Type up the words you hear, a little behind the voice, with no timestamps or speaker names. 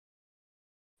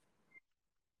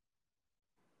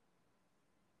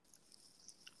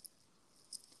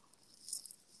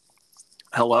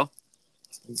Hello.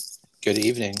 Good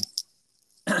evening.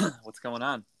 What's going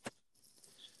on?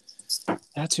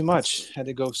 Not too much. Had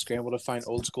to go scramble to find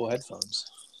old school headphones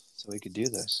so we could do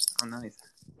this. Oh, nice.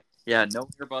 Yeah, no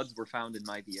earbuds were found in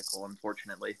my vehicle,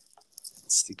 unfortunately.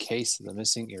 It's the case of the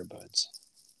missing earbuds.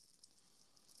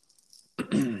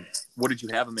 What did you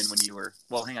have them in when you were?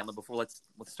 Well, hang on. Before let's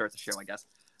start the show, I guess.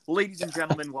 Ladies and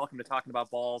gentlemen, welcome to Talking About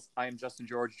Balls. I am Justin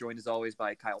George, joined as always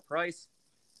by Kyle Price,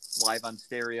 live on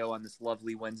stereo on this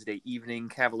lovely Wednesday evening.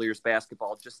 Cavaliers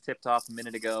basketball just tipped off a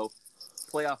minute ago.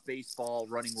 Playoff baseball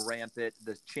running rampant.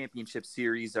 The championship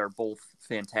series are both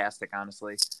fantastic,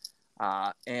 honestly.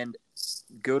 And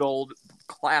good old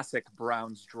classic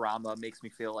Browns drama makes me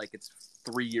feel like it's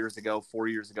 3 years ago, 4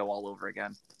 years ago, all over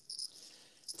again.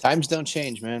 Times don't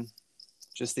change, man.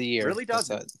 Just the year. Really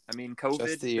doesn't. I mean, the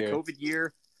COVID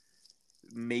year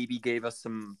maybe gave us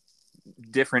some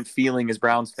different feeling as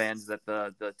Browns fans that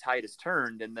the tide has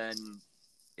turned, and then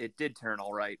it did turn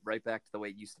all right back to the way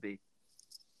it used to be.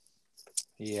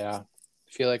 Yeah.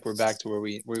 I feel like we're back to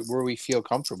where we feel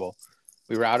comfortable.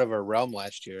 We were out of our realm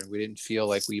last year. We didn't feel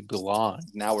like we belonged.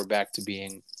 Now we're back to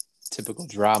being typical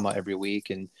drama every week,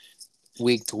 and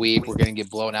week to week we're going to get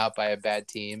blown out by a bad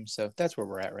team. So that's where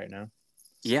we're at right now.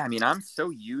 Yeah, I mean, I'm so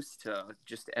used to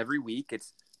just every week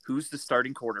it's who's the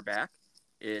starting quarterback.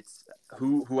 It's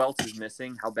who else is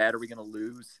missing, how bad are we going to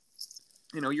lose?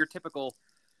 You know, your typical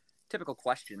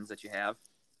questions that you have.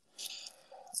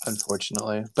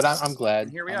 Unfortunately, but I'm glad.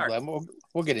 And here we are. Glad.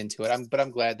 We'll get into it. I'm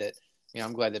glad that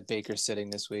I'm glad that Baker's sitting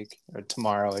this week or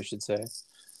tomorrow, I should say.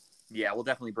 Yeah, we'll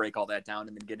definitely break all that down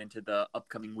and then get into the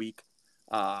upcoming week.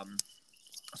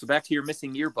 So back to your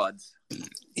missing earbuds.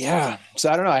 Yeah.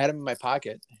 So I don't know. I had them in my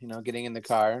pocket, getting in the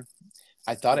car.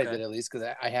 I thought I did at least because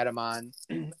I had them on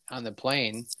the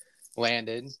plane,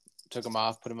 landed, took them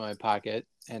off, put them in my pocket,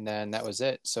 and then that was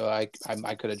it. So I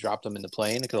could have dropped them in the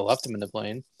plane. I could have left them in the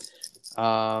plane.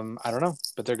 I don't know,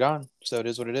 but they're gone. So it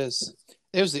is what it is.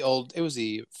 It was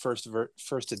the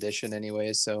first edition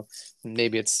anyways. So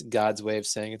maybe it's God's way of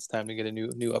saying it's time to get a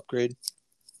new upgrade.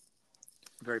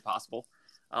 Very possible.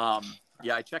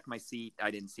 Yeah, I checked my seat.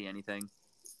 I didn't see anything.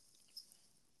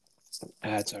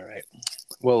 That's all right.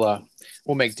 We'll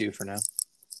make do for now.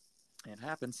 It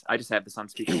happens. I just have this on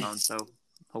speakerphone, so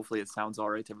hopefully it sounds all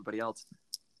right to everybody else.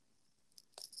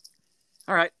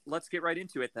 All right, let's get right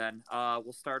into it then.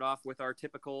 We'll start off with our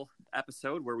typical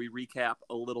episode where we recap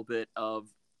a little bit of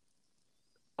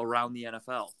around the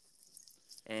NFL.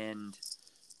 And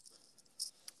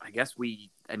I guess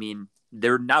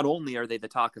they're not only are they the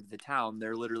talk of the town,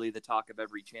 they're literally the talk of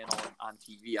every channel on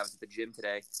TV. I was at the gym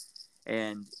today,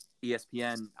 and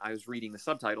ESPN, I was reading the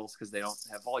subtitles because they don't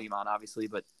have volume on, obviously,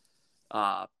 but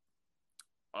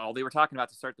all they were talking about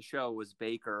to start the show was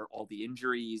Baker, all the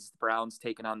injuries, the Browns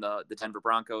taking on the Denver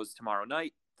Broncos tomorrow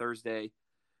night, Thursday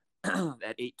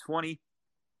at 8:20,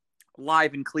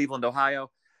 live in Cleveland, Ohio.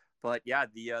 But yeah,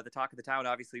 the talk of the town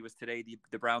obviously was today.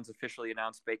 The Browns officially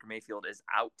announced Baker Mayfield is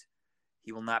out.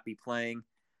 He will not be playing.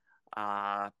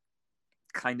 Kind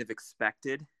of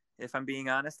expected, if I'm being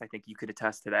honest. I think you could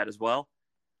attest to that as well.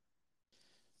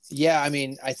 Yeah, I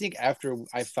mean, I think after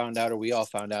I found out, or we all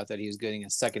found out that he was getting a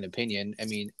second opinion, I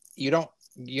mean, you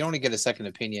only get a second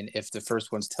opinion if the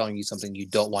first one's telling you something you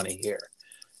don't want to hear.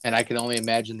 And I can only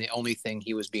imagine the only thing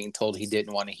he was being told he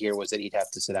didn't want to hear was that he'd have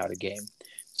to sit out a game.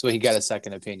 So he got a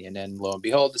second opinion, and lo and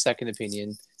behold, the second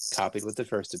opinion copied what the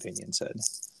first opinion said.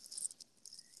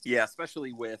 Yeah,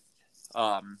 especially with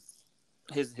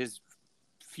his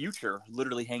future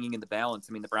literally hanging in the balance.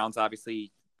 I mean, the Browns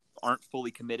obviously aren't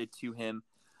fully committed to him.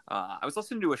 I was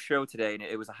listening to a show today, and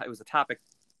it was a topic.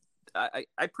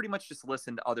 I pretty much just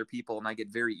listen to other people, and I get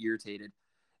very irritated.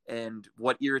 And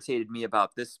what irritated me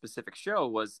about this specific show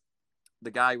was the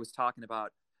guy was talking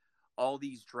about all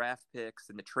these draft picks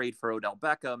and the trade for Odell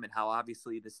Beckham and how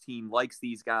obviously this team likes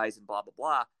these guys and blah, blah,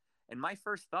 blah. And my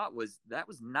first thought was that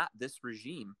was not this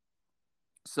regime.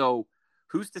 So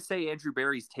who's to say Andrew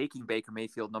Berry's taking Baker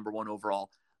Mayfield number 1 overall?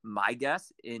 My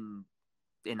guess in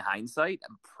hindsight,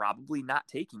 I'm probably not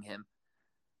taking him.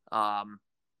 I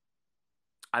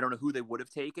don't know who they would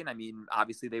have taken. I mean,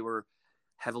 obviously they were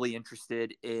heavily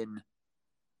interested into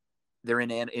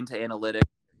analytics.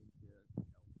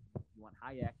 You want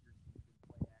high accuracy,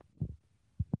 play accuracy.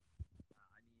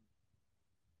 I mean,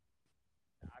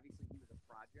 obviously he was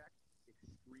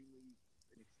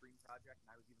an extreme project, and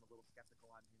I was even a little skeptical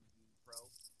on him being pro.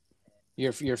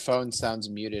 Your phone sounds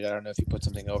muted. I don't know if you put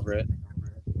something over it.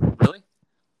 Really?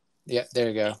 Yeah, there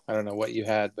you go. I don't know what you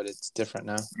had, but it's different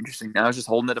now. Interesting. I was just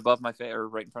holding it above my face or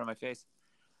right in front of my face.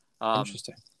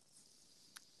 Interesting.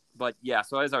 But yeah,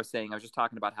 so as I was saying, I was just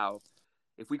talking about how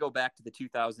if we go back to the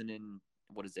 2000 and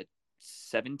what is it,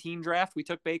 17 draft, we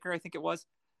took Baker, I think it was.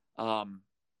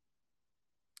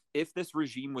 If this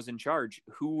regime was in charge,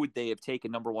 who would they have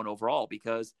taken number one overall?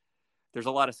 Because there's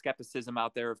a lot of skepticism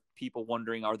out there of people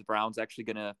wondering, are the Browns actually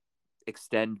going to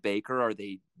extend Baker? Are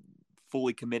they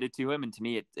fully committed to him? And to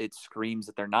me, it screams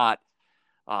that they're not.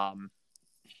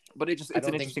 But it's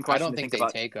an interesting question. I don't think they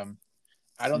take him.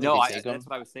 I don't think they take him. That's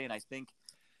what I was saying. I think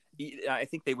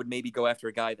they would maybe go after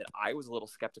a guy that I was a little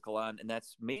skeptical on, and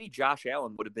that's maybe Josh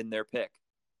Allen would have been their pick.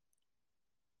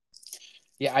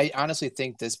 Yeah, I honestly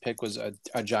think this pick was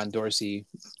a John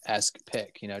Dorsey-esque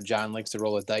pick. You know, John likes to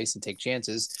roll a dice and take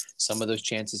chances. Some of those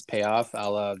chances pay off, a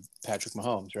la Patrick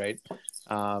Mahomes, right?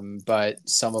 But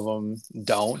some of them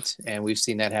don't, and we've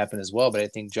seen that happen as well. But I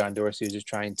think John Dorsey was just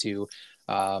trying to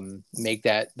make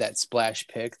that splash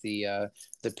pick, the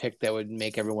pick that would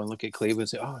make everyone look at Cleveland and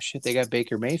say, "Oh shit, they got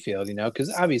Baker Mayfield," you know?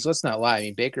 Because obviously, let's not lie. I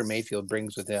mean, Baker Mayfield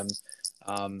brings with him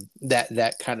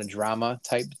that kind of drama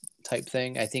type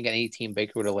thing. I think any team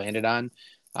Baker would have landed on,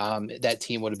 that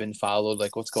team would have been followed.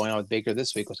 Like, what's going on with Baker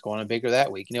this week? What's going on with Baker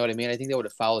that week? You know what I mean? I think they would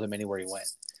have followed him anywhere he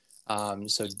went.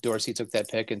 So Dorsey took that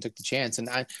pick and took the chance. And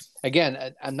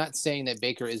I'm not saying that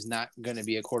Baker is not going to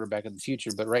be a quarterback of the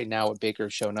future, but right now what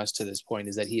Baker's shown us to this point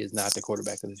is that he is not the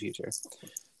quarterback of the future.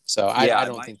 So I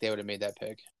don't think they would have made that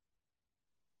pick.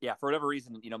 Yeah, for whatever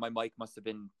reason, you know, my mic must have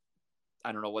been,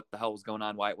 I don't know what the hell was going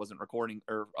on, why it wasn't recording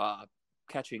or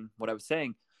catching what I was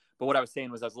saying. But what I was saying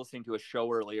was I was listening to a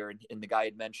show earlier, and the guy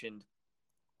had mentioned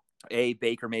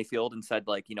Baker Mayfield and said,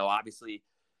 like, you know, obviously,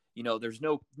 you know, there's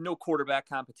no quarterback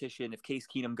competition. If Case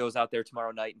Keenum goes out there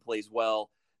tomorrow night and plays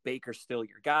well, Baker's still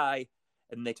your guy.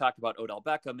 And they talked about Odell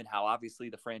Beckham and how obviously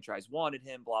the franchise wanted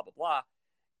him, blah, blah, blah.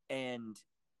 And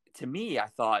to me, I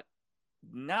thought,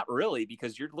 not really,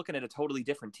 because you're looking at a totally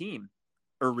different team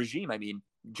or regime. I mean,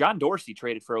 John Dorsey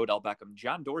traded for Odell Beckham.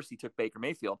 John Dorsey took Baker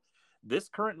Mayfield. This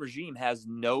current regime has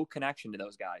no connection to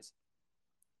those guys.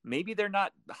 Maybe they're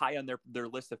not high on their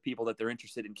list of people that they're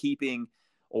interested in keeping,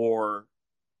 or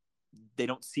they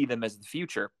don't see them as the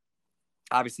future.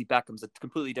 Obviously, Beckham's a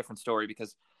completely different story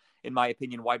because, in my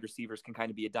opinion, wide receivers can kind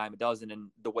of be a dime a dozen.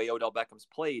 And the way Odell Beckham's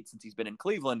played since he's been in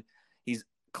Cleveland, he's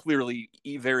clearly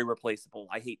very replaceable.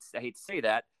 I hate to say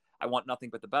that. I want nothing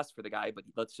but the best for the guy, but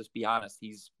let's just be honest.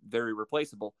 He's very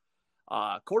replaceable.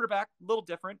 Quarterback, a little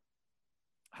different.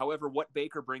 However, what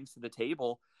Baker brings to the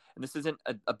table, and this isn't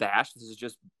a bash, this is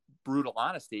just brutal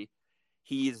honesty,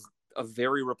 he's a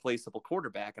very replaceable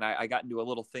quarterback. And I got into a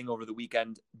little thing over the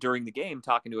weekend during the game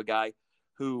talking to a guy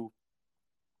who,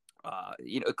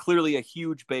 you know, clearly a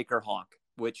huge Baker honk,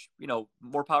 which, you know,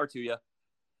 more power to you.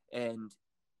 And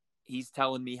he's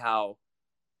telling me how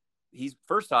he's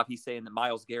saying that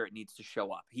Myles Garrett needs to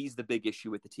show up. He's the big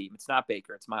issue with the team. It's not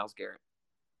Baker, it's Myles Garrett.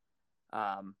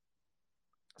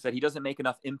 Said he doesn't make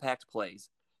enough impact plays,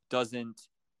 doesn't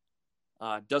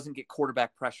get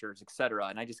quarterback pressures, etc.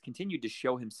 And I just continued to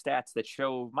show him stats that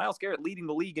show Myles Garrett leading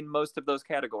the league in most of those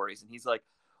categories. And he's like,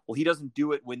 well, he doesn't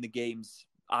do it when the game's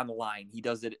on the line. He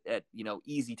does it at, you know,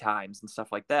 easy times and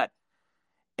stuff like that.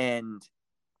 And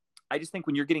I just think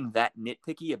when you're getting that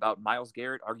nitpicky about Myles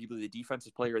Garrett, arguably the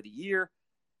defensive player of the year,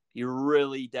 you're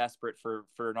really desperate for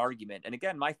an argument. And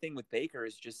again, my thing with Baker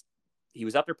is just he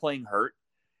was out there playing hurt.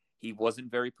 He wasn't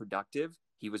very productive.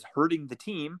 He was hurting the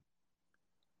team.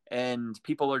 And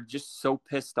people are just so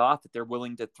pissed off that they're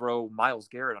willing to throw Myles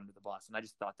Garrett under the bus. And I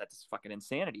just thought that's fucking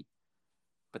insanity.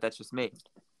 But that's just me.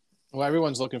 Well,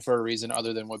 everyone's looking for a reason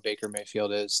other than what Baker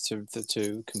Mayfield is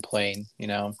to complain, you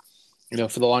know. You know,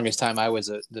 for the longest time, I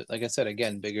was, like I said,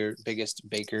 again, biggest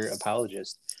Baker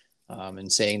apologist.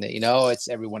 And saying that, you know, it's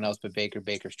everyone else but Baker.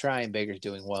 Baker's trying. Baker's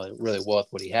doing really well with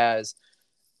what he has.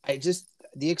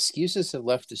 The excuses have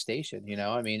left the station, you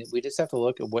know. I mean, we just have to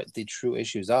look at what the true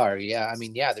issues are. Yeah, I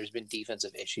mean, yeah, there's been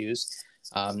defensive issues.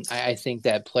 I think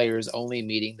that players only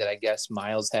meeting that I guess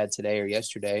Myles had today or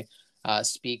yesterday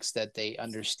speaks that they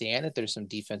understand that there's some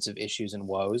defensive issues and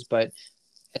woes, but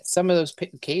at some of those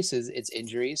cases, it's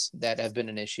injuries that have been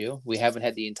an issue. We haven't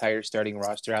had the entire starting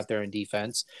roster out there in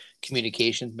defense.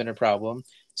 Communication's been a problem.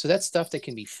 So that's stuff that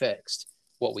can be fixed.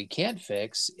 What we can't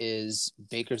fix is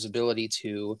Baker's ability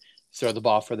to throw the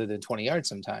ball further than 20 yards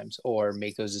sometimes, or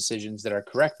make those decisions that are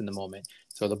correct in the moment.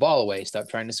 Throw the ball away, stop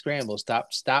trying to scramble,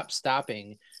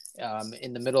 stopping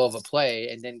in the middle of a play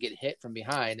and then get hit from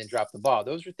behind and drop the ball.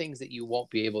 Those are things that you won't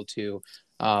be able to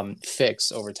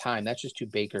fix over time. That's just who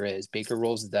Baker is. Baker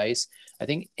rolls the dice. I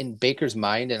think in Baker's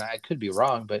mind, and I could be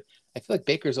wrong, but I feel like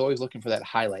Baker's always looking for that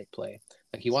highlight play.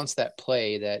 Like he wants that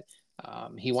play that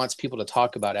he wants people to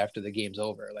talk about after the game's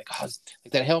over. Like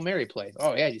that Hail Mary play.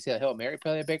 Oh, yeah, you see that Hail Mary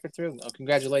play that Baker threw? Oh,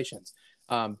 congratulations.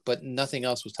 But nothing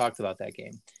else was talked about that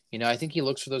game. I think he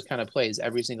looks for those kind of plays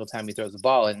every single time he throws the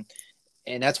ball,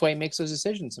 and that's why he makes those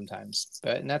decisions sometimes.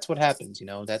 And that's what happens.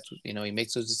 He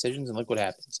makes those decisions, and look what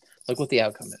happens. Look what the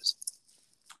outcome is.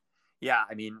 Yeah,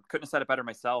 I mean, couldn't have said it better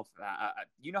myself.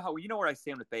 You know where I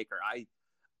stand with Baker.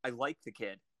 I like the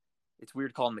kid. It's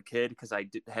weird calling him the kid because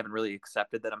haven't really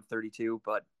accepted that I'm 32,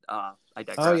 but I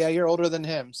digress. Oh yeah, you're older than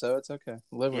him, so it's okay.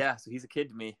 Yeah, so he's a kid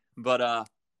to me. But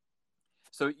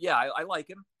so yeah, I like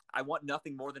him. I want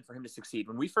nothing more than for him to succeed.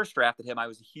 When we first drafted him, I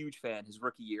was a huge fan. His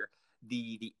rookie year,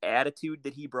 the attitude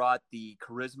that he brought, the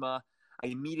charisma, I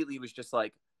immediately was just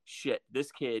like, shit,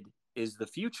 this kid is the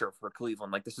future for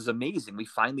Cleveland. Like, this is amazing. We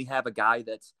finally have a guy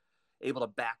that's able to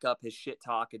back up his shit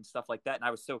talk and stuff like that. And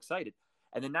I was so excited.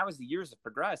 And then now as the years have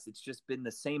progressed, it's just been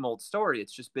the same old story.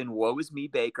 It's just been, woe is me,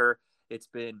 Baker. It's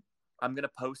been, I'm going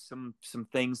to post some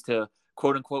things to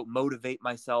quote unquote motivate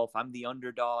myself. I'm the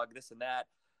underdog, this and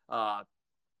that.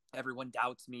 Everyone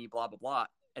doubts me, blah, blah, blah.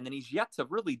 And then he's yet to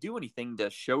really do anything to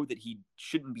show that he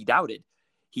shouldn't be doubted.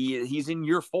 He's in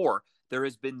year 4. There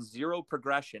has been zero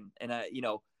progression. And,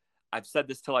 I've said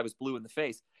this till I was blue in the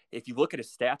face. If you look at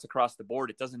his stats across the board,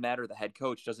 it doesn't matter the head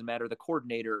coach, doesn't matter the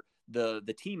coordinator,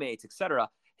 the teammates, etc.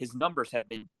 His numbers have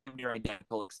been near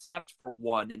identical except for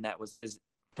one, and that was his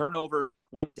turnover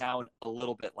went down a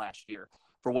little bit last year.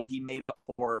 For what he made up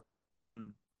for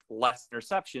less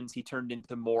interceptions, he turned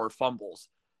into more fumbles.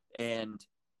 And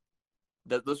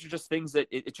those are just things that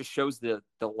it just shows the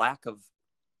lack of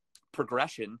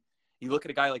progression. You look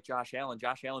at a guy like Josh Allen.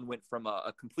 Josh Allen went from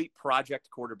a complete project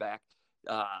quarterback,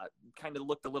 kind of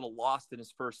looked a little lost in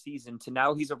his first season, to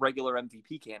now he's a regular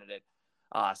MVP candidate.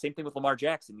 Same thing with Lamar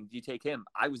Jackson. You take him.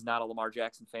 I was not a Lamar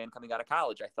Jackson fan coming out of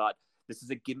college. I thought, this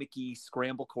is a gimmicky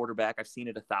scramble quarterback. I've seen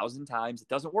it 1,000 times. It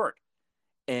doesn't work.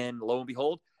 And lo and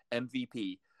behold,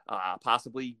 MVP.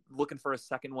 Possibly looking for a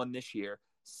second one this year.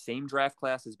 Same draft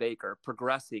class as Baker,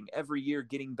 progressing every year,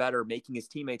 getting better, making his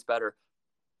teammates better.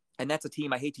 And that's a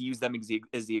team, I hate to use them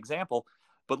as the example,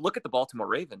 but look at the Baltimore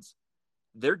Ravens.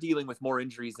 They're dealing with more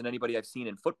injuries than anybody I've seen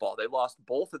in football. They lost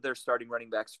both of their starting running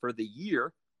backs for the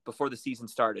year before the season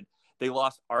started. They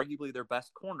lost arguably their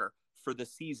best corner for the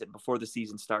season before the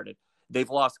season started. They've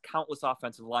lost countless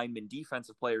offensive linemen,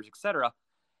 defensive players, etc.,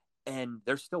 and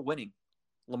they're still winning.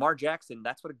 Lamar Jackson,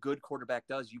 that's what a good quarterback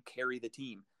does. You carry the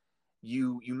team.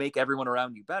 You make everyone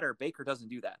around you better. Baker doesn't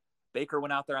do that. Baker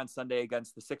went out there on Sunday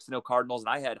against the 6-0 Cardinals, and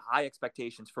I had high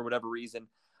expectations for whatever reason.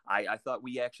 I thought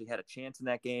we actually had a chance in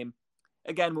that game.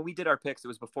 Again, when we did our picks, it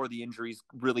was before the injuries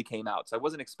really came out, so I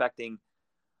wasn't expecting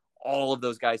all of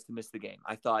those guys to miss the game.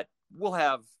 I thought we'll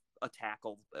have a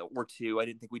tackle or two. I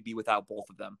didn't think we'd be without both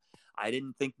of them. I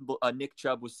didn't think Nick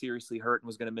Chubb was seriously hurt and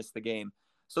was going to miss the game.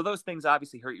 So those things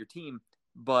obviously hurt your team,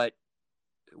 but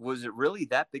was it really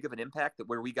that big of an impact that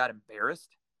where we got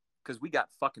embarrassed? Because we got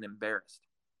fucking embarrassed.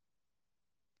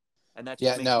 And that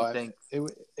just makes me think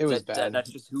it was bad. That's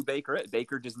just who Baker is.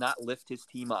 Baker does not lift his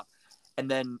team up. And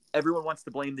then everyone wants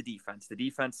to blame the defense. The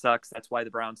defense sucks. That's why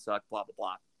the Browns suck, blah, blah,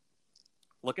 blah.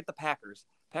 Look at the Packers.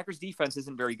 Packers defense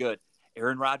isn't very good.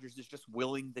 Aaron Rodgers is just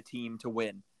willing the team to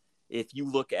win. If you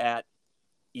look at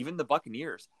even the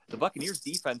Buccaneers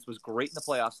defense was great in the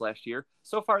playoffs last year.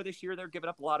 So far this year, they're giving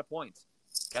up a lot of points.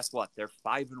 Guess what? They're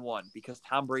 5-1 because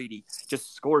Tom Brady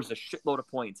just scores a shitload of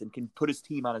points and can put his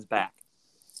team on his back.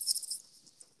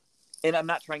 And I'm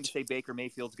not trying to say Baker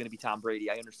Mayfield's going to be Tom Brady.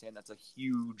 I understand that's a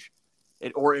huge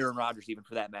 – or Aaron Rodgers even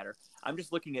for that matter. I'm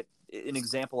just looking at an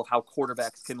example of how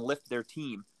quarterbacks can lift their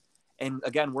team. And,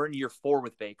 again, we're in year 4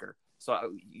 with Baker.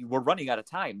 So we're running out of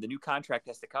time. The new contract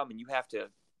has to come, and you have to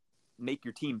make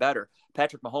your team better.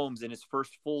 Patrick Mahomes, in his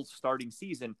first full starting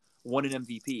season, won an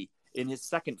MVP. In his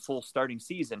second full starting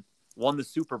season, won the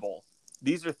Super Bowl.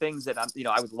 These are things that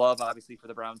I would love, obviously, for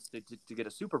the Browns to get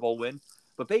a Super Bowl win.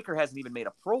 But Baker hasn't even made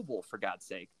a Pro Bowl, for God's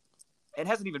sake, and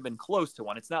hasn't even been close to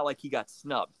one. It's not like he got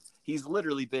snubbed. He's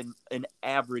literally been an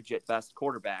average at best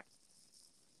quarterback.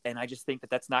 And I just think that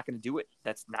that's not going to do it.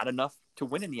 That's not enough to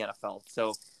win in the NFL.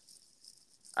 So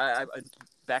I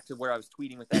back to where I was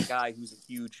tweeting with that guy who's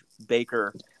a huge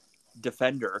Baker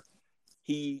defender.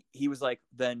 He was like,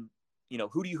 then,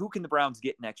 who can the Browns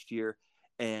get next year,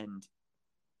 and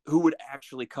who would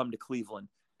actually come to Cleveland?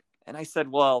 And I said,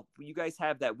 well, you guys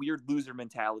have that weird loser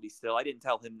mentality still. I didn't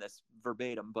tell him this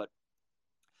verbatim, but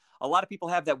a lot of people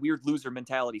have that weird loser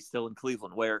mentality still in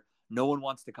Cleveland where no one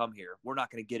wants to come here. We're not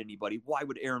going to get anybody. Why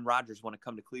would Aaron Rodgers want to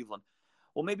come to Cleveland?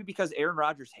 Well, maybe because Aaron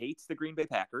Rodgers hates the Green Bay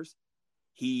Packers.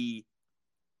 He's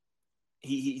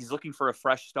looking for a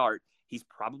fresh start. He's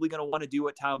probably going to want to do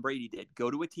what Tom Brady did. Go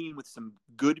to a team with some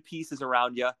good pieces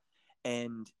around you,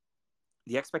 and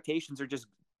the expectations are just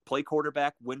play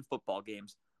quarterback, win football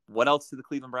games. What else do the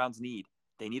Cleveland Browns need?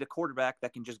 They need a quarterback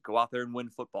that can just go out there and win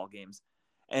football games.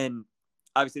 And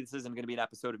obviously, this isn't going to be an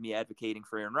episode of me advocating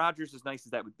for Aaron Rodgers, as nice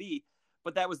as that would be.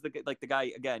 But that was the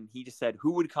guy, again, he just said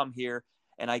who would come here.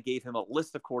 And I gave him a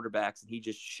list of quarterbacks, and he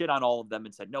just shit on all of them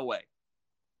and said, no way.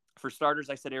 For starters,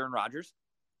 I said Aaron Rodgers,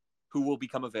 who will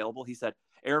become available. He said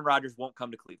Aaron Rodgers won't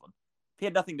come to Cleveland. He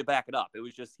had nothing to back it up. It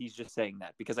was just, he's just saying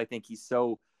that because I think he's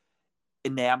so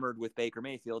enamored with Baker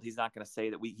Mayfield. He's not going to say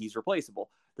that he's replaceable.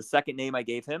 The second name I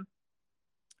gave him,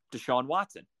 Deshaun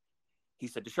Watson. He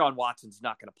said Deshaun Watson's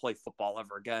not going to play football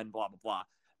ever again, blah, blah, blah.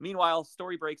 Meanwhile,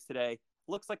 story breaks today.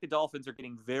 Looks like the Dolphins are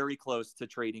getting very close to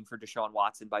trading for Deshaun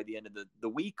Watson by the end of the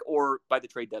week or by the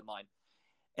trade deadline.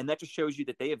 And that just shows you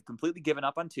that they have completely given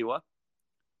up on Tua.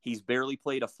 He's barely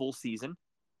played a full season.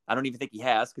 I don't even think he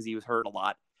has because he was hurt a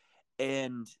lot.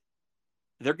 And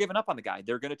they're giving up on the guy.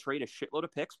 They're going to trade a shitload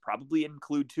of picks, probably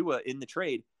include Tua in the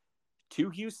trade, to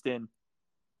Houston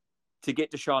to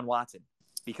get Deshaun Watson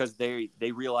because they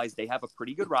realize they have a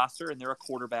pretty good roster and they're a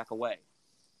quarterback away.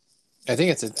 I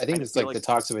think it's like the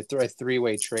talks of a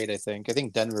three-way trade. I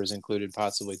think Denver's included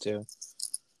possibly too.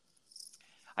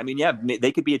 I mean, yeah,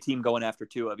 they could be a team going after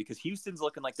Tua because Houston's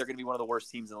looking like they're going to be one of the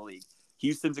worst teams in the league.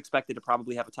 Houston's expected to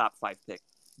probably have a top 5 pick.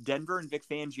 Denver and Vic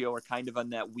Fangio are kind of on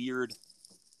that weird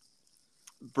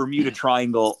Bermuda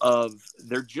Triangle of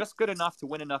they're just good enough to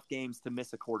win enough games to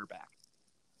miss a quarterback.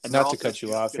 And not to cut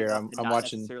you off here, I'm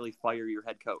watching necessarily fire your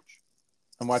head coach.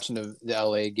 I'm watching the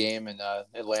LA game, and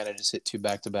Atlanta just hit 2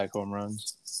 back-to-back home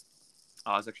runs.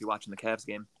 I was actually watching the Cavs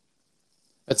game.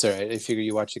 That's all right. I figure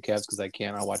you watch the Cavs because I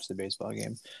can't. I'll watch the baseball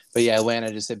game. But yeah,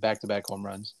 Atlanta just hit back-to-back home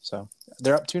runs, so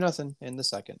they're up 2-0 in the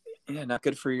second. Yeah, not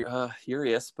good for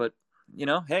Urias, but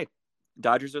hey,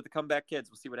 Dodgers are the comeback kids.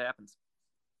 We'll see what happens.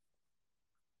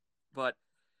 But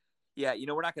yeah,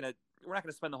 we're not gonna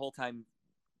spend the whole time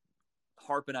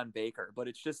harping on Baker, but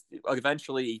it's just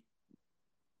eventually,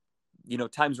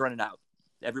 time's running out.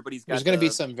 Everybody's got. There's going to be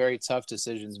some very tough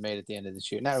decisions made at the end of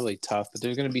this year. Not really tough, but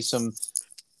there's going to be some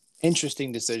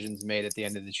interesting decisions made at the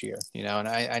end of this year. And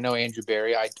I know Andrew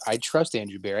Berry. I trust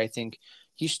Andrew Berry. I think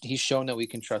he's shown that we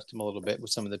can trust him a little bit with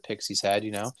some of the picks he's had.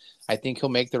 I think he'll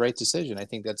make the right decision. I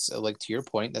think that's like to your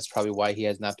point. That's probably why he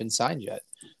has not been signed yet.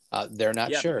 They're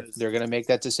not sure. They're going to make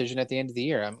that decision at the end of the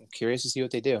year. I'm curious to see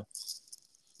what they do.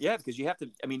 Yeah, because you have to.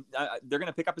 I mean, they're going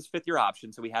to pick up his 5th-year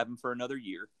option, so we have him for another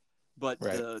year. But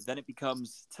then it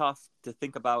becomes tough to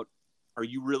think about, are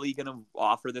you really going to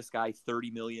offer this guy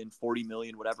 $30 million, $40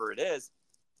 million, whatever it is?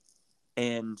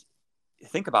 And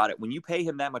think about it. When you pay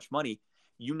him that much money,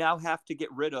 you now have to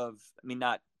get rid of,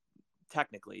 not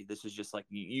technically, this is just like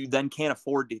you then can't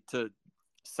afford to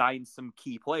sign some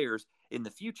key players in the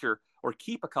future or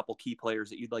keep a couple key players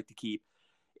that you'd like to keep.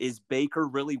 Is Baker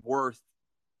really worth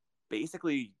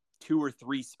basically 2 or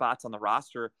 3 spots on the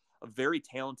roster of very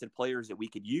talented players that we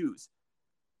could use?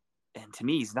 And to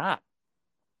me, he's not.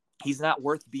 He's not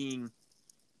worth being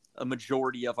a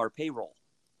majority of our payroll.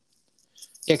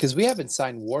 Yeah, because we haven't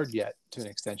signed Ward yet to an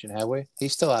extension, have we?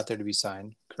 He's still out there to be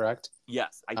signed, correct?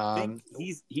 Yes, I think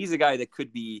he's a guy that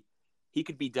could be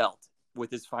dealt with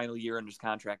his final year under his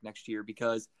contract next year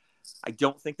because I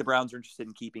don't think the Browns are interested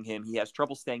in keeping him. He has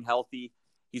trouble staying healthy.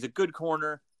 He's a good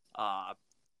corner.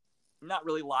 Not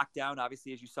really locked down,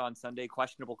 obviously, as you saw on Sunday,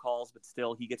 questionable calls, but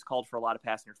still he gets called for a lot of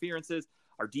pass interferences.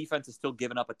 Our defense is still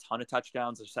giving up a ton of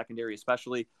touchdowns, our secondary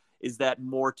especially. Is that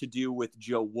more to do with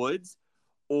Joe Woods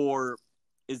or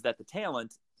is that the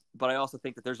talent? But I also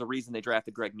think that there's a reason they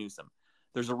drafted Greg Newsome.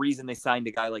 There's a reason they signed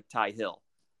a guy like Ty Hill.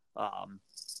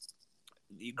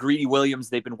 Greedy Williams,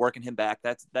 they've been working him back.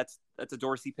 That's a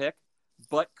Dorsey pick,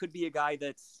 but could be a guy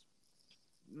that's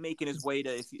making his way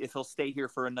to, if he'll stay here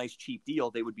for a nice cheap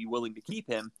deal, they would be willing to keep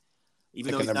him,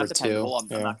 even though he's not dependable.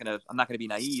 I'm not gonna be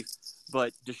naive,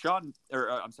 but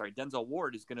Denzel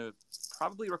Ward is gonna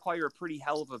probably require a pretty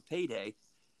hell of a payday,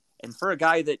 and for a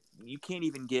guy that you can't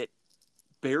even get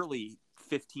barely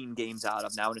 15 games out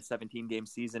of now in a 17-game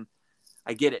season,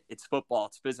 I get it. It's football.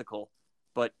 It's physical,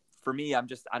 but for me, I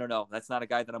don't know. That's not a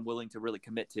guy that I'm willing to really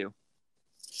commit to.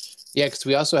 Yeah, because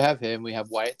we also have him. We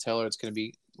have Wyatt Teller. It's going to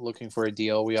be looking for a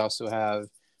deal. We also have,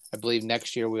 I believe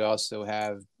next year, we also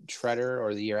have Treader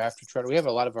or the year after Treader. We have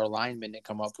a lot of our linemen that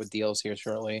come up with deals here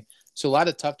shortly. So a lot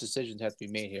of tough decisions have to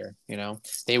be made here.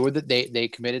 They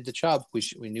committed to Chubb.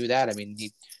 We knew that.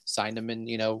 He signed him in,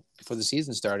 before the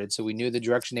season started. So we knew the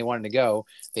direction they wanted to go.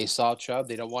 They saw Chubb.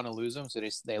 They don't want to lose him. So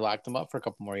they locked him up for a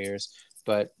couple more years.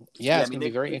 But it's going to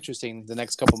be very interesting the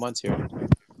next couple months here.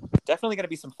 Definitely going to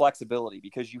be some flexibility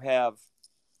because you have,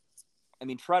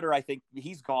 Treader, I think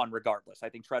he's gone regardless. I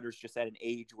think Treader's just at an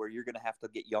age where you're going to have to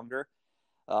get younger.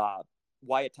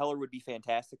 Wyatt Teller would be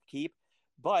fantastic to keep,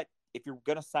 but if you're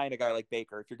going to sign a guy like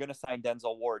Baker, if you're going to sign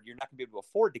Denzel Ward, you're not going to be able to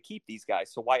afford to keep these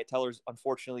guys. So Wyatt Teller's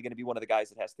unfortunately going to be one of the guys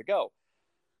that has to go.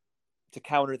 To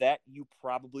counter that, you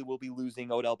probably will be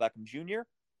losing Odell Beckham Jr.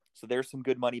 So there's some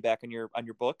good money back on your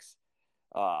books.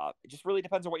 It just really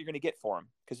depends on what you're going to get for him.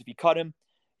 Because if you cut him,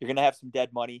 you're going to have some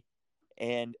dead money.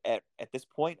 And at this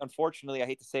point, unfortunately, I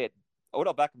hate to say it,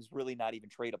 Odell Beckham's really not even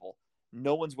tradable.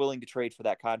 No one's willing to trade for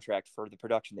that contract for the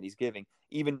production that he's giving.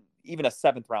 Even a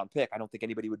 7th round pick, I don't think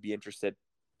anybody would be interested.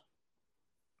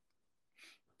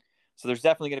 So there's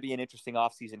definitely going to be an interesting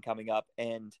offseason coming up.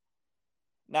 And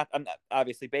I'm not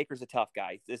obviously Baker's a tough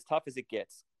guy. As tough as it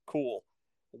gets. Cool.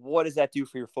 What does that do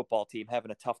for your football team,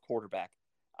 having a tough quarterback?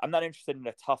 I'm not interested in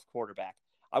a tough quarterback.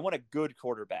 I want a good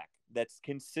quarterback that's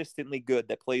consistently good,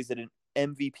 that plays at an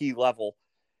MVP level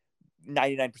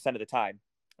 99% of the time.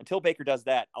 Until Baker does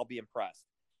that, I'll be impressed.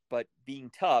 But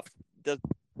being tough doesn't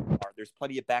matter. There's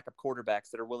plenty of backup quarterbacks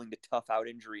that are willing to tough out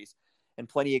injuries, and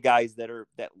plenty of guys that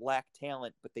lack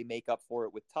talent, but they make up for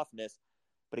it with toughness.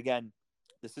 But again,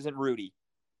 this isn't Rudy.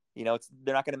 They're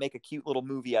not going to make a cute little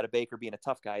movie out of Baker being a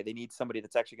tough guy. They need somebody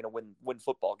that's actually going to win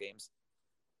football games.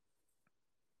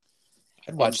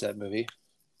 I'd watch that movie.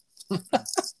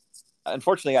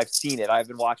 Unfortunately, I've seen it. I've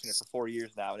been watching it for 4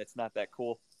 years now, and it's not that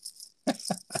cool.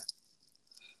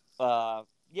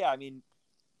 Yeah, I mean,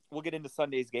 we'll get into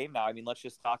Sunday's game now. I mean, let's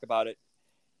just talk about it.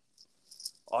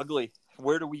 Ugly.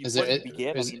 Where do we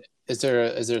begin? Is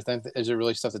there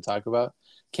really stuff to talk about?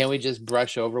 Can we just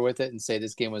brush over with it and say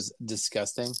this game was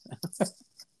disgusting?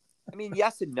 I mean,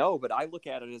 yes and no, but I look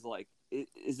at it as like,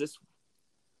 is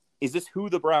this who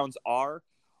the Browns are,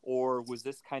 or was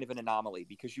this kind of an anomaly?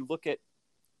 Because you look at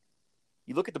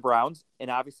the Browns,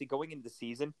 and obviously going into the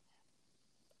season,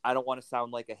 I don't want to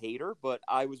sound like a hater, but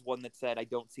I was one that said I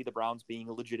don't see the Browns being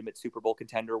a legitimate Super Bowl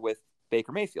contender with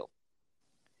Baker Mayfield.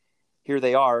 Here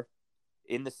they are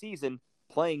in the season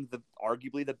playing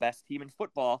arguably the best team in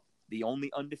football, the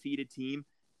only undefeated team,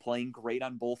 playing great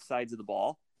on both sides of the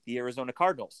ball, the Arizona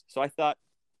Cardinals. So I thought,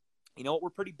 you know what, we're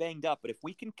pretty banged up, but if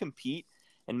we can compete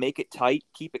and make it tight,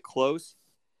 keep it close,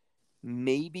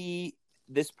 maybe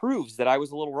this proves that I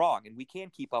was a little wrong and we can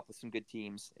keep up with some good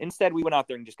teams. Instead, we went out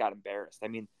there and just got embarrassed. I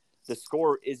mean, the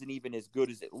score isn't even as good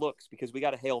as it looks because we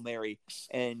got a Hail Mary.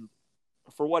 And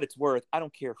for what it's worth, I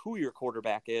don't care who your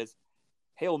quarterback is.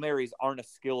 Hail Marys aren't a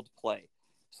skilled play.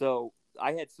 So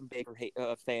I had some Baker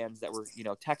fans that were,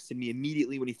 texting me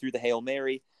immediately when he threw the Hail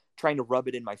Mary, trying to rub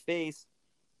it in my face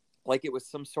like it was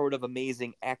some sort of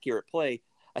amazing, accurate play.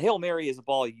 A Hail Mary is a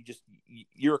ball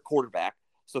you're a quarterback.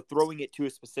 So throwing it to a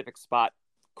specific spot,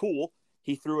 cool.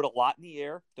 He threw it a lot in the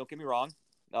air. Don't get me wrong.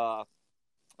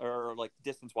 Or like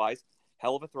distance-wise,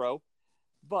 hell of a throw.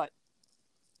 But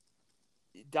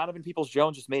Donovan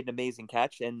Peoples-Jones just made an amazing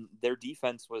catch, and their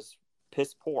defense was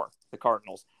piss poor, the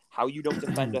Cardinals. How you don't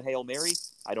defend a Hail Mary,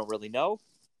 I don't really know.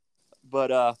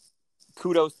 But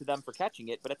kudos to them for catching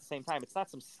it. But at the same time, it's not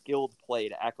some skilled play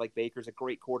to act like Baker's a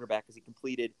great quarterback because he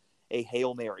completed a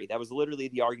Hail Mary. That was literally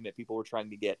the argument people were trying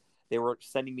to get. They were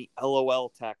sending me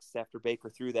LOL texts after Baker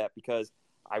threw that because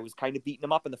I was kind of beating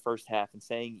him up in the first half and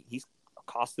saying he's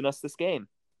costing us this game.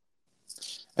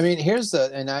 I mean,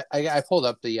 I pulled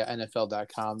up the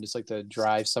NFL.com, just like the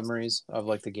drive summaries of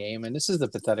like the game. And this is the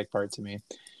pathetic part to me.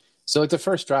 So like the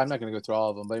first drive, I'm not going to go through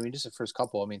all of them, but I mean, just the first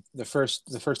couple. I mean, the first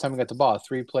time we got the ball,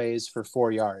 3 plays for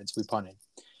 4 yards, we punted.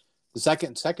 The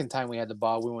second time we had the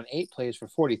ball, we went 8 plays for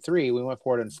 43. We went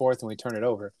for it in 4th and we turned it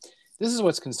over. This is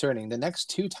what's concerning. The next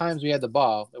 2 times we had the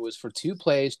ball, it was for 2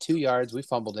 plays, 2 yards. We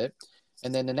fumbled it.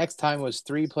 And then the next time was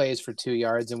 3 plays for 2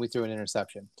 yards and we threw an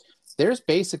interception. There's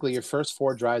basically your first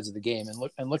 4 drives of the game,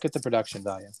 and look at the production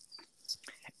value.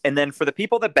 And then for the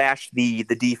people that bash the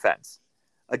defense,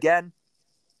 again,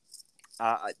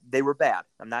 they were bad.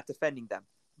 I'm not defending them,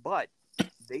 but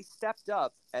they stepped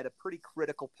up at a pretty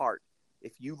critical part.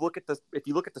 If you look at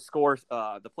the score,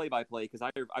 the play-by-play, because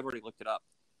I've already looked it up.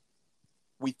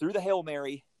 We threw the Hail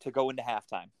Mary to go into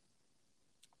halftime.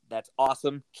 That's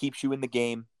awesome. Keeps you in the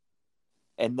game.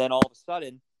 And then all of a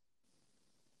sudden,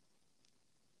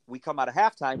 we come out of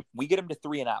halftime. We get him to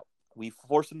 3 and out. We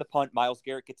force him to punt. Myles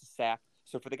Garrett gets a sack.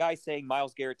 So for the guy saying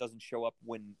Myles Garrett doesn't show up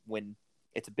when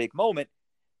it's a big moment,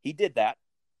 he did that.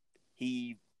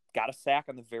 He got a sack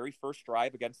on the very first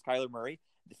drive against Kyler Murray.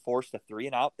 They forced a 3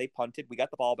 and out. They punted. We got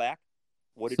the ball back.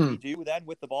 What did we do then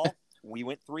with the ball? We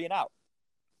went 3 and out.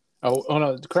 Oh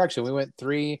no! Correction. We went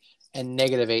 3 and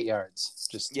 -8 yards.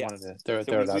 Just wanted to throw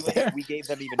it out there. We gave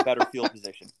them even better field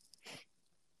position.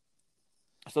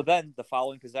 So then the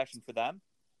following possession for them,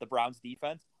 the Browns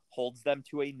defense holds them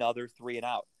to another 3 and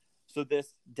out. So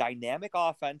this dynamic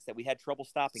offense that we had trouble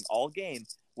stopping all game,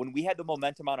 when we had the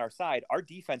momentum on our side, our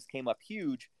defense came up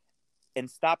huge and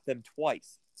stopped them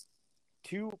twice.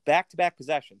 2 back-to-back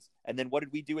possessions. And then what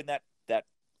did we do in that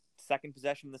second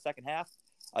possession in the second half?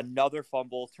 Another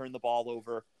fumble, turn the ball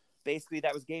over. Basically,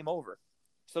 that was game over.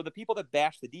 So the people that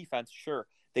bash the defense, sure,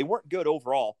 they weren't good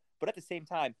overall. But at the same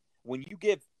time, when you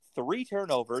give 3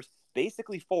 turnovers,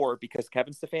 basically 4, because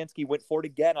Kevin Stefanski went for it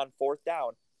again on 4th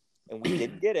down, and we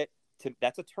didn't get it,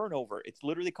 that's a turnover. It's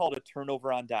literally called a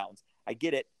turnover on downs. I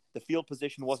get it. The field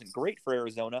position wasn't great for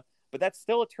Arizona, but that's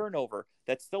still a turnover.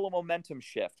 That's still a momentum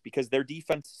shift because their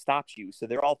defense stops you. So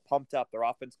they're all pumped up. Their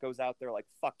offense goes out there like,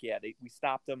 fuck yeah, we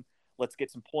stopped them. Let's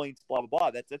get some points, blah, blah,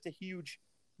 blah. That's a huge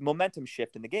momentum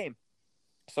shift in the game.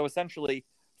 So essentially,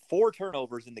 4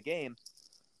 turnovers in the game,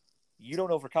 you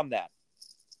don't overcome that.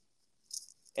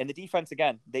 And the defense,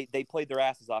 again, they played their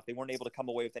asses off. They weren't able to come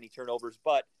away with any turnovers,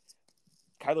 but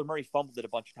Kyler Murray fumbled it a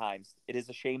bunch of times. It is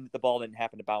a shame that the ball didn't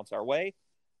happen to bounce our way,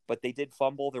 but they did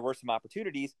fumble. There were some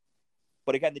opportunities.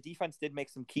 But again, the defense did make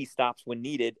some key stops when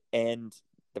needed, and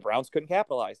the Browns couldn't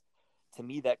capitalize. To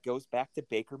me, that goes back to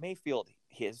Baker Mayfield.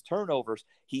 His turnovers.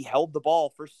 He held the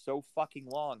ball for so fucking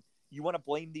long. You want to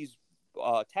blame these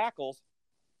tackles.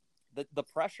 The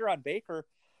pressure on Baker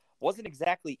wasn't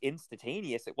exactly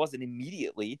instantaneous. It wasn't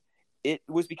immediately. It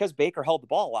was because Baker held the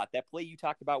ball a lot. That play you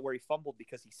talked about where he fumbled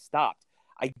because he stopped.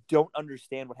 I don't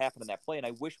understand what happened in that play, and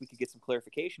I wish we could get some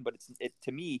clarification, but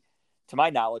to me, to my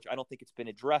knowledge, I don't think it's been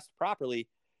addressed properly.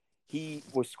 He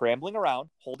was scrambling around,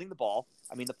 holding the ball.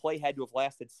 I mean, the play had to have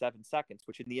lasted 7 seconds,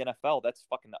 which in the NFL, that's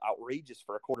fucking outrageous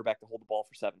for a quarterback to hold the ball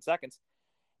for 7 seconds.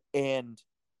 And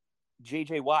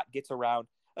J.J. Watt gets around.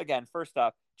 Again, first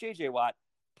off, J.J. Watt,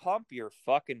 pump your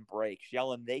fucking brakes,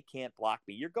 yelling, they can't block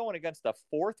me. You're going against a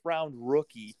 4th-round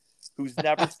rookie who's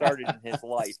never started in his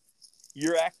life.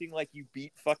 You're acting like you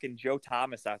beat fucking Joe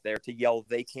Thomas out there to yell,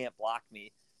 they can't block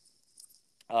me.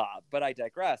 But I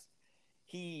digress.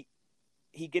 He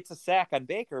gets a sack on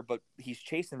Baker, but he's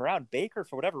chasing him around. Baker,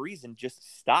 for whatever reason,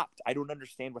 just stopped. I don't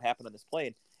understand what happened on this play.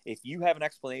 And if you have an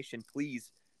explanation,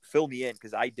 please fill me in,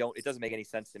 because I don't. It doesn't make any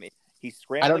sense to me. He's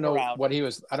scrambling around.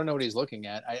 I don't know what he's looking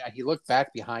at. He looked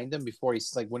back behind him before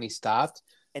when he stopped.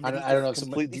 And then I don't know.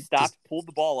 Completely stopped, pulled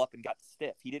the ball up, and got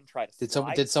stiff. He didn't try to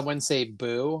slide. Did someone say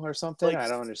boo or something? I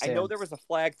don't understand. I know there was a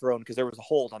flag thrown because there was a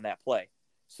hold on that play.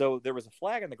 So there was a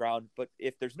flag on the ground, but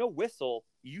if there's no whistle,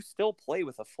 you still play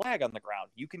with a flag on the ground.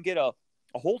 You can get a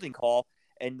holding call,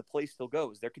 and the play still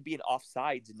goes. There could be an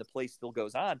offsides, and the play still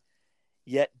goes on.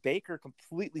 Yet Baker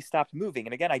completely stopped moving.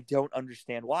 And again, I don't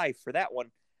understand why. For that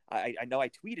one, I know I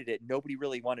tweeted it. Nobody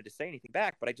really wanted to say anything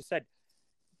back, but I just said,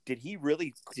 did he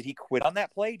quit on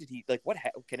that play?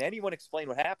 Can anyone explain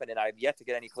what happened? And I've yet to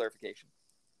get any clarification.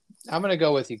 I'm going to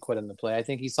go with he quit on the play. I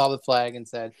think he saw the flag and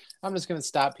said, I'm just going to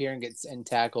stop here and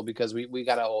tackle because we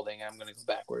got a holding and I'm going to go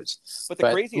backwards. But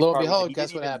the craziest part, lo and behold,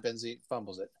 guess what happens? He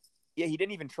fumbles it. Yeah, he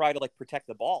didn't even try to protect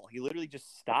the ball. He literally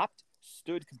just stopped,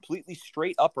 stood completely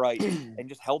straight upright, and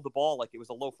just held the ball like it was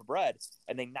a loaf of bread,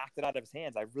 and they knocked it out of his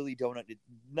hands. I really don't.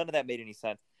 None of that made any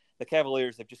sense. The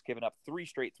Cavaliers have just given up 3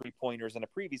 straight 3-pointers in a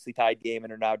previously tied game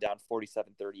and are now down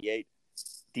 47-38.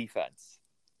 Defense.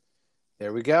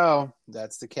 There we go.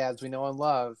 That's the Cavs we know and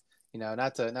love. You know,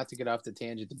 not to get off the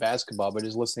tangent to basketball, but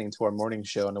just listening to our morning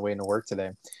show on the way into work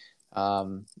today.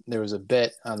 There was a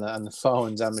bit on the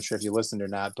phones. I'm not sure if you listened or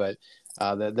not, but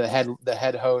the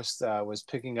head host was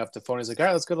picking up the phone. He's like, "All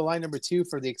right, let's go to line number 2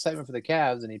 for the excitement for the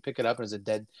Cavs," and he picked it up and it was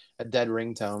a dead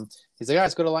ringtone. He's like, "All right,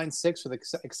 let's go to line 6 for the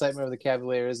excitement of the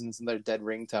Cavaliers," and it's another dead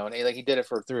ringtone. And he did it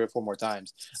for 3 or 4 more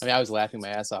times. I mean, I was laughing my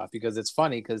ass off because it's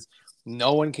funny because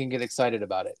no one can get excited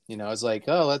about it. You know, it's like,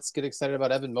 oh, let's get excited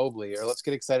about Evan Mobley or let's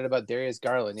get excited about Darius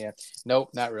Garland. Yeah,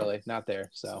 nope, not really, not there.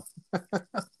 So.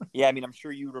 Yeah, I mean, I'm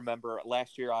sure you remember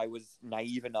last year I was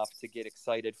naive enough to get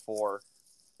excited for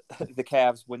the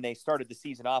Cavs when they started the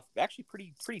season off actually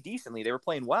pretty decently. They were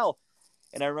playing well.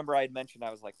 And I remember I had mentioned, I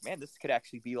was like, man, this could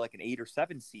actually be like an 8 or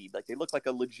 7 seed. Like they look like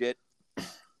a legit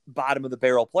bottom of the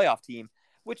barrel playoff team,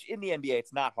 which in the NBA,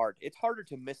 it's not hard. It's harder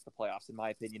to miss the playoffs, in my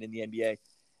opinion, in the NBA.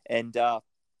 And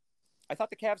I thought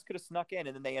the Cavs could have snuck in,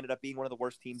 and then they ended up being one of the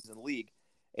worst teams in the league.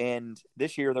 And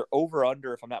this year, they're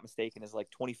over-under, if I'm not mistaken, is like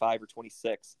 25 or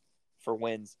 26 for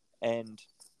wins. And,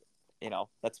 you know,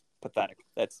 that's pathetic.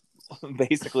 That's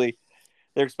basically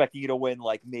they're expecting you to win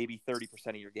like maybe 30%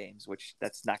 of your games, which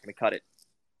that's not going to cut it.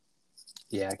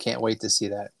 Yeah, I can't wait to see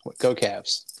that. Go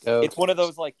Cavs. It's one of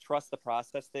those like trust the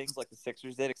process things like the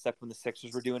Sixers did, except when the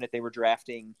Sixers were doing it, they were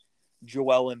drafting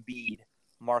Joel Embiid,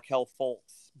 Markelle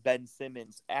Fultz, Ben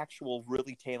Simmons, actual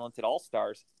really talented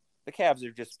all-stars. The Cavs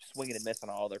are just swinging and missing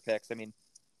on all their picks. I mean,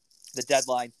 the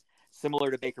deadline,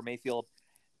 similar to Baker Mayfield,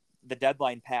 the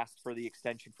deadline passed for the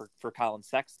extension for Colin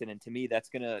Sexton. And to me, that's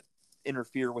going to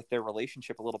interfere with their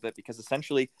relationship a little bit, because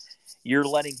essentially you're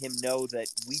letting him know that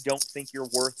we don't think you're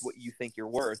worth what you think you're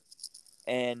worth.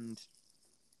 And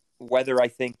whether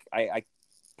I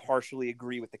partially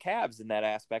agree with the Cavs in that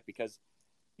aspect, because,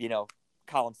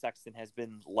 Colin Sexton has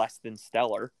been less than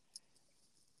stellar.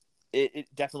 It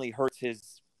definitely hurts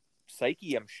his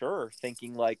psyche, I'm sure,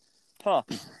 thinking like,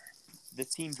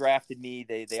 this team drafted me.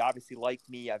 They obviously like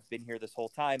me. I've been here this whole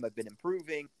time. I've been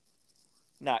improving.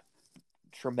 Not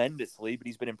tremendously, but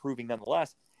he's been improving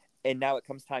nonetheless. And now it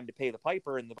comes time to pay the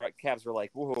piper, and the Cavs are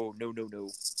like, whoa, no.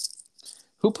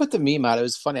 Who put the meme out? It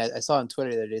was funny. I saw on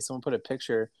Twitter the other day, someone put a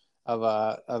picture of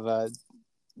a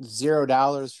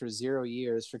 $0 for 0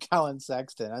 years for Colin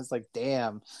Sexton. I was like,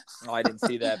 damn. Oh, I didn't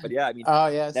see that, but yeah, I mean, oh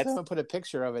yeah, someone put a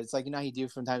picture of it. It's like, how you do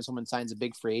from time someone signs a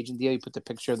big free agent deal, you put the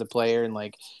picture of the player in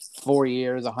like 4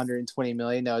 years, 120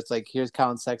 million. No, it's like, here's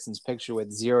Colin Sexton's picture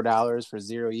with $0 for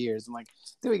 0 years. I'm like,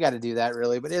 do we got to do that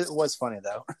really? But it was funny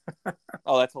though.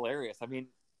 Oh, that's hilarious. I mean,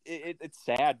 it's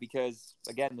sad because,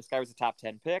 again, this guy was a top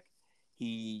 10 pick.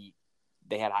 They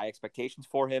had high expectations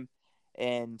for him,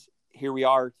 and here we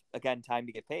are again, time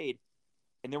to get paid.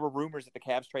 And there were rumors that the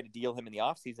Cavs tried to deal him in the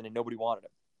offseason and nobody wanted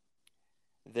him.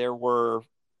 There were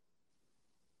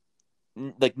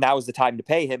now is the time to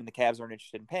pay him, and the Cavs aren't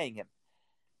interested in paying him.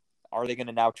 Are they going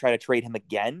to now try to trade him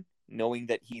again, knowing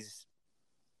that he's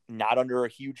not under a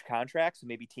huge contract? So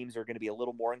maybe teams are going to be a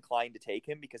little more inclined to take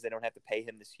him because they don't have to pay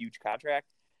him this huge contract.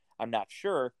 I'm not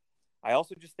sure. I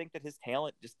also just think that his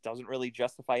talent just doesn't really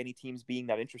justify any teams being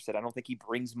that interested. I don't think he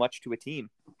brings much to a team.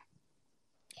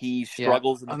 He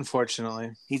struggles.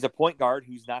 Unfortunately. He's a point guard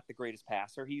who's not the greatest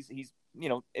passer. He's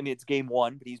it's game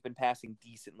one, but he's been passing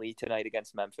decently tonight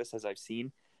against Memphis, as I've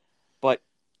seen. But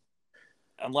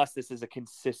unless this is a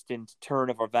consistent turn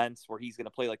of events where he's going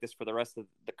to play like this for the rest of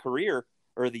the career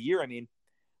or the year, it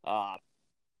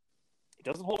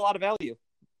doesn't hold a lot of value.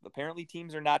 Apparently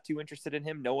teams are not too interested in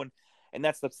him. No one. And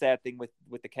that's the sad thing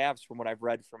with the Cavs, from what I've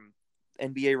read from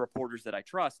NBA reporters that I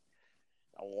trust.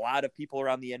 A lot of people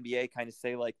around the NBA kind of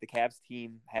say like the Cavs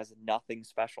team has nothing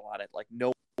special on it. Like, no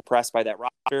one impressed by that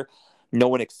roster. No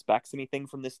one expects anything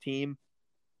from this team.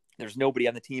 There's nobody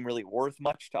on the team really worth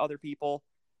much to other people.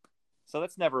 So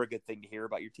that's never a good thing to hear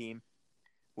about your team.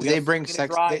 They bring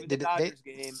Sexton.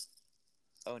 Game.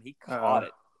 Oh, and he caught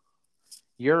it.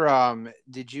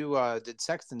 Did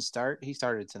Sexton start? He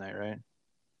started tonight, right?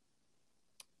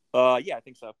 Yeah, I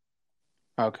think so.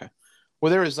 Okay.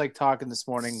 Well, there was like talking this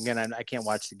morning. Again, I can't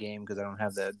watch the game because I don't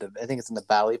have the. I think it's in the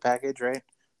Bally package, right?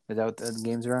 Is that what the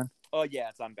games are on? Oh yeah,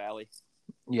 it's on Bally.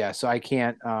 Yeah, so I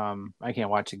can't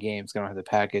watch the games because I don't have the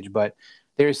package. But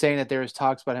they were saying that there was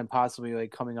talks about him possibly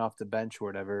like coming off the bench or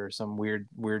whatever, or some weird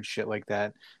shit like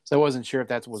that. So I wasn't sure if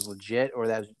that was legit or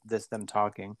that's them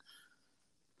talking.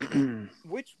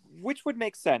 Which would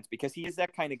make sense, because he is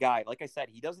that kind of guy. Like I said,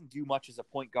 he doesn't do much as a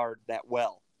point guard that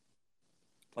well,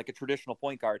 like a traditional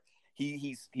point guard.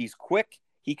 He's quick.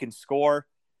 He can score.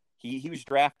 He was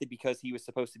drafted because he was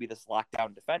supposed to be this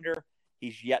lockdown defender.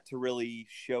 He's yet to really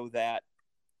show that.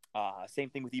 Same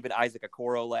thing with even Isaac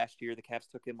Okoro last year. The Cavs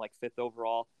took him like 5th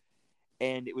overall,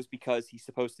 and it was because he's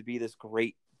supposed to be this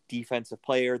great defensive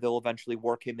player. They'll eventually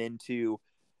work him into,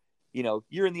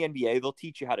 you're in the NBA. They'll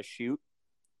teach you how to shoot.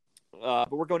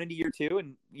 But we're going into year 2,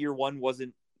 and year 1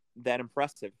 wasn't that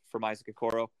impressive from Isaac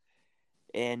Okoro.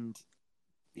 And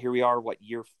here we are,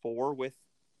 year 4 with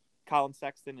Colin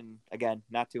Sexton, and again,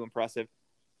 not too impressive.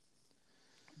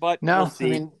 But no, we'll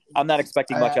see. I'm not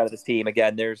expecting much out of this team.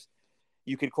 Again,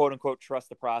 you can quote unquote trust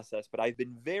the process, but I've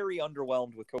been very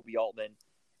underwhelmed with Kobe Altman,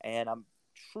 and I'm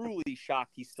truly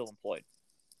shocked he's still employed.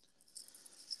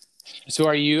 So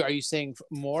are you saying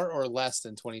more or less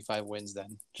than 25 wins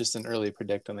then? Just an early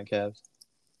predict on the Cavs.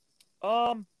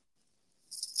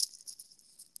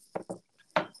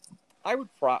 I would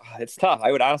it's tough.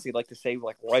 I would honestly like to say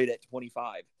like right at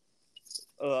 25.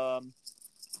 I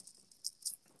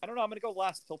don't know. I'm going to go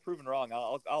less until proven wrong.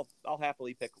 I'll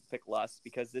happily pick less,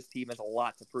 because this team has a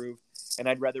lot to prove, and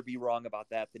I'd rather be wrong about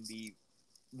that than be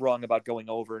wrong about going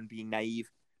over and being naive.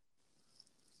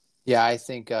 Yeah, I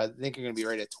think you're going to be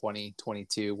right at 20,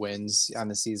 22 wins on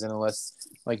the season, unless,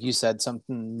 like you said,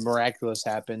 something miraculous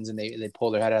happens and they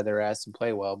pull their head out of their ass and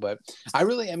play well. But I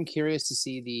really am curious to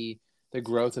see the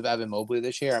growth of Evan Mobley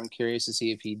this year. I'm curious to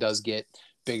see if he does get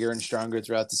bigger and stronger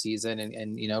throughout the season.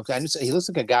 And he looks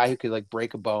like a guy who could like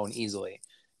break a bone easily.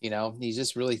 He's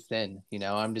just really thin.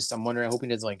 I'm wondering, I hope he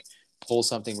doesn't like pull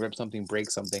something, rip something, break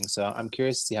something. So I'm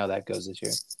curious to see how that goes this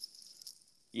year.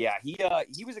 Yeah,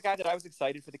 he was a guy that I was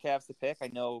excited for the Cavs to pick. I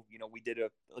know, we did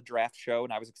a draft show,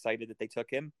 and I was excited that they took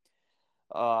him.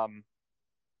 Um,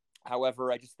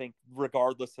 However, I just think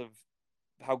regardless of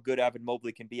how good Evan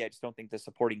Mobley can be, I just don't think the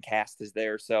supporting cast is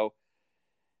there. So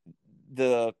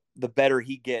the better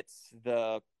he gets,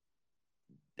 I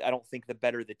don't think the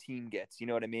better the team gets. You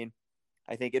know what I mean?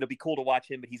 I think it'll be cool to watch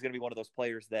him, but he's going to be one of those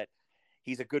players that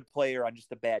he's a good player on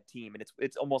just a bad team. And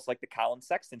it's almost like the Colin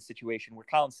Sexton situation, where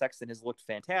Colin Sexton has looked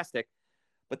fantastic,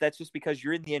 but that's just because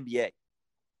you're in the NBA.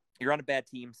 You're on a bad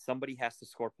team. Somebody has to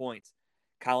score points.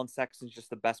 Colin Sexton's just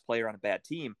the best player on a bad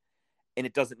team. And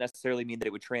it doesn't necessarily mean that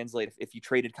it would translate if you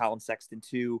traded Colin Sexton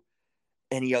to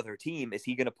any other team. Is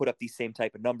he going to put up these same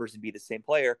type of numbers and be the same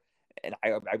player? And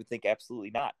I would think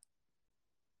absolutely not.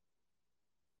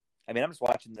 I mean, I'm just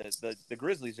watching the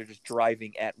Grizzlies are just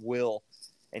driving at will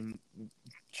and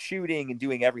shooting and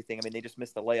doing everything. I mean, they just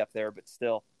missed the layup there, but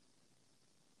still,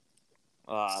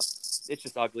 it's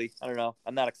just ugly. I don't know.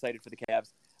 I'm not excited for the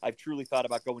Cavs. I've truly thought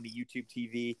about going to YouTube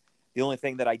TV. The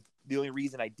only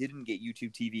reason I didn't get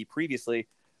YouTube TV previously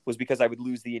was because I would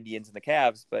lose the Indians and the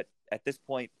Cavs. But at this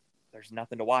point, there's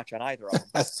nothing to watch on either of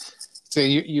them. So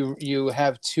you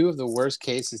have two of the worst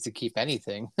cases to keep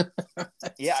anything.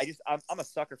 Yeah, I'm a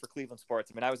sucker for Cleveland sports.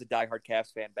 I mean, I was a diehard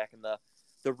Cavs fan back in the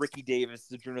Ricky Davis,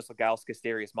 the Jonas Ilgauskas,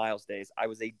 Darius Miles days. I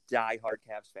was a diehard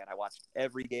Cavs fan. I watched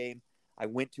every game. I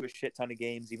went to a shit ton of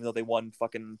games, even though they won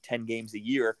fucking 10 games a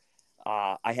year.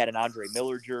 I had an Andre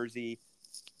Miller jersey.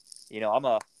 I'm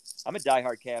a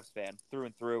diehard Cavs fan through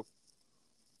and through.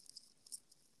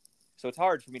 So it's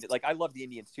hard for me to I love the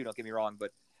Indians too. Don't get me wrong,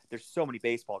 but there's so many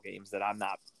baseball games that I'm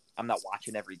not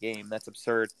watching every game. That's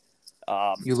absurd.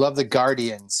 You love the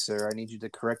Guardians, sir. I need you to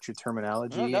correct your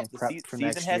terminology and prep for next year.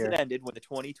 The season hasn't ended. When the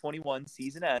 2021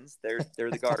 season ends, they're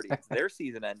the Guardians. Their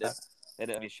season ended.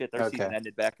 And I mean, shit, their season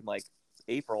ended back in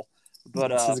April.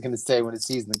 But I was going to say when the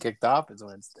season kicked off is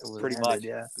when it was pretty ended, much.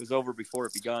 Yeah, it was over before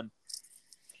it begun.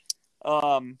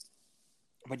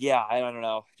 But yeah, I don't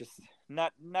know. Just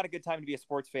not a good time to be a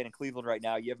sports fan in Cleveland right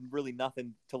now. You have really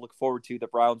nothing to look forward to. The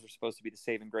Browns were supposed to be the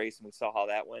saving grace, and we saw how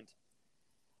that went.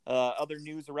 Other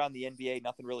news around the NBA,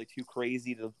 nothing really too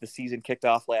crazy. The season kicked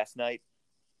off last night.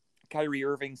 Kyrie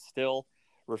Irving still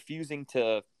refusing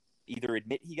to either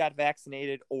admit he got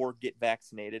vaccinated or get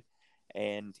vaccinated,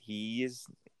 and he is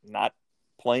not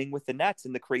playing with the Nets.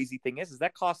 And the crazy thing is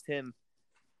that cost him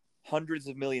hundreds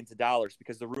of millions of dollars,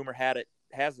 because the rumor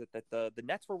has it that the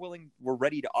Nets were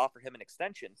ready to offer him an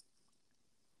extension.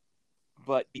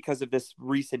 But because of this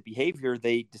recent behavior,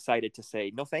 they decided to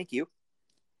say, no, thank you.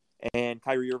 And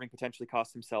Kyrie Irving potentially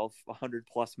cost himself $100+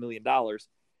 million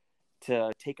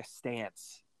to take a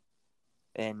stance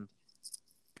and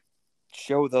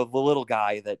show the little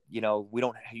guy that,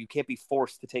 you can't be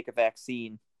forced to take a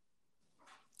vaccine.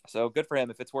 So good for him.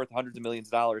 If it's worth hundreds of millions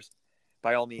of dollars,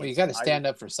 by all means. Well, you got to stand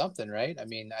up for something, right? I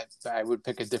mean, I would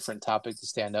pick a different topic to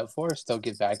stand up for. Still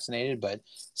get vaccinated, but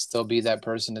still be that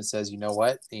person that says, you know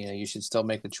what, you should still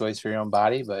make the choice for your own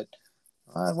body. But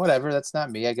whatever, that's not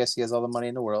me. I guess he has all the money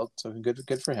in the world, so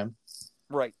good for him.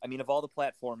 Right. I mean, of all the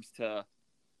platforms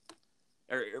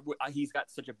he's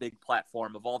got such a big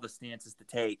platform. Of all the stances to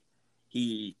take,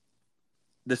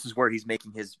 this is where he's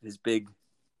making his big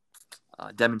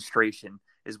demonstration.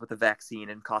 Is with the vaccine,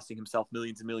 and costing himself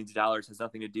millions and millions of dollars. Has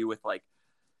nothing to do with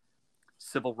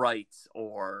civil rights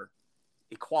or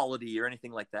equality or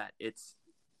anything like that. It's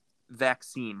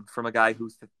vaccine from a guy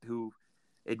who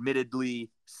admittedly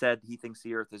said he thinks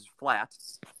the earth is flat.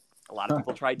 A lot of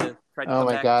people tried to come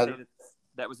back and say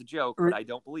that was a joke, but I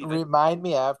don't believe it. Remind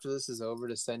me after this is over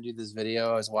to send you this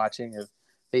video I was watching of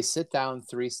they sit down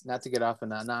not to get off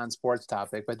on a non-sports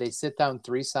topic, but they sit down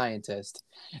 3 scientists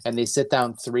and they sit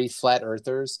down 3 flat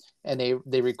earthers and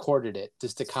they recorded it,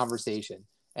 just a conversation.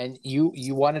 And you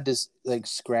wanted to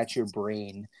scratch your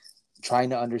brain trying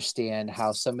to understand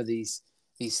how some of these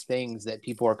things that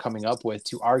people are coming up with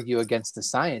to argue against the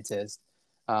scientists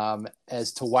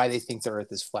as to why they think the earth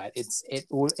is flat. It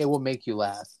will make you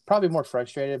laugh. Probably more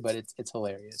frustrated, but it's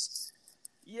hilarious.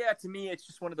 Yeah, to me, it's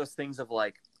just one of those things of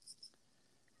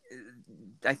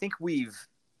I think we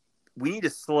need to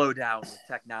slow down with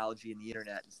technology and the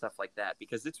internet and stuff like that,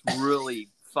 because it's really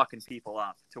fucking people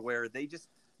up to where they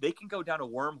can go down a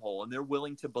wormhole and they're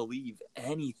willing to believe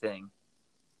anything.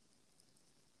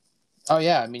 Oh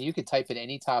yeah. I mean, you could type in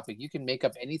any topic. You can make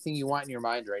up anything you want in your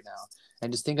mind right now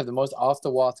and just think of the most off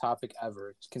the wall topic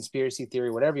ever, conspiracy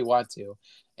theory, whatever you want to.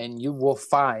 And you will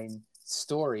find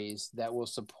stories that will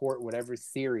support whatever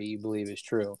theory you believe is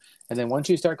true. And then once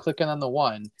you start clicking on the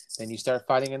one, then you start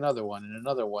finding another one and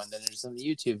another one. Then there's some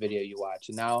YouTube video you watch.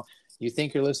 And now You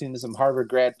think you're listening to some Harvard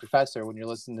grad professor when you're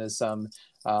listening to some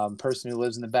person who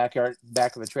lives in the back of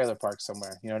a trailer park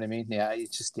somewhere. You know what I mean? Yeah,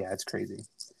 it's crazy.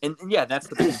 And yeah, that's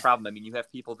the biggest problem. I mean, you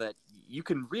have people that you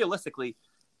can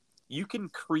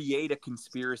create a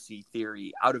conspiracy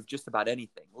theory out of just about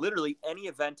anything. Literally any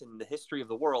event in the history of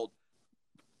the world,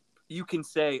 you can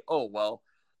say, oh, well,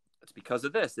 it's because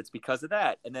of this, it's because of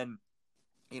that. And then,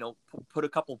 put a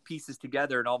couple pieces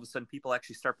together and all of a sudden people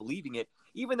actually start believing it.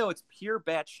 Even though it's pure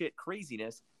batshit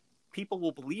craziness, people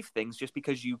will believe things just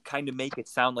because you kind of make it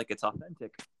sound like it's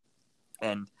authentic.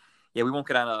 And yeah, we won't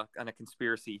get on a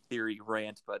conspiracy theory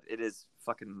rant, but it is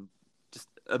fucking just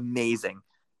amazing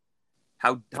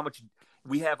how much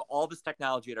we have all this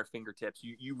technology at our fingertips.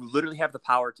 You literally have the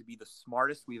power to be the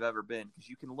smartest we've ever been because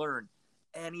you can learn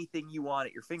anything you want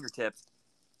at your fingertips.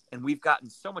 And we've gotten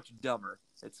so much dumber.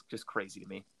 It's just crazy to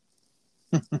me.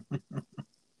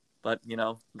 But,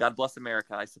 God bless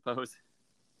America, I suppose.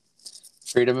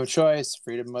 Freedom of choice,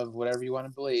 freedom of whatever you want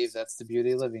to believe. That's the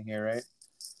beauty of living here, right?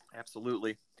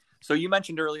 Absolutely. So you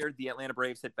mentioned earlier the Atlanta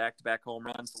Braves hit back-to-back home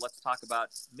runs. So let's talk about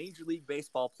Major League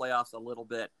Baseball playoffs a little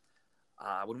bit.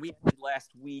 When we did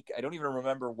last week, I don't even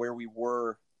remember where we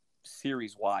were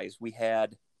series-wise. We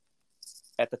had,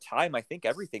 at the time, I think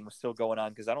everything was still going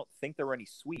on because I don't think there were any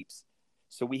sweeps.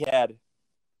 So we had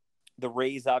the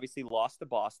Rays obviously lost to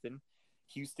Boston.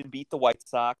 Houston beat the White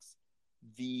Sox.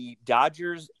 The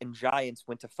Dodgers and Giants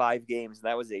went to 5 games, and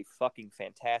that was a fucking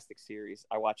fantastic series.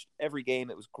 I watched every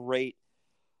game. It was great.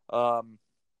 The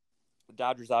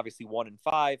Dodgers obviously won in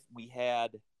 5. We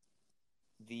had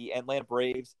the Atlanta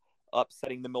Braves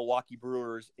upsetting the Milwaukee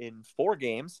Brewers in 4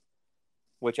 games,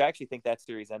 which I actually think that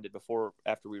series ended before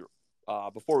we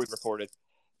recorded.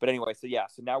 But anyway, so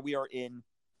now we are in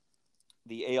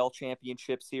the AL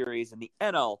Championship Series and the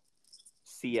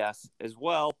NLCS as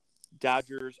well.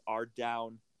 Dodgers are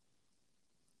down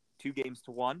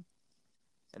 2-1,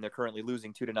 and they're currently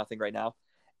losing 2-0 right now.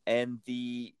 And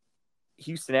the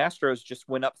Houston Astros just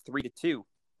went up 3-2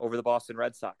 over the Boston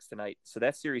Red Sox tonight. So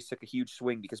that series took a huge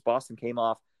swing because Boston came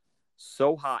off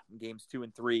so hot in games 2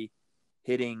 and 3,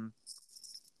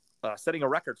 setting a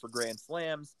record for grand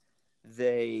slams.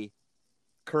 They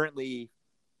currently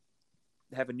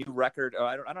have a new record.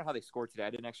 I don't know how they scored today. I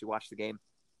didn't actually watch the game,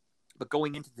 but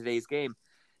going into today's game,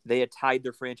 they had tied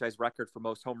their franchise record for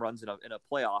most home runs in a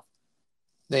playoff.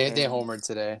 They homered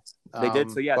today. They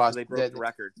did. So yeah, so they broke the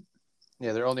record.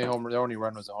 Yeah, their only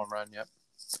run was a home run. Yep.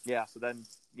 Yeah. So then,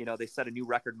 they set a new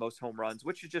record, most home runs,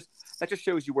 which is that just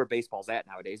shows you where baseball's at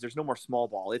nowadays. There's no more small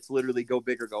ball. It's literally go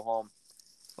big or go home.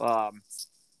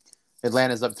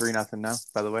 Atlanta's up 3-0 now,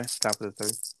 by the way, top of the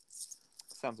 3rd.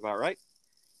 Sounds about right.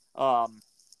 But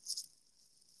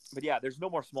yeah, there's no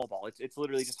more small ball. It's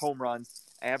literally just home runs.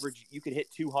 Average, you could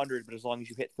hit 200, but as long as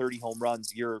you hit 30 home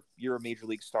runs, you're a major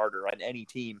league starter on any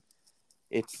team.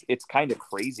 It's kind of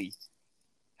crazy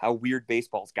how weird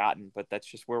baseball's gotten, but that's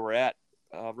just where we're at.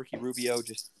 Ricky Rubio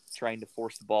just trying to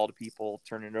force the ball to people,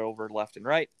 turning it over left and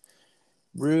right.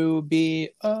 Rubio.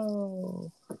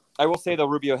 I will say, though,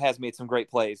 Rubio has made some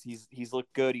great plays. He's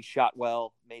looked good. He shot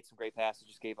well, made some great passes,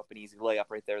 just gave up an easy layup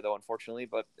right there, though, unfortunately.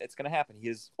 But it's going to happen. He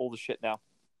is old as shit now.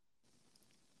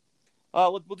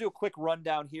 We'll do a quick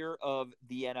rundown here of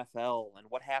the NFL and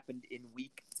what happened in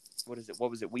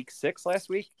what was it, week 6 last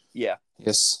week? Yeah.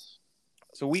 Yes.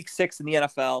 So week 6 in the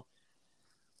NFL,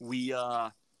 we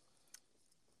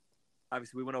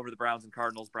obviously we went over the Browns and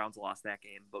Cardinals. Browns lost that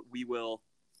game, but we will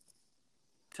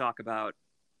talk about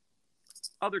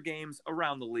other games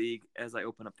around the league as I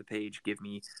open up the page. Give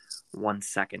me 1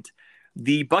 second.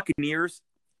 The Buccaneers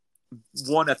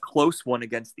won a close one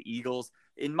against the Eagles.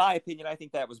 In my opinion, I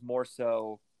think that was more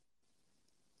so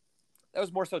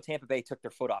Tampa Bay took their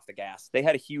foot off the gas. They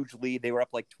had a huge lead. They were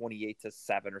up like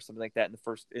 28-7 or something like that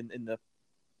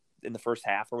in the first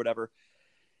half or whatever.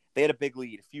 They had a big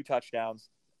lead, a few touchdowns,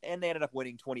 and they ended up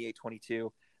winning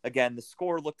 28-22. Again, the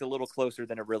score looked a little closer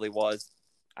than it really was.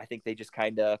 I think they just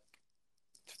kind of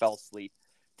fell asleep.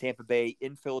 Tampa Bay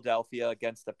in Philadelphia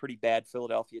against a pretty bad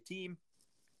Philadelphia team.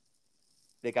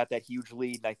 They got that huge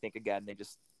lead, and I think, again, they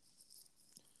just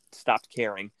stopped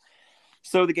caring.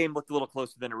 So the game looked a little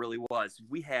closer than it really was.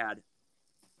 We had,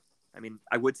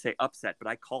 I would say upset, but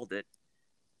I called it.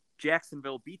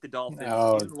 Jacksonville beat the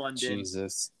Dolphins in London.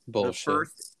 Jesus. Bullshit. The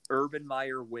first Urban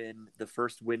Meyer win, the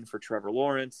first win for Trevor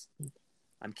Lawrence.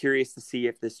 I'm curious to see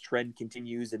if this trend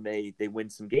continues and they win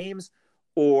some games,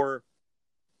 or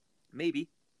maybe,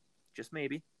 just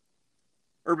maybe,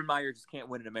 Urban Meyer just can't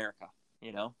win in America.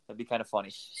 That'd be kind of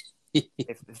funny.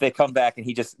 if they come back and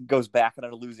he just goes back on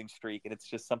a losing streak and it's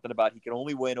just something about he can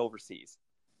only win overseas.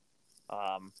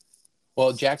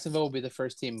 Well, Jacksonville will be the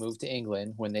first team moved to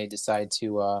England when they decide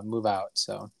to move out.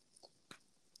 So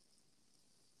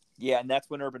Yeah, and that's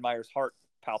when Urban Meyer's heart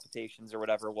palpitations or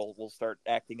whatever will start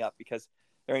acting up, because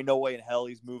there ain't no way in hell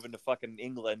he's moving to fucking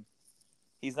England.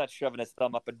 He's not shoving his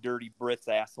thumb up a dirty Brit's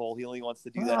asshole. He only wants to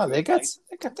do that. oh, they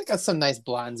got some nice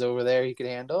blondes over there he could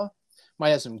handle. Might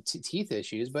have some teeth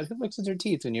issues, but who looks at their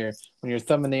teeth when you're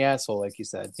thumbing the asshole, like you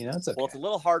said? You know, it's okay. Well, it's a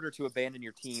little harder to abandon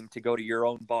your team to go to your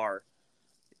own bar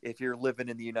if you're living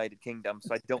in the United Kingdom.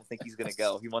 So I don't think he's going to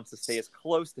go. He wants to stay as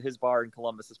close to his bar in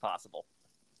Columbus as possible.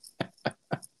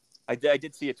 I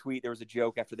did see a tweet. There was a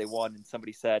joke after they won, and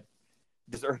somebody said,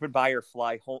 "Does Urban Meyer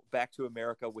fly home back to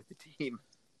America with the team?"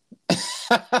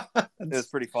 It was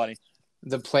pretty funny.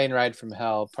 The Plane Ride from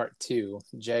Hell, Part 2,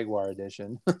 Jaguar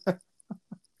Edition.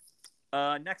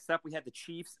 Next up, we had the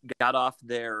Chiefs got off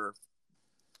their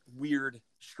weird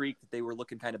streak that they were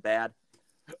looking kind of bad.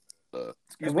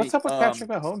 And what's up with Patrick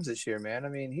Mahomes this year, man? I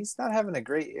mean, he's not having a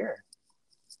great year.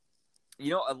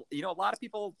 You know, a lot of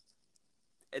people,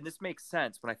 and this makes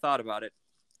sense when I thought about it.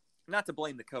 Not to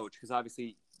blame the coach, because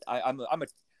obviously I'm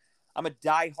a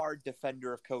diehard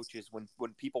defender of coaches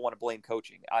when people want to blame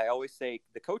coaching. I always say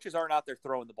the coaches aren't out there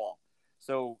throwing the ball.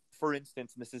 So, for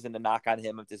instance, and this isn't a knock on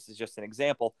him, if this is just an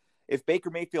example, if Baker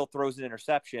Mayfield throws an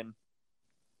interception,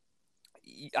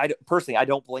 I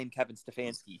don't blame Kevin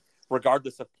Stefanski,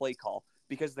 regardless of play call,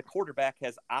 because the quarterback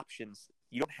has options.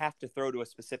 You don't have to throw to a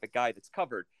specific guy that's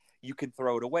covered. You can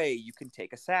throw it away. You can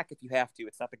take a sack if you have to.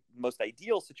 It's not the most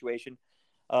ideal situation.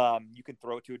 You can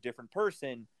throw it to a different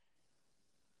person.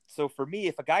 So for me,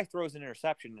 if a guy throws an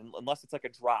interception, unless it's like a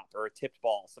drop or a tipped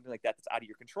ball, something like that that's out of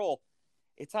your control,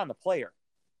 it's on the player.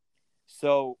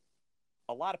 So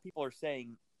a lot of people are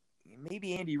saying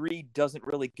maybe Andy Reid doesn't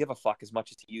really give a fuck as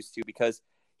much as he used to, because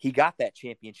he got that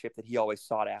championship that he always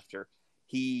sought after.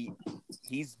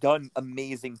 He's done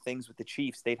amazing things with the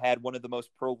Chiefs. They've had one of the most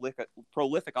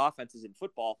prolific offenses in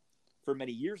football for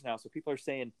many years now. So people are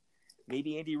saying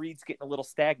maybe Andy Reid's getting a little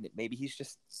stagnant. Maybe he's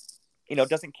just,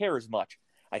 doesn't care as much.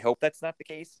 I hope that's not the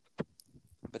case,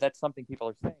 but that's something people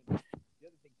are saying. The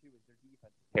other thing, too, is their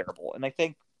defense is terrible. And I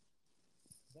think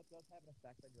that does have an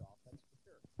effect on your offense for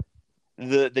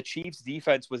sure. The Chiefs'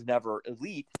 defense was never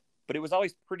elite, but it was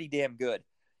always pretty damn good.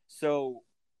 So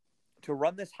to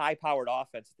run this high-powered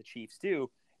offense that the Chiefs do,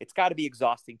 it's got to be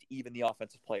exhausting to even the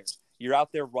offensive players. You're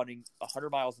out there running 100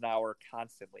 miles an hour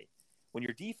constantly. When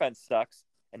your defense sucks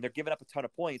and they're giving up a ton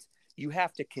of points, you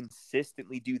have to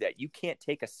consistently do that. You can't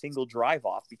take a single drive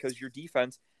off because your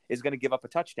defense is going to give up a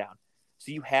touchdown.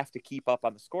 So you have to keep up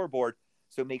on the scoreboard.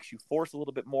 So it makes you force a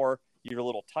little bit more. You're a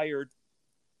little tired.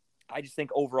 I just think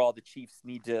overall the Chiefs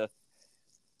need to,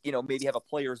 maybe have a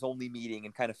players only meeting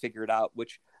and kind of figure it out,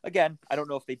 which again, I don't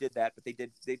know if they did that, but they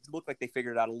did. They look like they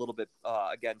figured it out a little bit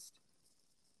against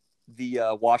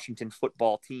the Washington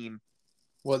football team.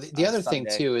 Well, the other thing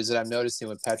too is that I'm noticing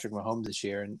with Patrick Mahomes this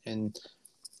year, and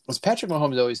Patrick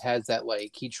Mahomes always has that,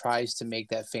 like, he tries to make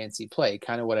that fancy play,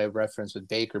 kind of what I referenced with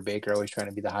Baker. Baker always trying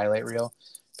to be the highlight reel.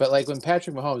 But like when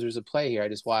Patrick Mahomes, there's a play here I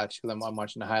just watched because I'm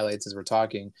watching the highlights as we're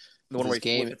talking. The one where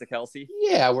he flipped it to Kelsey?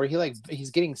 Yeah, where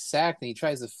he's getting sacked and he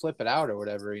tries to flip it out or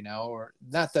whatever, or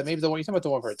not that, maybe the one, you're talking about the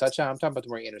one for a touchdown. I'm talking about the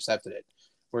one where he intercepted it,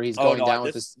 where he's going down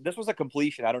with this. This was a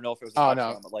completion. I don't know if it was a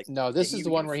touchdown, but no, this is the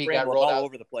one where he got rolled all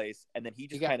over the place, and then he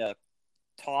just kind of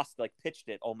pitched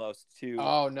it almost to.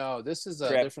 Oh no, this is a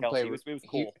different play. It was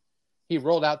cool. He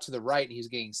rolled out to the right and he was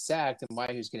getting sacked, and while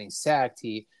he was getting sacked,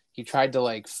 he tried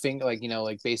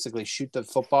to basically shoot the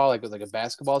football like a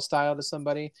basketball style to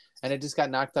somebody, and it just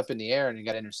got knocked up in the air and it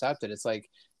got intercepted. It's like,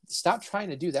 stop trying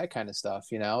to do that kind of stuff,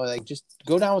 like just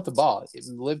go down with the ball,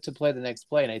 live to play the next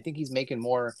play. And I think he's making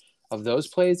more of those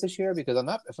plays this year, because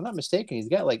if I'm not mistaken, he's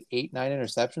got like 8-9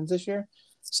 interceptions this year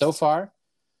so far.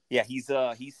 Yeah, he's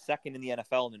second in the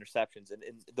NFL in interceptions, and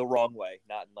in the wrong way,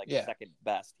 not in the second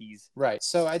best. He's right.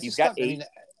 So he's got 8.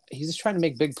 He's just trying to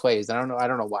make big plays. I don't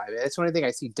know why. That's the only thing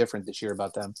I see different this year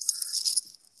about them.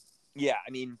 Yeah,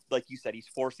 I mean, like you said, he's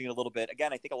forcing it a little bit.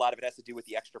 Again, I think a lot of it has to do with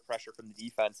the extra pressure from the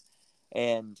defense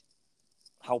and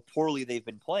how poorly they've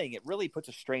been playing. It really puts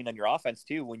a strain on your offense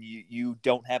too when you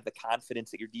don't have the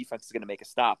confidence that your defense is going to make a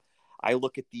stop. I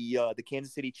look at the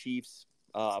Kansas City Chiefs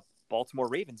Baltimore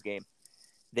Ravens game.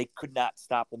 They could not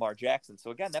stop Lamar Jackson.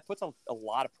 So again, that puts a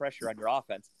lot of pressure on your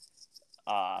offense.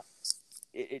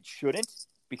 It shouldn't,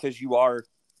 because you are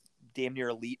damn near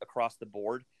elite across the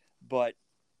board, but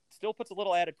still puts a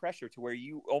little added pressure to where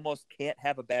you almost can't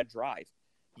have a bad drive.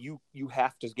 You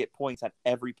have to get points on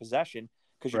every possession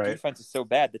because your defense is so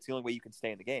bad. That's the only way you can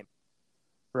stay in the game.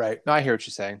 Right. No, I hear what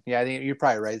you're saying. Yeah, I think you're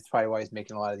probably right. It's probably why he's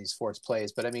making a lot of these forced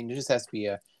plays. But I mean, it just has to be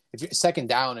if you're second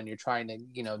down and you're trying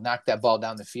to, knock that ball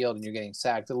down the field and you're getting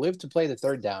sacked, to live to play the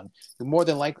third down, you more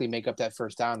than likely make up that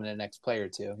first down in the next play or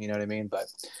two. You know what I mean? But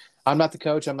I'm not the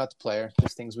coach. I'm not the player.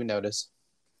 Just things we notice.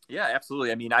 Yeah,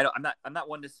 absolutely. I mean, I'm not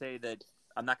one to say that.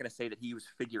 I'm not going to say that he was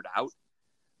figured out,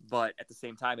 but at the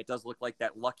same time, it does look like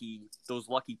those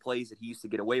lucky plays that he used to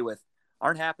get away with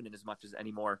aren't happening as much as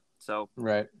anymore. So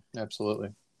right, absolutely,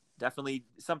 definitely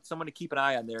someone to keep an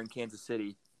eye on there in Kansas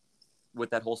City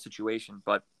with that whole situation.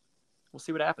 But we'll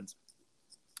see what happens.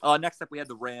 Next up, we had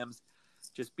the Rams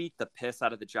just beat the piss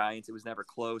out of the Giants. It was never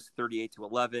close,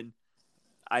 38-11.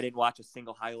 I didn't watch a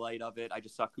single highlight of it. I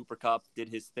just saw Cooper Kupp did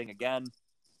his thing again,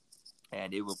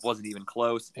 and it wasn't even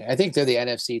close. I think they're the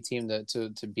NFC team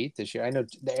to beat this year. I know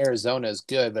the Arizona is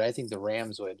good, but I think the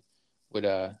Rams would.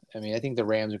 I think the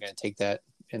Rams are going to take that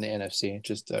in the NFC.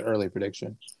 Just an early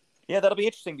prediction. Yeah, that'll be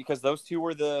interesting because those two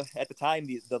were at the time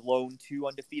the lone two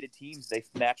undefeated teams. They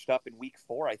matched up in Week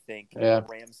 4, I think. Yeah.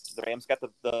 The Rams got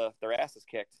their asses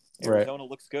kicked. Arizona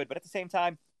looks good, but at the same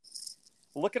time,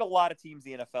 look at a lot of teams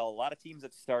in the NFL. A lot of teams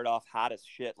that start off hot as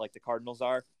shit, like the Cardinals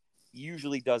are,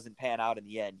 usually doesn't pan out in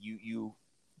the end.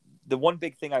 The one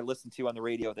big thing I listened to on the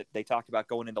radio that they talked about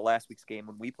going into last week's game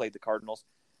when we played the Cardinals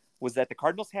was that the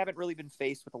Cardinals haven't really been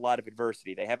faced with a lot of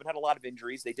adversity. They haven't had a lot of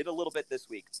injuries. They did a little bit this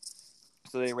week.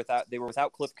 So they were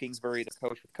without Cliff Kingsbury, the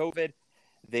coach, with COVID.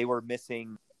 They were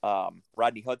missing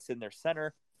Rodney Hudson, their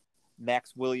center.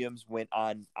 Max Williams went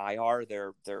on IR,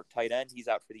 their tight end. He's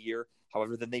out for the year.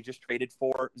 However, then they just traded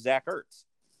for Zach Ertz.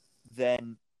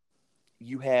 Then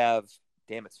you have,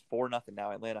 it's 4-0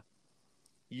 now, Atlanta.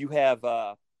 You had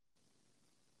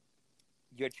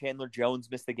Chandler Jones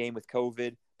miss the game with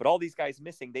COVID, but all these guys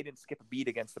missing, they didn't skip a beat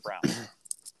against the Browns.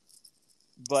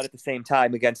 But at the same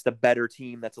time, against a better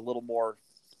team that's a little more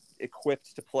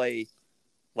equipped to play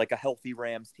like a healthy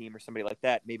Rams team or somebody like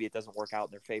that, maybe it doesn't work out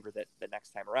in their favor the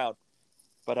next time around.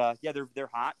 But they're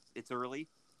hot. It's early,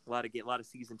 a lot of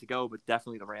season to go, but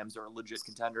definitely the Rams are a legit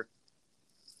contender.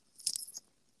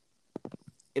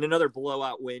 In another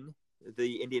blowout win,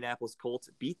 the Indianapolis Colts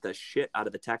beat the shit out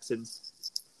of the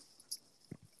Texans.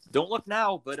 Don't look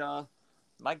now, but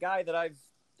my guy that I've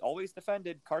always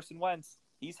defended, Carson Wentz,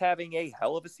 he's having a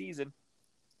hell of a season.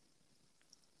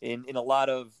 In a lot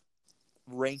of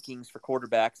rankings for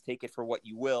quarterbacks, take it for what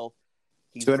you will.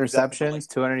 2 interceptions,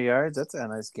 200 yards. That's a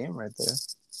nice game right there.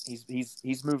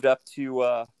 He's moved up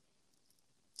to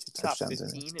top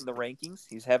 15 in the rankings.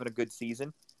 He's having a good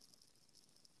season.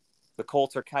 The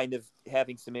Colts are kind of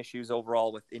having some issues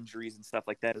overall with injuries and stuff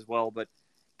like that as well, but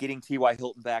getting T.Y.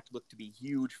 Hilton back looked to be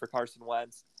huge for Carson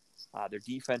Wentz. Their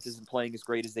defense isn't playing as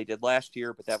great as they did last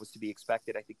year, but that was to be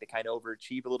expected. I think they kind of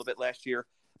overachieved a little bit last year.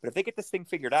 But if they get this thing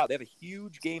figured out, they have a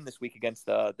huge game this week against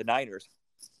the Niners.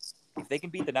 If they can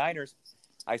beat the Niners,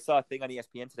 I saw a thing on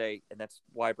ESPN today, and that's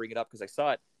why I bring it up, because I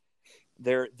saw it.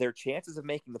 Their chances of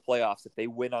making the playoffs, if they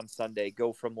win on Sunday,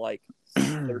 go from like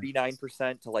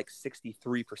 39% to like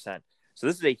 63%. So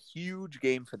this is a huge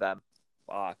game for them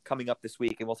coming up this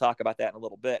week, and we'll talk about that in a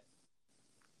little bit.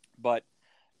 But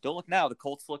don't look now. The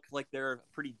Colts look like they're a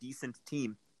pretty decent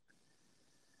team.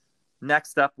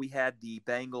 Next up, we had the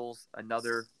Bengals,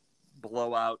 another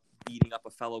blowout, beating up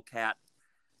a fellow cat.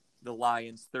 The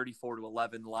Lions,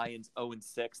 34-11. Lions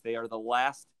 0-6. They are the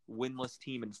last winless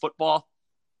team in football.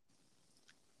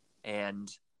 And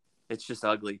it's just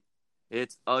ugly.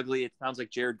 It's ugly. It sounds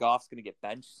like Jared Goff's going to get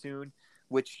benched soon,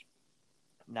 which,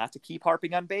 not to keep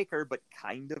harping on Baker, but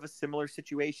kind of a similar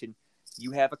situation.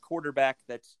 You have a quarterback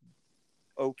that's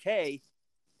okay.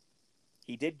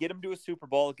 He did get him to a Super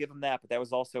Bowl, I'll give him that, but that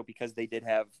was also because they did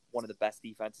have one of the best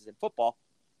defenses in football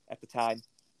at the time.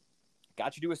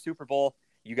 Got you to a Super Bowl.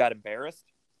 You got embarrassed.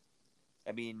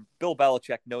 I mean, Bill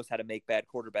Belichick knows how to make bad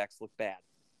quarterbacks look bad.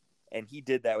 And he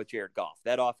did that with Jared Goff.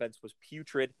 That offense was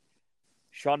putrid.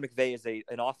 Sean McVay is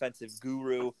an offensive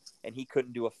guru, and he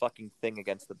couldn't do a fucking thing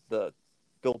against the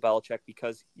Bill Belichick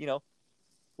because,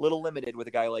 little limited with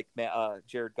a guy like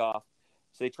Jared Goff.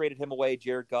 So they traded him away.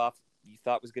 Jared Goff, you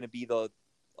thought was going to be the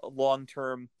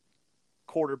long-term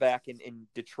quarterback in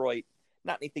Detroit.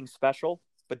 Not anything special,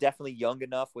 but definitely young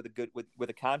enough with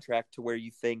a contract to where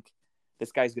you think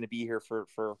this guy's going to be here for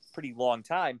a pretty long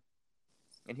time.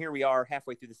 And here we are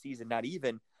halfway through the season, not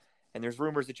even. And there's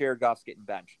rumors that Jared Goff's getting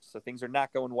benched. So things are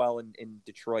not going well in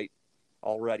Detroit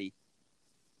already.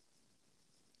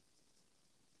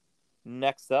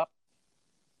 Next up,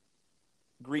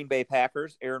 Green Bay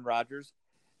Packers, Aaron Rodgers.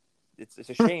 It's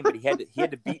a shame, but he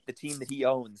had to beat the team that he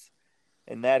owns,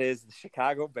 and that is the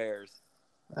Chicago Bears.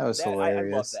 That was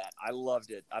hilarious. I love that. I loved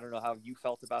it. I don't know how you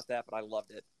felt about that, but I loved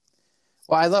it.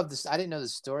 Well, I love this. I didn't know the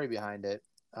story behind it,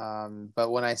 but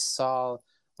when I saw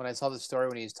when I saw the story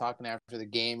when he was talking after the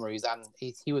game where he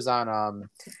was on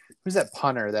who's that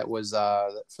punter that was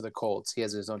for the Colts? He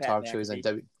has his own Pat talk show. He's on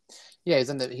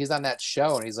he's on that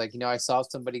show, and he's like, I saw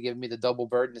somebody give me the double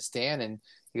bird in the stand, and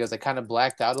he goes, I kind of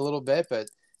blacked out a little bit, but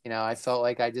I felt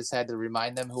like I just had to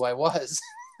remind them who I was.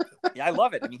 Yeah, I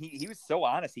love it. I mean, he was so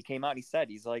honest. He came out and he said,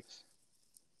 he's like,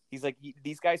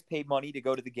 these guys paid money to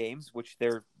go to the games, which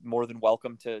they're more than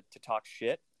welcome to talk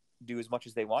shit, do as much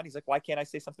as they want. He's like, why can't I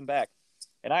say something back?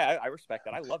 And I respect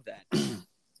that. I love that.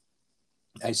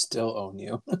 I still own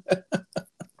you.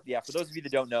 Yeah, for those of you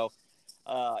that don't know,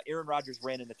 Aaron Rodgers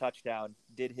ran in the touchdown,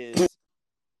 did his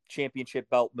championship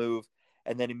belt move,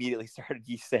 and then immediately started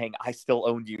saying, I still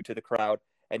owned you to the crowd.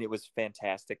 And it was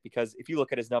fantastic because if you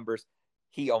look at his numbers,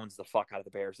 he owns the fuck out of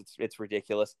the Bears. It's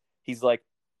ridiculous. He's like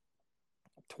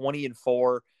 20-4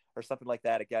 or something like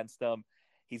that against them.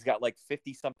 He's got like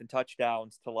 50-something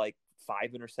touchdowns to like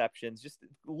 5 interceptions. Just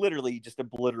literally just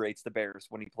obliterates the Bears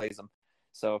when he plays them.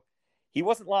 So he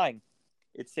wasn't lying.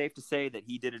 It's safe to say that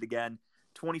he did it again.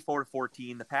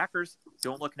 24-14. The Packers,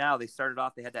 don't look now. They started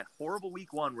off, they had that horrible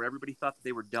week 1 where everybody thought that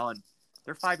they were done.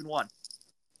 They're 5-1.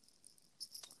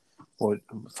 Well,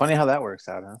 funny how that works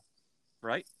out, huh?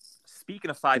 Right?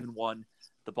 Speaking of 5-1,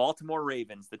 the Baltimore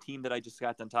Ravens, the team that I just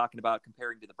got done talking about,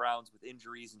 comparing to the Browns with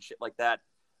injuries and shit like that,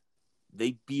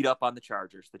 they beat up on the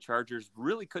Chargers. The Chargers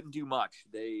really couldn't do much.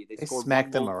 They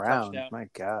smacked them around. Touchdown. My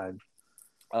God.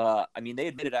 I mean, they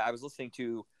admitted. I was listening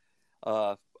to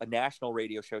a national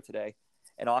radio show today,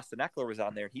 and Austin Eckler was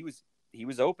on there. He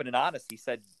was open and honest. He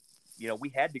said, we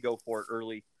had to go for it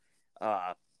early.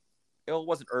 It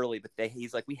wasn't early, but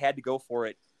he's like, we had to go for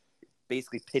it,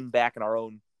 basically pinned back in our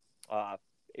own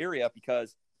area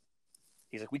because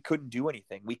he's like, we couldn't do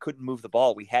anything. We couldn't move the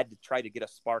ball. We had to try to get a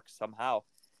spark somehow.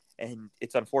 And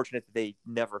it's unfortunate that they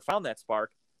never found that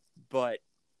spark, but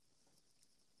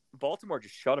Baltimore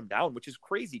just shut them down, which is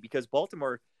crazy because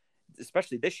Baltimore,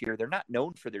 especially this year, they're not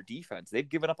known for their defense. They've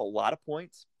given up a lot of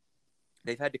points.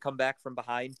 They've had to come back from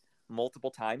behind multiple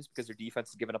times because their defense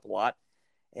has given up a lot.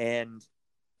 And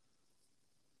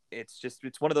it's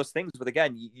one of those things where,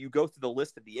 again, you go through the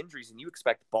list of the injuries and you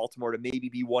expect Baltimore to maybe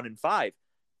be 1-5,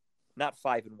 not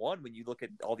 5-1 when you look at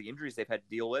all the injuries they've had to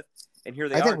deal with. And here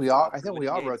they are. I think we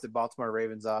all wrote the Baltimore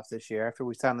Ravens off this year. After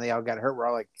we found they all got hurt, we're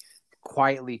all like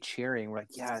quietly cheering. We're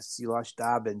like, yes, you lost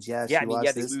Dobbins. Yes, they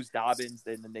lose Dobbins,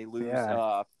 and then they lose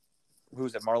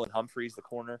who's it? Marlon Humphreys, the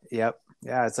corner. Yep.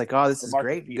 Yeah, it's like, oh, this is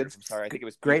great. Peters, I'm sorry, I think it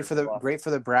was great for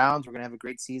the Browns. We're gonna have a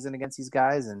great season against these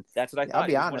guys, and that's what I thought. I'll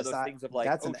be honest, one of those things of like,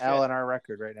 that's an L in our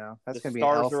record right now. That's gonna be an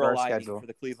L for our schedule for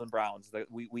the Cleveland Browns.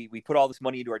 We put all this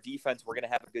money into our defense. We're gonna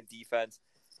have a good defense,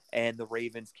 and the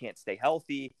Ravens can't stay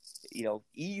healthy.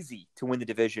 Easy to win the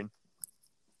division.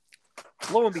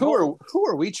 Lo and behold, who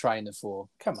are we trying to fool?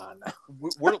 Come on now.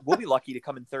 We'll be lucky to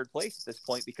come in third place at this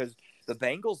point because the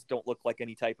Bengals don't look like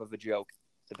any type of a joke.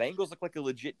 The Bengals look like a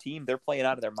legit team. They're playing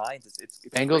out of their minds. It's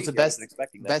Bengals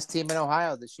the best team in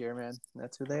Ohio this year, man.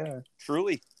 That's who they are.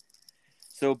 Truly.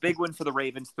 So big win for the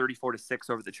Ravens, 34-6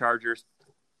 over the Chargers.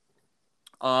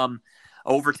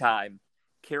 Overtime,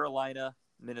 Carolina,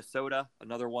 Minnesota,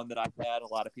 another one that I've had. A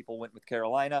lot of people went with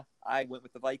Carolina. I went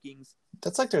with the Vikings.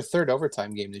 That's like their third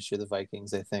overtime game this year, the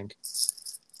Vikings, I think.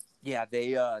 Yeah,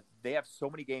 they have so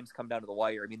many games come down to the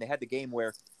wire. I mean, they had the game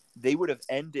where they would have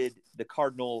ended the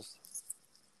Cardinals'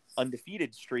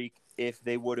 undefeated streak if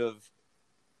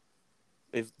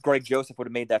Greg Joseph would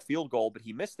have made that field goal, but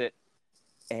he missed it.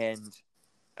 And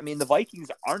I mean, the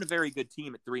Vikings aren't a very good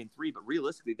team at 3-3, but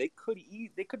realistically, they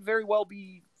could very well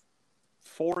be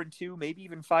 4-2, maybe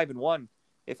even 5-1,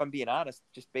 if I'm being honest,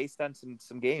 just based on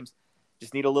some games.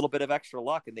 Just need a little bit of extra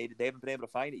luck, and they haven't been able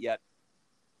to find it yet.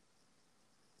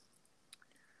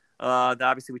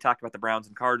 Obviously, we talked about the Browns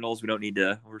and Cardinals.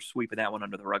 We're sweeping that one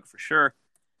under the rug for sure.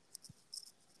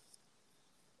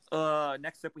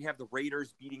 Next up, we have the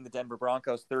Raiders beating the Denver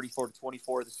Broncos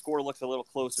 34-24. The score looks a little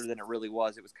closer than it really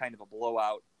was. It was kind of a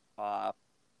blowout. I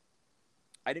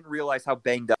didn't realize how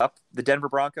banged up the Denver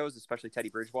Broncos, especially Teddy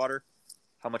Bridgewater,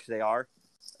 how much they are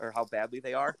or how badly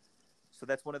they are. So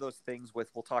that's one of those things we'll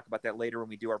talk about that later when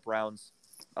we do our Browns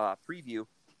preview.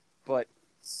 But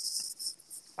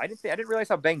I didn't realize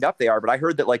how banged up they are, but I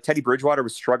heard that like Teddy Bridgewater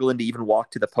was struggling to even walk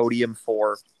to the podium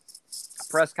for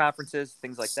press conferences,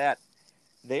 things like that.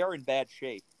 They are in bad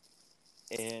shape.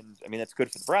 And I mean, that's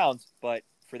good for the Browns, but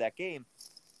for that game,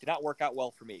 did not work out well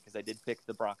for me because I did pick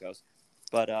the Broncos.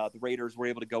 But the Raiders were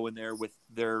able to go in there with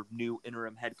their new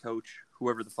interim head coach,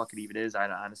 whoever the fuck it even is. I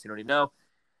honestly don't even know.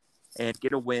 And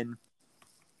get a win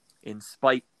in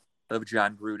spite of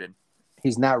John Gruden.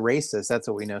 He's not racist. That's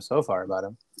what we know so far about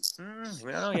him.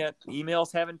 Well, yeah.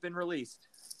 Emails haven't been released.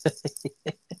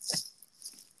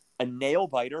 a nail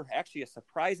biter, actually a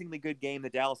surprisingly good game. The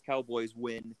Dallas Cowboys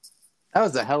win. That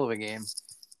was a hell of a game.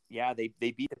 Yeah, they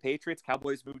beat the Patriots.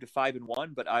 Cowboys moved to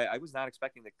 5-1, but I was not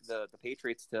expecting the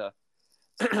Patriots to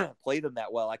play them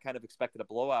that well. I kind of expected a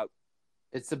blowout.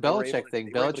 It's the Belichick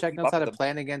thing. Belichick knows how to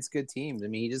plan against good teams. I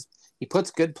mean, he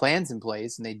puts good plans in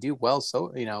place, and they do well.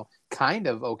 So kind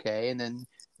of okay, and then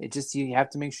it just you have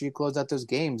to make sure you close out those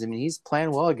games. I mean, he's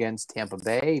playing well against Tampa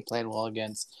Bay. He playing well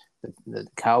against the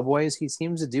Cowboys. He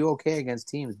seems to do okay against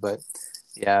teams, but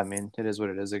yeah, I mean, it is what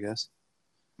it is, I guess.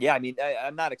 Yeah, I mean,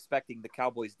 I'm not expecting the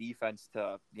Cowboys defense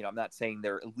to, I'm not saying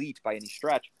they're elite by any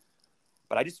stretch,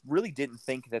 but I just really didn't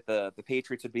think that the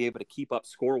Patriots would be able to keep up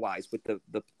score-wise with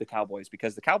the Cowboys,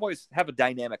 because the Cowboys have a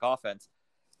dynamic offense,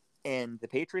 and the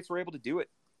Patriots were able to do it.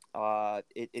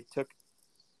 It took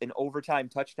an overtime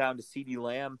touchdown to CeeDee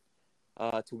Lamb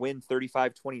to win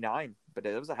 35-29, but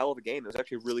it was a hell of a game. It was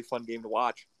actually a really fun game to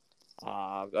watch.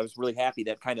 I was really happy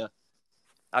that kind of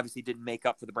obviously didn't make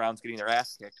up for the Browns getting their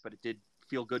ass kicked, but it did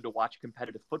feel good to watch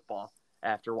competitive football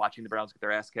after watching the Browns get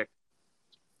their ass kicked.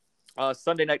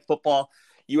 Sunday Night Football,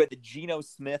 you had the Geno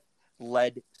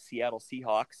Smith-led Seattle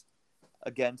Seahawks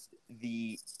against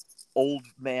the old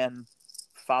man,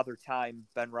 father time,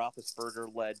 Ben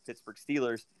Roethlisberger-led Pittsburgh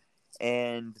Steelers,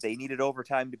 and they needed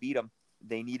overtime to beat them.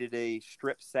 They needed a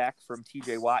strip sack from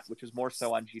T.J. Watt, which was more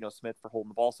so on Geno Smith for holding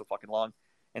the ball so fucking long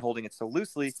and holding it so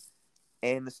loosely,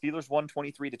 and the Steelers won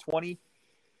 23-20.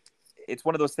 It's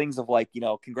one of those things of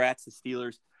congrats to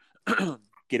Steelers,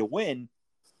 get a win,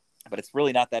 but it's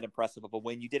really not that impressive of a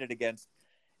win. You did it against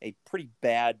a pretty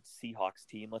bad Seahawks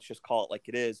team. Let's just call it like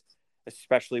it is,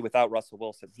 especially without Russell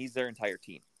Wilson. He's their entire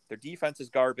team. Their defense is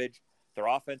garbage. Their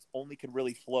offense only can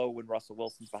really flow when Russell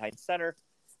Wilson's behind center.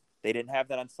 They didn't have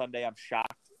that on Sunday. I'm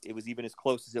shocked it was even as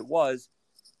close as it was,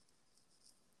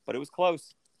 but it was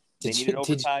close. They needed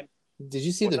overtime. Did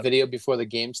you see the video before the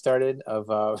game started of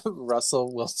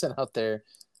Russell Wilson out there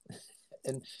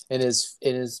in his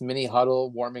mini huddle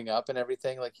warming up and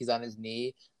everything? Like he's on his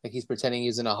knee, like he's pretending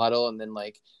he's in a huddle, and then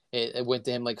it went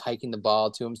to him hiking the ball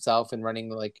to himself and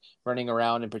running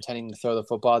around and pretending to throw the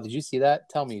football. Did you see that?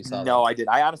 Tell me you saw that. No, I did.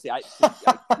 I honestly, I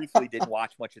briefly didn't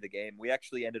watch much of the game. We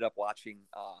actually ended up watching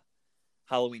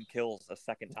Halloween Kills a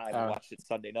second time. I watched it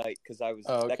Sunday night because I was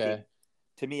that game,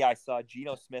 to me, I saw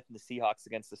Geno Smith and the Seahawks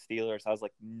against the Steelers. I was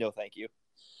like, no, thank you.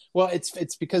 Well,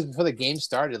 it's because before the game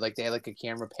started, they had a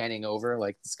camera panning over,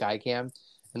 the sky cam,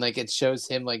 and it shows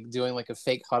him doing a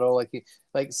fake huddle,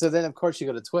 so then of course you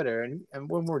go to Twitter and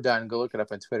when we're done, go look it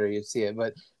up on Twitter, you see it.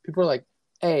 But people are like,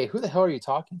 hey, who the hell are you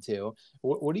talking to?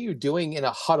 What are you doing in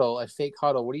a huddle, a fake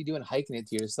huddle? What are you doing hiking it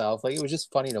to yourself? It was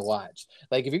just funny to watch.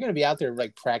 If you're going to be out there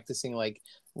practicing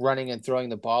running and throwing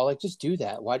the ball, just do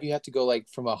that. Why do you have to go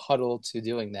from a huddle to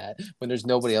doing that when there's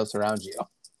nobody else around you?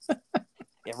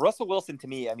 Yeah, Russell Wilson, to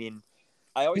me, I mean,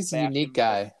 he's a unique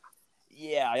guy.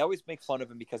 Yeah, I always make fun of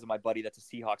him because of my buddy that's a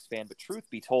Seahawks fan, but truth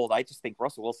be told, I just think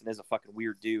Russell Wilson is a fucking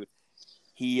weird dude.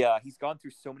 He's gone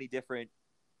through so many different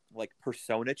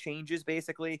persona changes.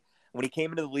 Basically, when he came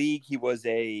into the league, he was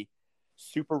a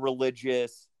super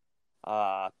religious,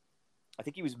 I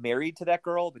think he was married to that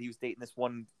girl, but he was dating this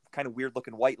one kind of weird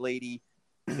looking white lady.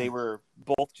 They were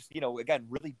both just, again,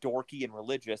 really dorky and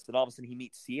religious. And all of a sudden he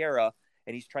meets Sierra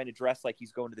and he's trying to dress like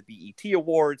he's going to the BET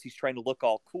Awards. He's trying to look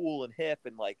all cool and hip.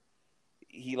 And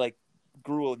he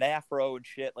grew an afro and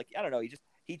shit. I don't know.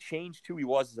 He changed who he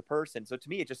was as a person. So to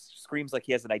me, it just screams like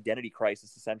he has an identity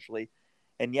crisis essentially.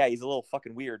 And yeah, he's a little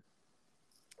fucking weird.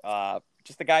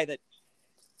 Just a guy that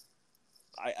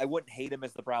I wouldn't hate him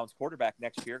as the Browns quarterback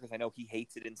next year because I know he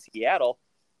hates it in Seattle.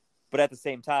 But at the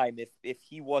same time, if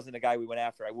he wasn't a guy we went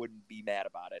after, I wouldn't be mad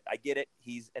about it. I get it.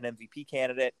 He's an MVP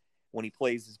candidate when he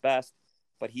plays his best,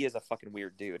 but he is a fucking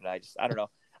weird dude. And I don't know.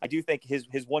 I do think his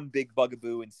one big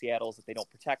bugaboo in Seattle is that they don't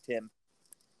protect him.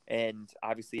 And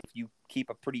obviously, if you keep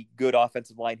a pretty good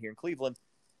offensive line here in Cleveland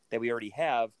that we already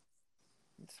have,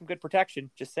 some good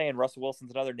protection. Just saying, Russell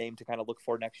Wilson's another name to kind of look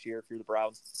for next year if you're the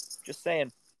Browns. Just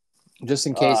saying. Just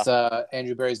in case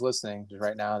Andrew Berry's listening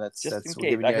right now, that's in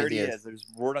case. I heard he is. There's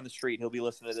word on the street. He'll be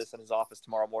listening to this in his office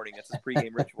tomorrow morning. That's his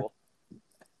pregame ritual.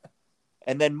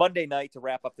 And then Monday night, to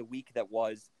wrap up the week that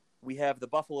was, we have the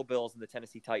Buffalo Bills and the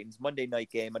Tennessee Titans. Monday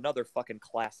night game, another fucking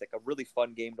classic, a really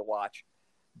fun game to watch.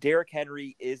 Derrick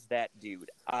Henry is that dude.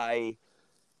 I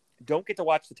don't get to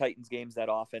watch the Titans games that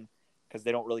often because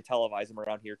they don't really televise them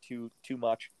around here too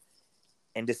much.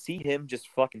 And to see him just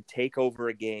fucking take over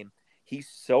a game, he's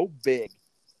so big,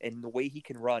 and the way he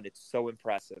can run, it's so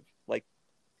impressive.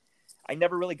 I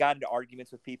never really got into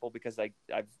arguments with people because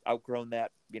I've outgrown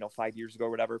that, 5 years ago or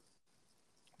whatever.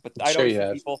 But I don't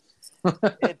see people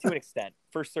to an extent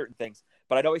for certain things.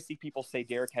 But I'd always see people say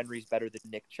Derrick Henry's better than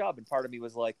Nick Chubb, and part of me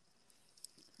was like,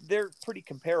 they're pretty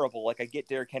comparable. Like, I get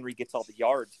Derrick Henry gets all the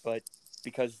yards, but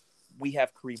because we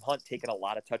have Kareem Hunt taking a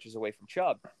lot of touches away from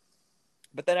Chubb.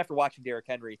 But then after watching Derrick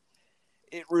Henry,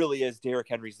 it really is Derrick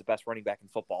Henry's the best running back in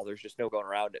football. There's just no going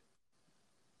around it.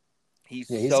 He's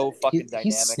fucking dynamic.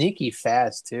 He's sneaky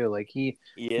fast too. Like he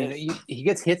is. He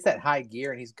gets hits that high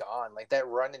gear and he's gone. Like that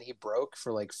run that he broke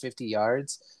for like 50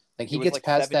 yards. Like he gets like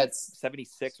past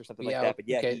 76 or something like that. But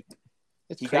yeah, okay.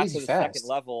 he got to the second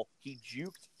level. He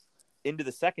juked into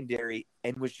the secondary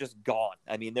and was just gone.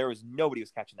 I mean, there was nobody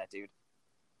was catching that dude.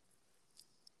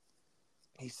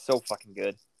 He's so fucking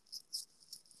good.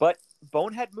 But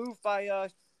bonehead move by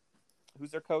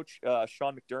who's their coach?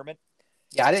 Sean McDermott.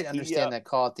 Yeah, I didn't understand that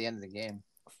call at the end of the game.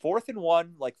 4th and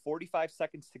 1, like 45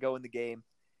 seconds to go in the game.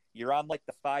 You're on like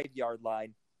the 5-yard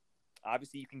line.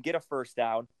 Obviously, you can get a first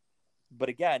down. But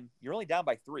again, you're only down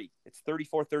by 3. It's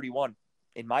 34-31.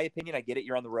 In my opinion, I get it.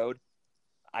 You're on the road.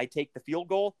 I take the field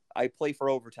goal. I play for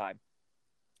overtime.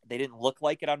 They didn't look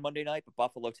like it on Monday night, but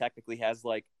Buffalo technically has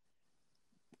like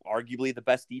arguably the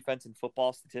best defense in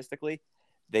football statistically.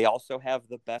 They also have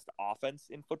the best offense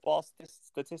in football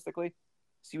statistically.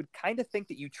 So you would kind of think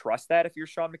that you trust that if you're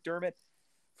Sean McDermott.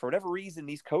 For whatever reason,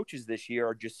 these coaches this year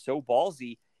are just so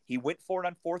ballsy. He went for it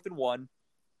on 4th and 1,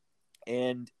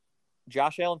 and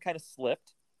Josh Allen kind of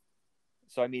slipped.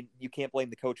 So, I mean, you can't blame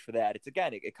the coach for that. It's,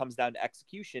 again, it comes down to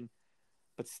execution.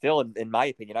 But still, in my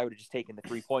opinion, I would have just taken the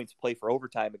 3 points, play for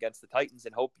overtime against the Titans,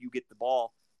 and hope you get the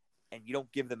ball and you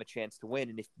don't give them a chance to win.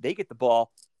 And if they get the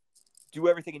ball, do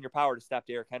everything in your power to stop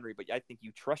Derrick Henry. But I think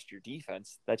you trust your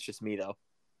defense. That's just me, though.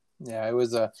 Yeah, it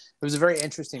was a very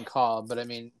interesting call. But, I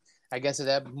mean, I guess at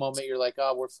that moment you're like,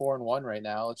 oh, we're 4-1 right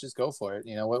now. Let's just go for it.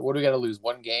 You know, what do we got to lose?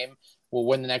 One game? We'll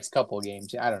win the next couple of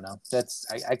games. I don't know.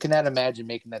 I cannot imagine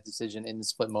making that decision in the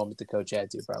split moment the coach had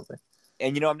to, probably.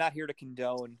 And, you know, I'm not here to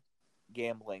condone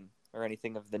gambling or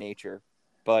anything of the nature,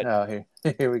 but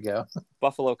here we go.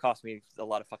 Buffalo cost me a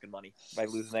lot of fucking money by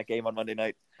losing that game on Monday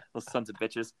night. Those sons of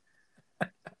bitches.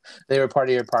 They were part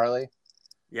of your parlay?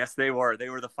 Yes, they were. They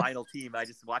were the final team. I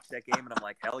just watched that game and I'm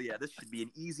like, hell yeah, this should be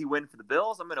an easy win for the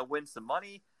Bills. I'm going to win some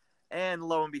money. And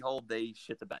lo and behold, they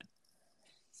shit the bed.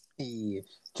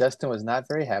 Justin was not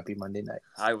very happy Monday night.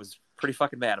 I was pretty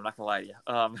fucking mad. I'm not going to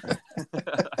lie to you.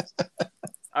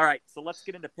 All right, so let's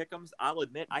get into pick'ems. I'll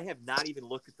admit, I have not even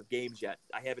looked at the games yet.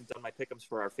 I haven't done my pick'ems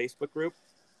for our Facebook group.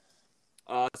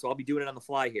 So I'll be doing it on the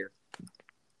fly here.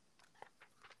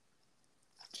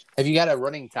 Have you got a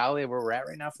running tally of where we're at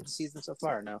right now for the season so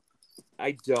far or no?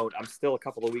 I don't. I'm still a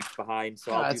couple of weeks behind,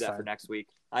 so I'll do that fine. for next week.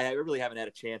 I really haven't had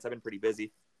a chance. I've been pretty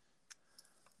busy.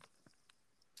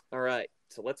 All right,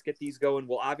 so let's get these going.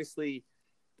 Well, obviously,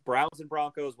 Browns and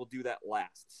Broncos will do that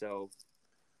last. So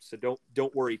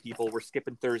don't worry, people. We're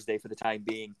skipping Thursday for the time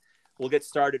being. We'll get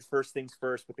started first things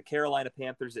first with the Carolina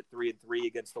Panthers at 3-3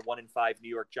 against the 1-5 New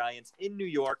York Giants in New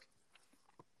York.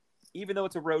 Even though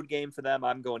it's a road game for them,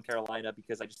 I'm going Carolina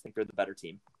because I just think they're the better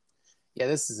team. Yeah,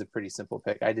 this is a pretty simple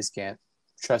pick. I just can't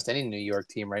trust any New York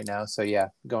team right now. So, yeah,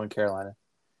 going Carolina.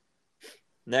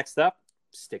 Next up,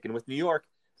 sticking with New York,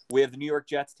 we have the New York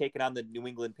Jets taking on the New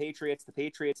England Patriots. The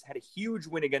Patriots had a huge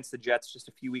win against the Jets just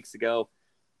a few weeks ago.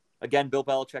 Again, Bill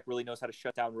Belichick really knows how to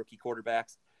shut down rookie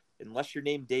quarterbacks, unless you're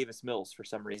named Davis Mills for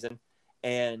some reason.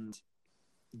 And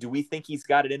do we think he's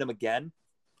got it in him again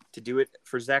to do it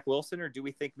for Zach Wilson, or do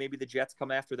we think maybe the Jets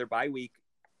come after their bye week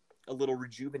a little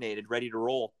rejuvenated, ready to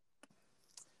roll?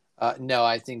 No,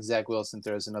 I think Zach Wilson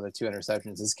throws another 2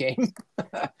 interceptions this game.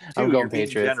 I'm going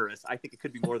Patriots. Generous. I think it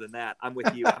could be more than that. I'm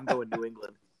with you. I'm going New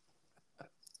England.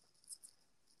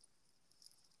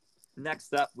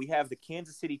 Next up, we have the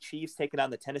Kansas City Chiefs taking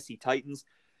on the Tennessee Titans.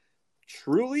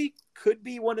 Truly could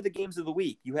be one of the games of the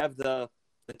week. You have the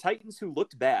Titans who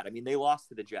looked bad. I mean, they lost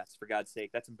to the Jets, for God's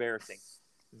sake. That's embarrassing.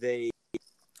 Week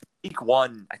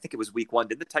 1, I think it was week 1.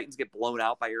 Did the Titans get blown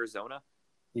out by Arizona?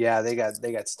 Yeah, they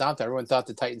got stomped. Everyone thought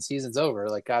the Titans season's over.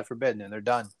 Like, God forbid, and they're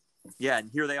done. Yeah, and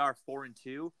here they are,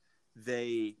 4-2.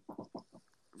 They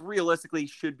realistically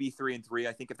should be 3-3.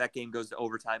 I think if that game goes to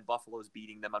overtime, Buffalo's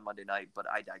beating them on Monday night, but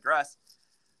I digress.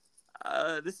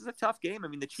 This is a tough game. I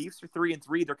mean, the Chiefs are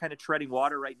 3-3. They're kind of treading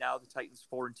water right now. The Titans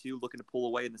 4-2, looking to pull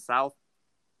away in the South.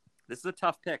 This is a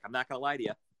tough pick. I'm not going to lie to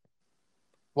you.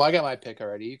 Well, I got my pick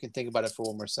already. You can think about it for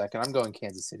one more second. I'm going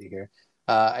Kansas City here.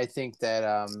 I think that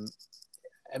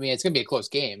I mean, it's going to be a close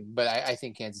game, but I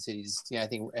think Kansas City's. I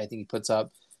think he puts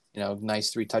up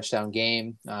nice 3 touchdown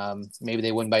game. Maybe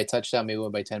they win by a touchdown, maybe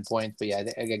win by 10 points. But yeah,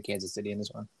 I got Kansas City in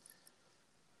this one.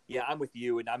 Yeah, I'm with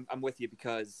you, and I'm with you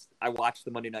because I watched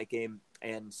the Monday night game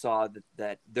and saw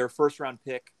that their first round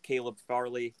pick, Caleb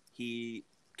Farley, he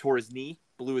tore his knee,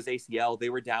 blew his ACL. They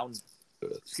were down.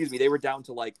 They were down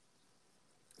to like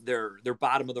their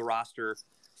bottom of the roster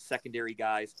secondary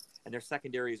guys, and their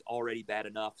secondary is already bad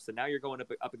enough. So now you're going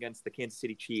up against the Kansas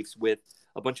City Chiefs with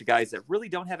a bunch of guys that really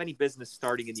don't have any business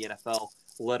starting in the NFL,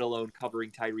 let alone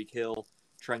covering Tyreek Hill,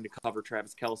 trying to cover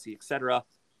Travis Kelce, etc.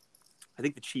 I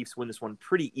think the Chiefs win this one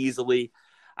pretty easily.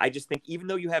 I just think even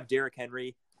though you have Derrick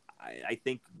Henry, I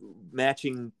think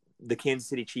matching the Kansas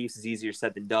City Chiefs is easier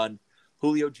said than done.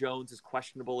 Julio Jones is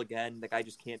questionable again. The guy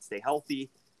just can't stay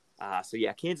healthy. So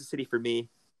yeah, Kansas City for me.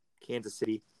 Kansas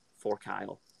City for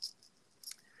Kyle.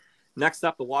 Next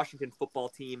up, the Washington football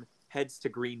team heads to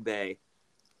Green Bay.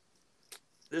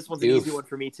 This one's an easy one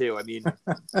for me too. I mean,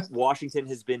 Washington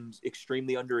has been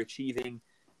extremely underachieving.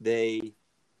 They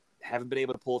haven't been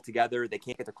able to pull it together. They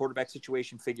can't get their quarterback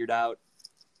situation figured out.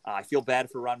 I feel bad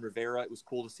for Ron Rivera. It was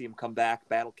cool to see him come back,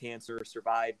 battle cancer,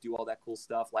 survive, do all that cool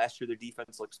stuff. Last year, their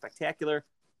defense looked spectacular.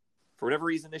 For whatever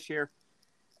reason this year,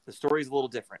 the story's a little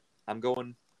different. I'm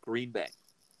going Green Bay.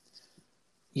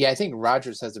 Yeah, I think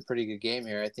Rodgers has a pretty good game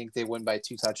here. I think they win by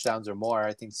 2 touchdowns or more.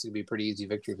 I think it's going to be a pretty easy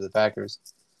victory for the Packers.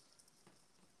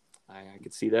 I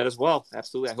could see that as well.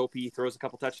 Absolutely. I hope he throws a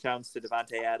couple touchdowns to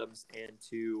Devontae Adams and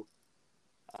to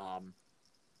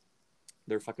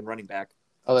their fucking running back.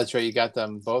 Oh, that's right. You got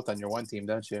them both on your one team,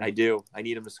 don't you? I do. I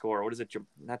need him to score. What is it?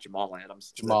 Not Jamal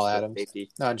Adams. Jamal Adams.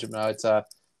 No, it's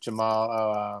Jamal.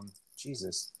 Oh,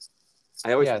 Jesus.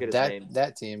 I always forget his name.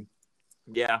 That team.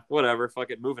 Yeah, whatever.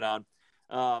 Fuck it. Moving on.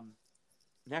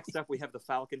 Next up, we have the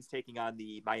Falcons taking on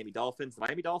the Miami Dolphins. The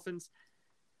Miami Dolphins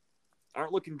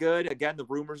aren't looking good. Again, the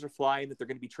rumors are flying that they're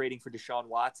going to be trading for Deshaun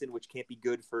Watson, which can't be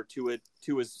good for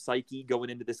Tua's psyche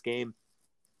going into this game.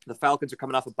 The Falcons are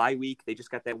coming off a bye week. They just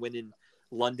got that win in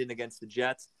London against the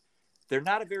Jets. They're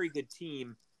not a very good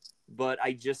team, but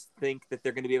I just think that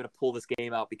they're going to be able to pull this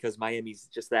game out because Miami's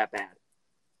just that bad.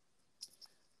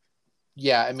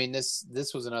 Yeah, I mean, this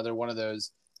was another one of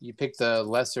those. You picked the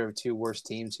lesser of 2 worst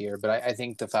teams here, but I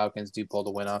think the Falcons do pull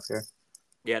the win off here.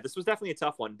 Yeah, this was definitely a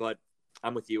tough one, but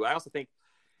I'm with you. I also think,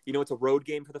 it's a road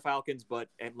game for the Falcons, but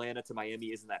Atlanta to Miami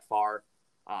isn't that far.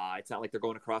 It's not like they're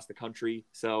going across the country,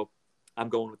 so I'm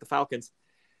going with the Falcons.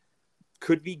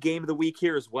 Could be game of the week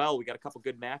here as well. We got a couple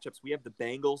good matchups. We have the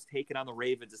Bengals taking on the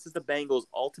Ravens. This is the Bengals'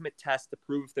 ultimate test to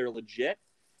prove if they're legit,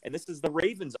 and this is the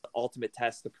Ravens' ultimate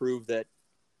test to prove that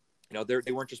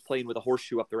they weren't just playing with a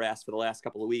horseshoe up their ass for the last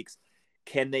couple of weeks.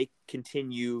 Can they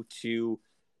continue to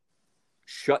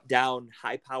shut down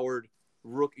high-powered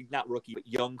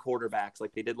young quarterbacks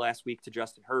like they did last week to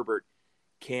Justin Herbert?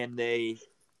 Can they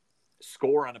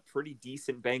score on a pretty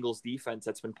decent Bengals defense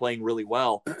that's been playing really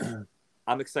well?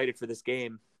 I'm excited for this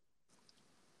game.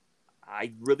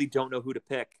 I really don't know who to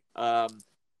pick. I'll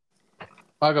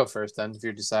go first then if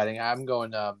you're deciding. I'm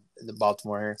going the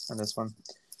Baltimore here on this one.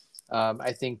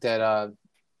 I think that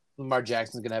Lamar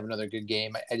Jackson's going to have another good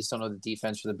game. I just don't know the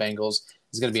defense for the Bengals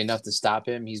is going to be enough to stop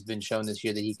him. He's been shown this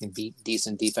year that he can beat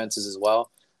decent defenses as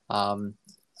well.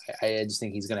 I just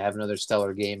think he's going to have another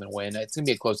stellar game and win. It's going to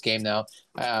be a close game now.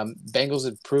 Bengals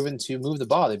have proven to move the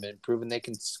ball. They've been proven they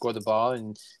can score the ball,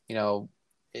 and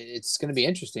it's going to be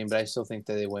interesting. But I still think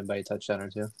that they win by a touchdown or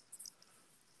 2.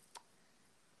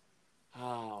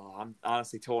 Oh, I'm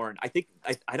honestly torn. I think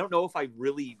I don't know if I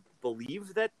really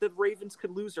believe that the Ravens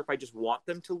could lose or if I just want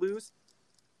them to lose.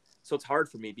 So it's hard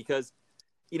for me because,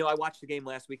 I watched the game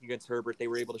last week against Herbert. They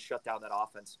were able to shut down that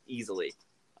offense easily.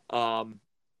 The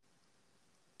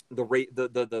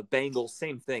Bengals,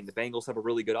 same thing. The Bengals have a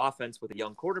really good offense with a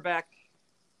young quarterback.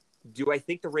 Do I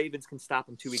think the Ravens can stop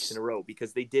them 2 weeks in a row?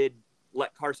 Because they did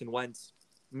let Carson Wentz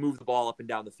move the ball up and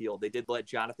down the field. They did let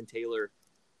Jonathan Taylor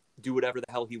do whatever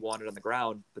the hell he wanted on the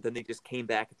ground, but then they just came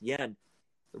back at the end.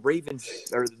 The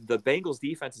Bengals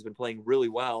defense has been playing really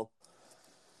well.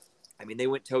 I mean, they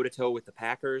went toe-to-toe with the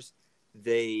Packers.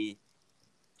 They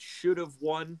should have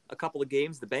won a couple of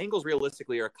games. The Bengals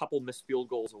realistically are a couple missed field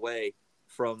goals away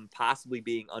from possibly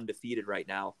being undefeated right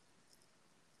now.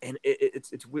 And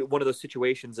it's one of those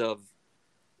situations of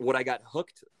what I got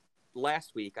hooked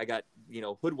last week. I got,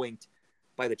 hoodwinked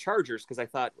by the Chargers because I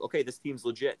thought, okay, this team's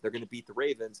legit. They're going to beat the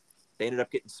Ravens. They ended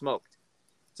up getting smoked.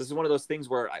 So this is one of those things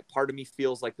where part of me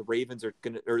feels like the Ravens are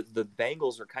or the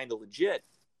Bengals are kind of legit,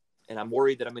 and I'm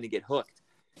worried that I'm going to get hooked.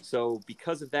 So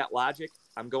because of that logic,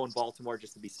 I'm going Baltimore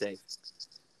just to be safe.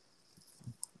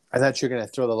 I thought you were going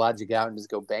to throw the logic out and just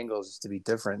go Bengals just to be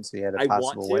different. So you had a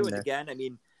possible win there. And again, I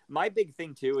mean, my big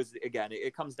thing too is, again,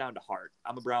 it comes down to heart.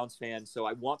 I'm a Browns fan, so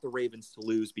I want the Ravens to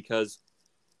lose because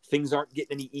things aren't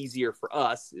getting any easier for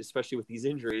us, especially with these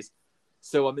injuries.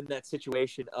 So I'm in that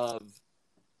situation of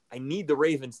I need the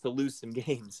Ravens to lose some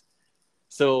games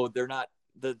so they're not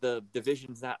the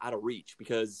division's not out of reach,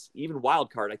 because even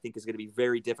wild card I think is going to be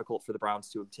very difficult for the Browns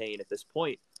to obtain at this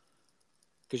point,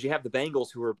 because you have the Bengals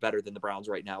who are better than the Browns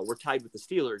right now. We're tied with the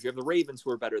Steelers. You have the Ravens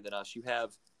who are better than us. You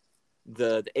have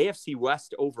the AFC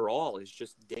West overall is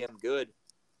just damn good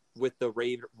with the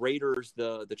Raiders,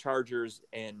 the Chargers,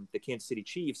 and the Kansas City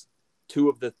Chiefs. Two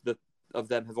of of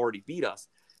them have already beat us.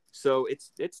 So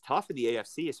it's tough in the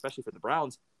AFC, especially for the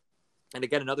Browns. And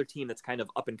again, another team that's kind of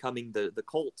up and coming, the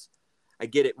Colts. I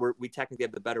get it. We technically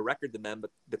have the better record than them,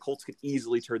 but the Colts could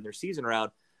easily turn their season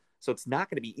around. So it's not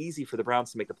going to be easy for the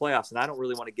Browns to make the playoffs. And I don't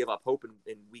really want to give up hope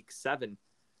in week 7.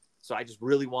 So I just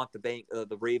really want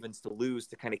the Ravens to lose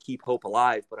to kind of keep hope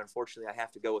alive. But unfortunately, I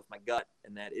have to go with my gut,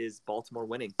 and that is Baltimore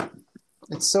winning.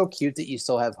 It's so cute that you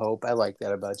still have hope. I like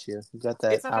that about you. You got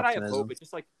that. It's not optimism. That I have hope. It's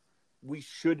just like we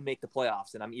should make the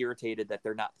playoffs, and I'm irritated that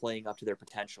they're not playing up to their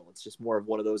potential. It's just more of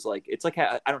one of those, like, it's like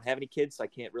I don't have any kids, so I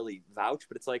can't really vouch.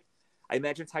 But it's like, I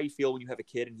imagine it's how you feel when you have a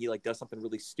kid and he like does something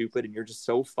really stupid and you're just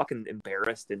so fucking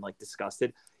embarrassed and like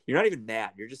disgusted. You're not even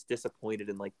mad. You're just disappointed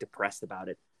and like depressed about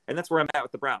it. And that's where I'm at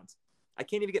with the Browns. I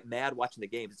can't even get mad watching the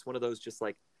games. It's one of those just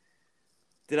like,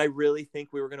 did I really think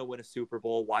we were going to win a Super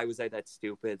Bowl? Why was I that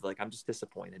stupid? Like, I'm just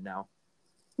disappointed now.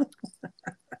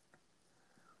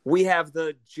 We have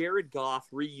the Jared Goff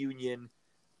reunion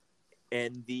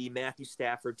and the Matthew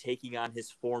Stafford taking on his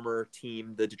former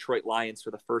team, the Detroit Lions,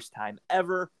 for the first time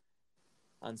ever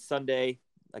on Sunday.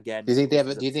 Again, do you think they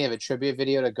have a tribute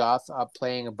video to Goff up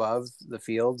playing above the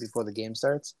field before the game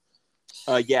starts?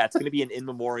 Yeah, it's going to be an in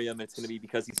memoriam. It's going to be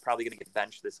because he's probably going to get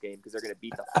benched this game because they're going to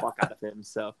beat the fuck out of him.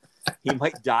 So he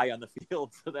might die on the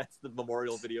field. So that's the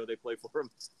memorial video they play for him.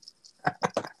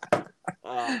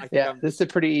 This is a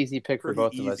pretty easy pick for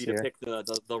both of us here. Easy to pick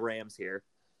the Rams here.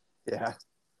 Yeah.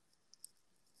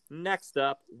 Next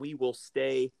up, we will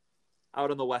stay out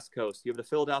on the West Coast. You have the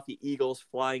Philadelphia Eagles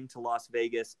flying to Las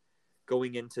Vegas,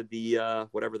 going into the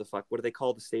whatever the fuck. What do they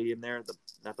call the stadium there?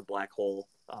 Not the Black Hole.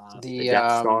 The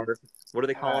Death Star. What are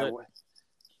they calling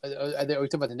it? Are we talking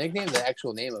about the nickname or the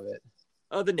actual name of it?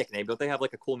 Oh, the nickname. Don't they have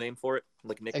like a cool name for it?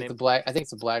 Like a nickname? I think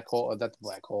it's the Black Hole. Not the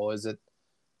Black Hole. Is it?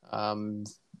 I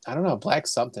don't know. Black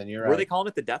something. You're right. Were they calling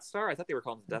it the Death Star? I thought they were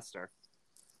calling it the Death Star.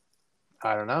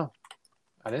 I don't know.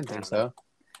 I didn't think so.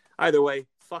 Either way,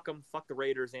 fuck them. Fuck the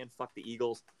Raiders and fuck the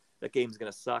Eagles. That game's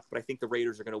going to suck, but I think the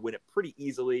Raiders are going to win it pretty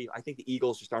easily. I think the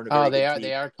Eagles just aren't a very good team.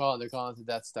 They're calling it the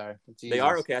Death Star. Jesus. They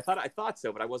are? Okay, I thought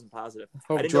so, but I wasn't positive.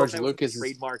 Hope I didn't George know if that Lucas was a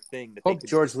trademark thing.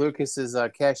 George Lucas is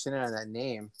cashing in on that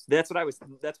name. That's why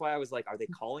I was like, are they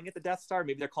calling it the Death Star?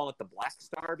 Maybe they're calling it the Black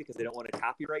Star because they don't want a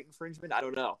copyright infringement. I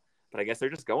don't know, but I guess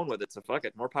they're just going with it. So fuck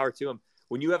it. More power to them.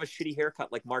 When you have a shitty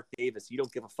haircut like Mark Davis, you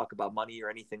don't give a fuck about money or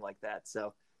anything like that.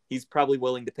 So he's probably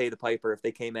willing to pay the piper if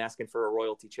they came asking for a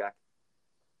royalty check.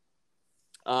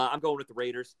 I'm going with the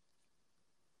Raiders.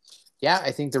 Yeah, I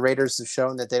think the Raiders have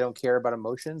shown that they don't care about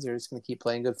emotions. They're just going to keep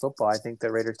playing good football. I think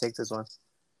the Raiders take this one.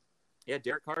 Yeah,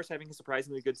 Derek Carr's having a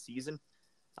surprisingly good season.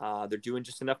 They're doing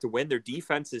just enough to win. Their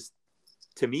defense is,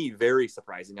 to me, very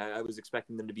surprising. I was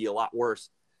expecting them to be a lot worse.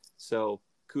 So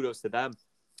kudos to them.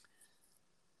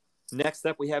 Next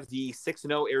up, we have the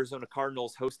 6-0 Arizona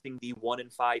Cardinals hosting the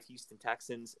 1-5 Houston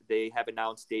Texans. They have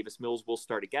announced Davis Mills will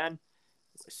start again.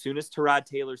 As soon as Tyrod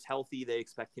Taylor's healthy, they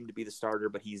expect him to be the starter,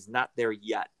 but he's not there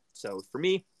yet. So for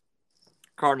me,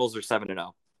 Cardinals are 7-0.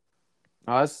 Oh,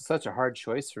 that's such a hard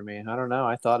choice for me. I don't know.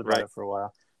 I thought about it for a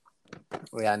while.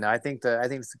 Well, yeah, no, I think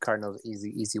it's the Cardinals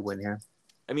easy win here.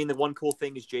 I mean, the one cool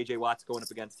thing is J.J. Watt's going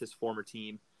up against his former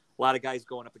team. A lot of guys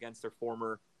going up against their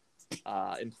former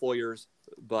employers,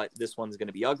 but this one's going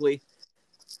to be ugly.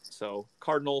 So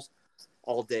Cardinals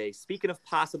all day. Speaking of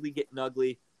possibly getting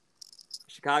ugly,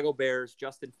 Chicago Bears,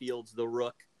 Justin Fields, the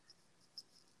Rook,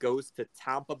 goes to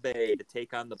Tampa Bay to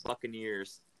take on the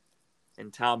Buccaneers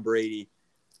and Tom Brady.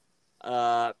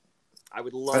 I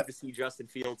would love to see Justin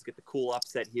Fields get the cool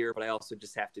upset here, but I also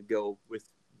just have to go with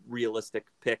realistic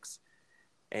picks.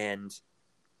 And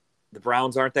the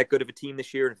Browns aren't that good of a team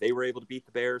this year. And if they were able to beat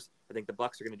the Bears, I think the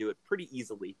Bucs are going to do it pretty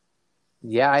easily.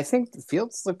 Yeah, I think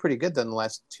Fields looked pretty good in the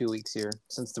last 2 weeks here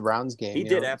since the Browns game. He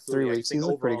did, absolutely. 3 weeks, he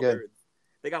looked pretty good.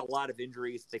 They got a lot of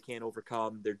injuries they can't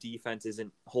overcome. Their defense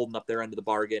isn't holding up their end of the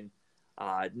bargain.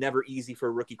 Never easy for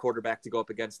a rookie quarterback to go up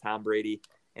against Tom Brady.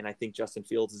 And I think Justin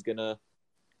Fields is going to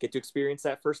get to experience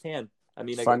that firsthand. I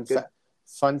mean,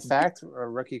 fun fact,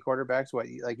 rookie quarterbacks,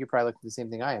 you probably looked at the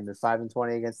same thing I am. They're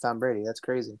 5-20 against Tom Brady. That's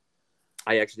crazy.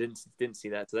 I actually didn't see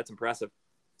that. So that's impressive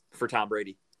for Tom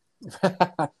Brady.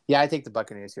 Yeah, I take the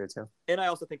Buccaneers here too. And I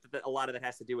also think that a lot of that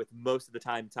has to do with most of the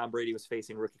time Tom Brady was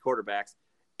facing rookie quarterbacks.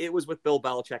 It was with Bill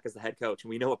Belichick as the head coach, and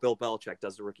we know what Bill Belichick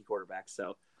does to rookie quarterbacks.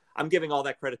 So I'm giving all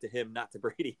that credit to him, not to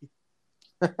Brady.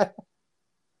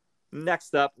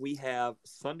 Next up, we have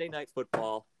Sunday Night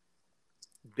Football.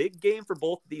 Big game for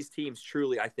both of these teams.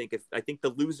 Truly, I think the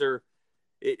loser,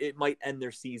 it might end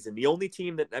their season. The only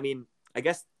team that, I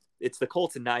guess it's the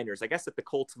Colts and Niners. I guess if the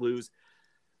Colts lose,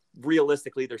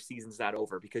 realistically, their season's not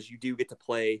over because you do get to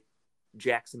play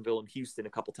Jacksonville and Houston a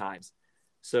couple times.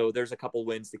 So there's a couple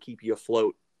wins to keep you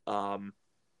afloat. And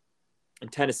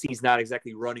Tennessee's not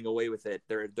exactly running away with it.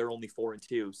 They're only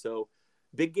 4-2. So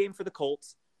big game for the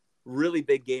Colts. Really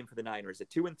big game for the Niners.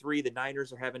 At 2-3, the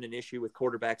Niners are having an issue with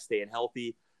quarterbacks staying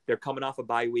healthy. They're coming off a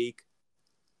bye week.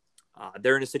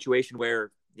 They're in a situation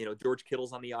where, George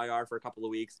Kittle's on the IR for a couple of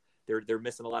weeks. They're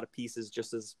missing a lot of pieces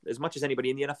just as much as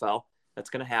anybody in the NFL. That's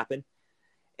going to happen.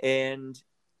 And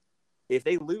if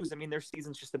they lose, their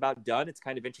season's just about done. It's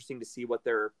kind of interesting to see what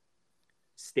their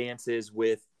stance is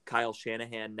with Kyle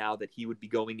Shanahan now that he would be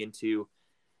going into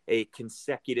a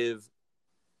consecutive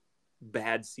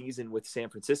bad season with San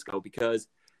Francisco, because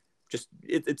just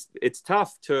it's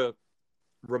tough to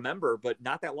remember, but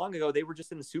not that long ago they were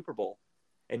just in the Super Bowl,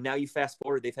 and now you fast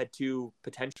forward, they've had two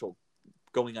potential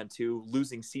going on two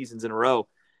losing seasons in a row,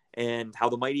 and how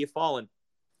the mighty have fallen.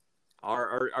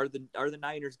 Are the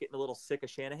Niners getting a little sick of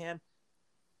Shanahan?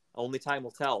 Only time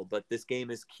will tell, but this game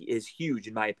is huge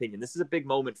in my opinion. This is a big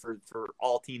moment for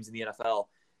all teams in the NFL.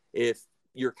 If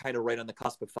you're kind of right on the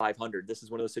cusp of 500, this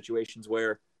is one of those situations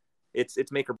where it's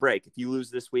make or break. If you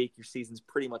lose this week, your season's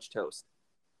pretty much toast.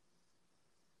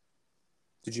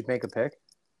 Did you make a pick?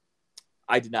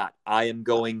 I did not. I am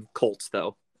going Colts,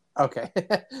 though. Okay.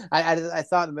 I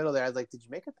thought in the middle there, I was like, did you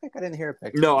make a pick? I didn't hear a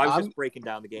pick. No, I was just breaking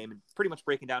down the game and pretty much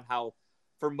breaking down how,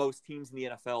 for most teams in the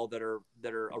NFL that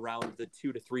are around the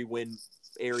 2 to 3 win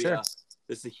area, sure,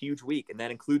 this is a huge week, and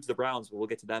that includes the Browns, but we'll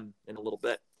get to them in a little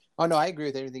bit. Oh, no, I agree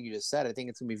with everything you just said. I think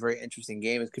it's going to be a very interesting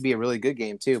game. It could be a really good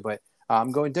game, too, but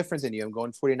I'm going different than you. I'm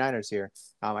going 49ers here.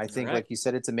 I think, right, like you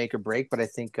said, it's a make or break, but I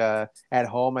think at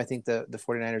home, I think the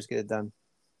 49ers get it done.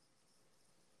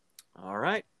 All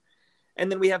right. And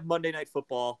then we have Monday Night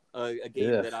Football, a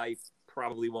game that I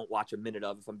probably won't watch a minute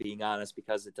of, if I'm being honest,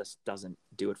 because it just doesn't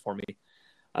do it for me.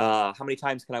 How many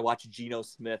times can I watch Geno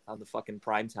Smith on the fucking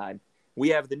primetime? We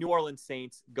have the New Orleans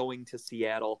Saints going to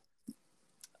Seattle.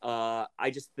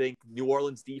 I just think New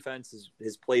Orleans defense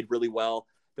has played really well.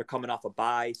 They're coming off a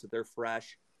bye, so they're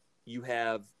fresh. You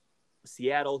have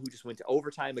Seattle, who just went to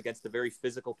overtime against a very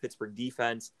physical Pittsburgh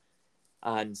defense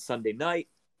on Sunday night.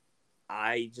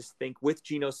 I just think with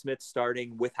Geno Smith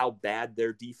starting, with how bad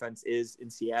their defense is in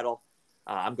Seattle,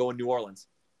 I'm going New Orleans.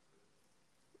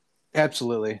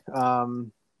 Absolutely.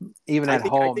 Even at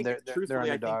home, they're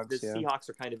underdogs. I think the Seahawks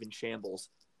are kind of in shambles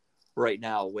right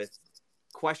now with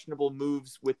questionable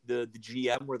moves with the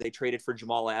GM, where they traded for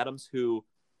Jamal Adams, who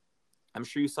I'm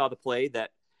sure you saw the play that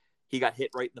he got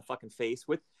hit right in the fucking face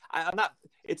with.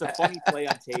 It's a funny play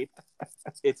on tape.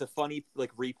 It's a funny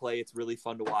replay. It's really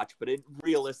fun to watch, but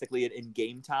realistically in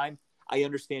game time, I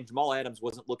understand Jamal Adams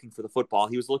wasn't looking for the football.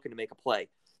 He was looking to make a play.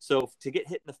 So to get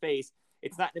hit in the face,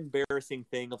 it's not an embarrassing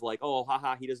thing of oh,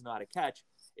 haha, he doesn't know how to catch.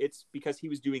 It's because he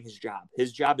was doing his job.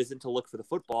 His job isn't to look for the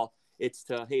football. It's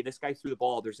to, hey, this guy threw the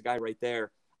ball. There's a guy right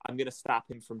there. I'm going to stop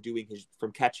him from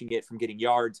catching it, from getting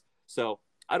yards. So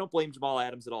I don't blame Jamal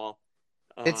Adams at all.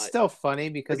 It's still funny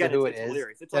because of who it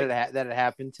is that it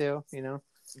happened to,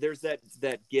 There's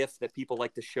that gif that people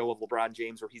like to show of LeBron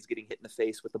James where he's getting hit in the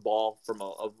face with the ball from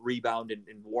a rebound in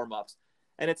warm-ups.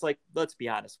 And it's let's be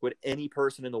honest, would any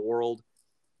person in the world,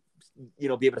 be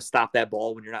able to stop that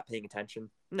ball when you're not paying attention?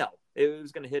 No, it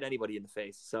was going to hit anybody in the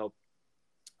face. So,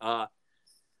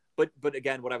 but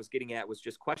again, what I was getting at was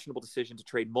just questionable decision to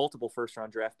trade multiple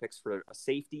first-round draft picks for a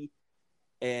safety,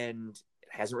 and it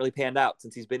hasn't really panned out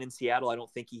since he's been in Seattle. I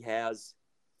don't think he has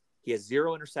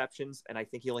 0 interceptions, and I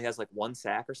think he only has 1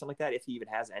 sack or something like that, if he even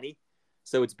has any.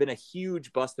 So it's been a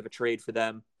huge bust of a trade for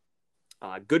them.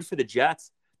 Good for the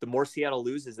Jets. The more Seattle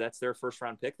loses, that's their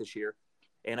first-round pick this year.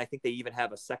 And I think they even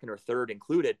have a second or third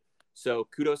included. So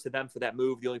kudos to them for that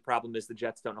move. The only problem is the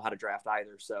Jets don't know how to draft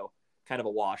either. So kind of a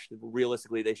wash.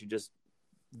 Realistically, they should just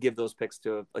give those picks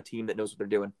to a team that knows what they're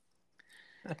doing.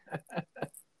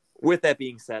 With that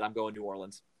being said, I'm going New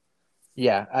Orleans.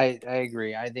 Yeah, I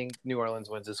agree. I think New Orleans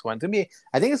wins this one. To me,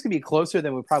 I think it's going to be closer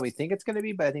than we probably think it's going to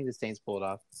be, but I think the Saints pull it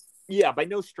off. Yeah, by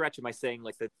no stretch am I saying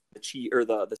the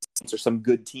Saints are some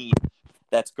good team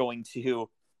that's going to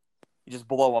just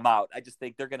blow them out. I just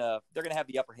think they're gonna have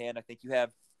the upper hand. I think you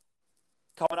have,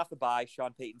 coming off the bye,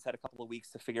 Sean Payton's had a couple of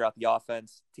weeks to figure out the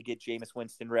offense, to get Jameis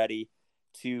Winston ready,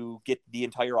 to get the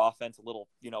entire offense a little,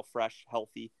 fresh,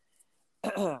 healthy.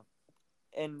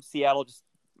 And Seattle just,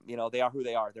 they are who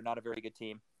they are. They're not a very good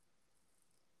team.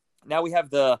 Now we have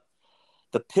the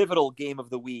the pivotal game of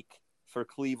the week for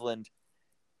Cleveland.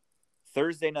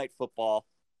 Thursday Night Football,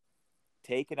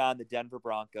 taking on the Denver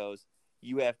Broncos.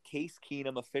 You have Case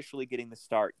Keenum officially getting the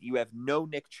start. You have no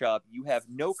Nick Chubb. You have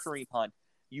no Kareem Hunt.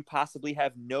 You possibly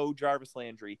have no Jarvis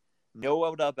Landry, no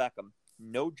Odell Beckham,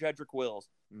 no Jedrick Wills,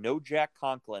 no Jack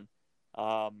Conklin.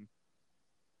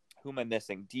 Who am I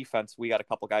missing? Defense, we got a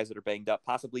couple guys that are banged up.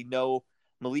 Possibly no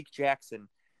Malik Jackson.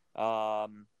 AJ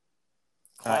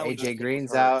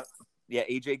Green's out. Yeah,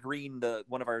 AJ Green,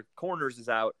 one of our corners, is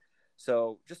out.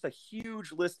 So just a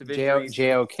huge list of injuries.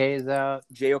 JOK is out.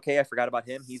 JOK, I forgot about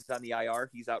him. He's on the IR.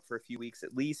 He's out for a few weeks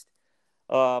at least.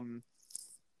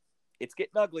 It's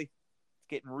getting ugly. It's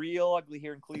getting real ugly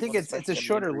here in Cleveland. I think it's a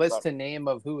shorter list to name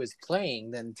of who is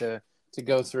playing than to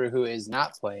go through who is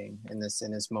not playing in this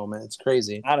moment. It's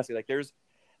crazy. Honestly, like there's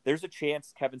a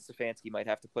chance Kevin Stefanski might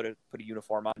have to put a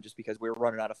uniform on just because we're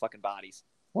running out of fucking bodies.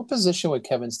 What position would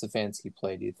Kevin Stefanski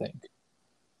play, do you think?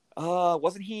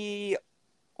 Wasn't he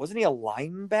a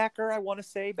linebacker, I want to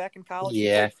say, back in college?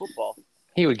 Yeah. He played football.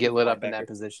 He would get lit up in that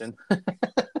position.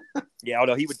 Yeah,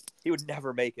 no, he would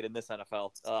never make it in this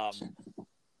NFL.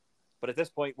 But at this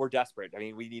point, we're desperate. I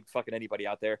mean, we need fucking anybody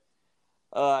out there.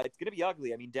 It's going to be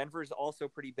ugly. I mean, Denver's also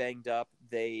pretty banged up.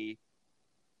 They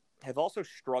have also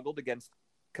struggled against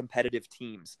competitive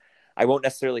teams. I won't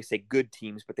necessarily say good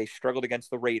teams, but they struggled against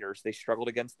the Raiders. They struggled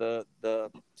against the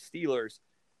Steelers.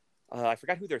 I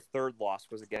forgot who their third loss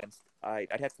was against.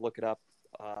 I'd have to look it up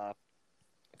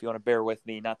if you want to bear with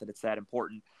me. Not that it's that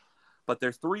important. But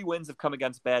their 3 wins have come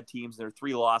against bad teams. Their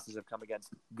 3 losses have come against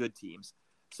good teams.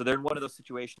 So they're in one of those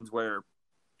situations where,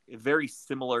 very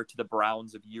similar to the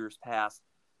Browns of years past,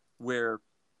 where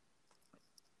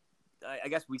I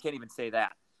guess we can't even say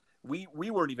that. We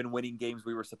weren't even winning games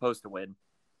we were supposed to win.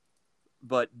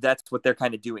 But that's what they're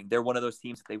kind of doing. They're one of those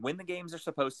teams that they win the games they're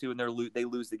supposed to, and they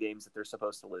lose the games that they're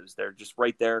supposed to lose. They're just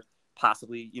right there,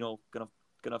 possibly,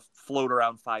 gonna float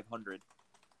around 500.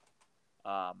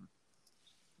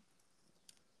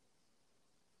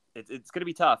 It's gonna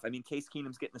be tough. I mean, Case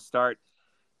Keenum's getting the start.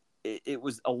 It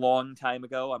was a long time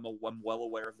ago. I'm well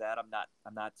aware of that.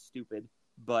 I'm not stupid,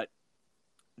 but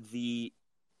the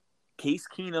Case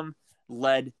Keenum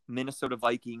led Minnesota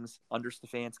Vikings under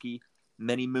Stefanski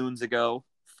many moons ago,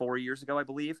 4 years ago, I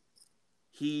believe.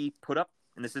 He put up,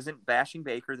 and this isn't bashing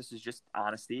Baker, this is just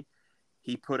honesty,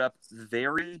 he put up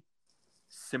very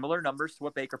similar numbers to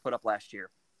what Baker put up last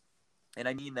year. And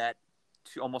I mean that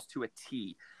almost to a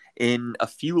T. In a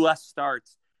few less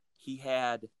starts, he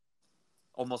had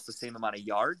almost the same amount of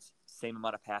yards, same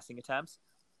amount of passing attempts,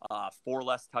 4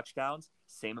 less touchdowns,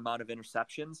 same amount of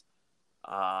interceptions,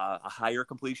 a higher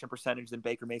completion percentage than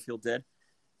Baker Mayfield did,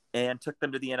 and took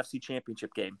them to the NFC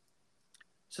Championship game.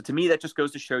 So to me, that just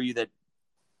goes to show you that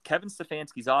Kevin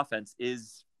Stefanski's offense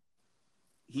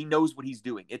he knows what he's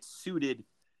doing. It's suited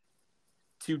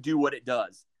to do what it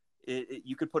does.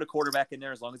 You could put a quarterback in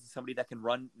there as long as it's somebody that can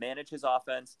manage his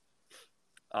offense,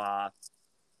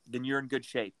 then you're in good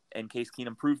shape. And Case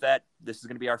Keenum proved that. This is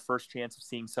going to be our first chance of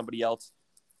seeing somebody else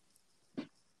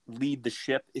lead the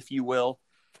ship, if you will.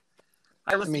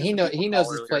 I mean, he knows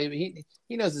his play.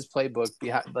 He knows his playbook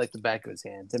behind, like the back of his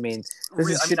hand. I mean,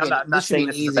 I'm not saying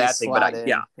this is a bad thing, but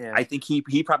I think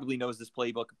he probably knows this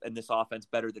playbook and this offense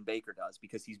better than Baker does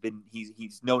because he's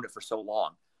known it for so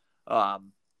long. But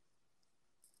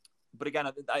again,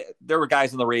 there were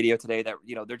guys on the radio today that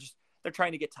they're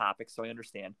trying to get topics, so I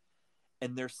understand,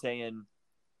 and they're saying,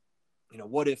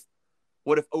 what if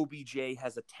OBJ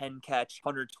has a 10-catch,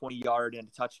 120-yard and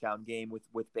a touchdown game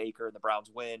with Baker and the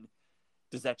Browns win?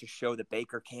 Does that just show that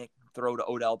Baker can't throw to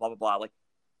Odell, blah, blah, blah? Like,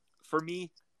 for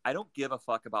me, I don't give a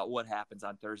fuck about what happens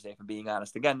on Thursday, if I'm being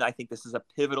honest. Again, I think this is a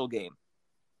pivotal game.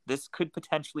 This could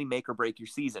potentially make or break your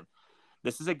season.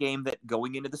 This is a game that,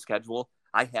 going into the schedule,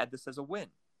 I had this as a win.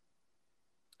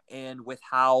 And with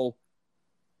how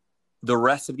the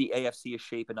rest of the AFC is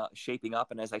shaping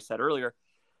up, and as I said earlier,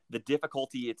 the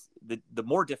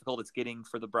more difficult it's getting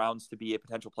for the Browns to be a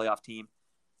potential playoff team,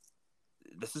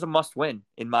 this is a must-win,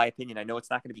 in my opinion. I know it's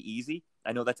not going to be easy.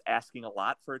 I know that's asking a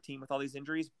lot for a team with all these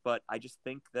injuries, but I just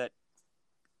think that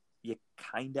you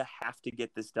kind of have to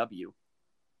get this W.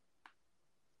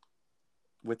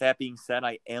 With that being said,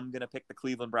 I am going to pick the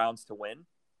Cleveland Browns to win,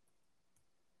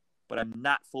 but I'm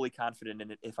not fully confident in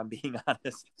it, if I'm being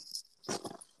honest.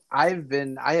 I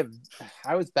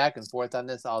was back and forth on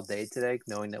this all day today,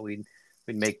 knowing that we'd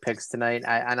make picks tonight.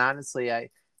 Honestly,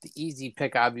 the easy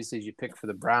pick, obviously, is you pick for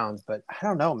the Browns, but I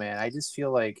don't know, man. I just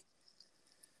feel like,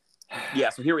 yeah.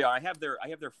 So here we are. I have their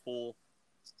full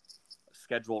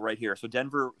schedule right here. So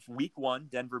Denver, week 1,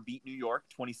 Denver beat New York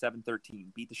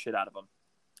 27-13, beat the shit out of them.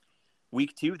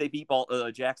 Week 2, they beat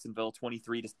Jacksonville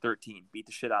 23-13, beat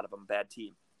the shit out of them, bad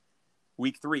team.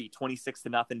 Week 3,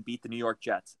 26-0, beat the New York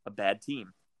Jets, a bad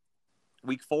team.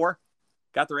 Week 4,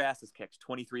 got their asses kicked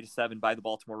 23-7 by the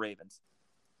Baltimore Ravens.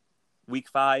 Week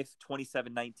 5,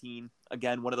 27-19,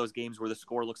 again, one of those games where the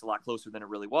score looks a lot closer than it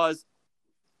really was.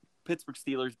 Pittsburgh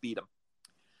Steelers beat them.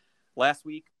 Last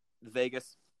week,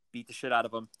 Vegas beat the shit out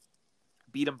of them,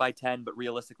 beat them by 10, but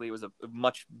realistically,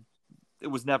 it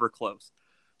was never close.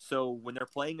 So when they're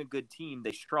playing a good team,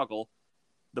 they struggle.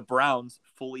 The Browns,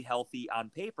 fully healthy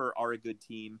on paper, are a good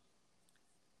team.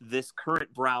 This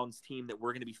current Browns team that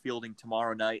we're going to be fielding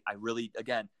tomorrow night,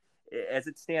 again, as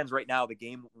it stands right now, the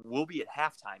game will be at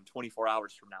halftime 24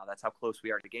 hours from now. That's how close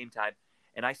we are to game time.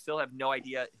 And I still have no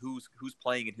idea who's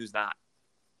playing and who's not,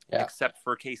 except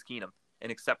for Case Keenum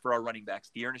and except for our running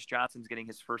backs. D'Ernest Johnson's getting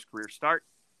his first career start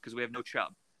because we have no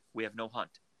Chubb. We have no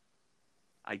Hunt.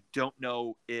 I don't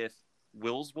know if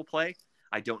Wills will play.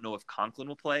 I don't know if Conklin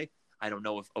will play. I don't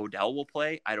know if Odell will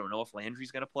play. I don't know if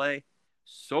Landry's going to play.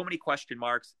 So many question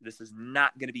marks. This is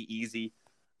not going to be easy.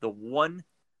 The one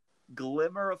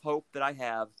glimmer of hope that I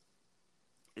have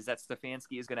is that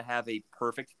Stefanski is going to have a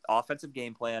perfect offensive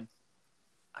game plan.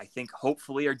 I think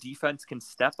hopefully our defense can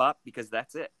step up because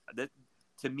that's it.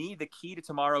 To me, the key to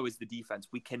tomorrow is the defense.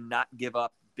 We cannot give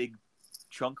up big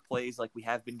chunk plays like we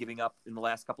have been giving up in the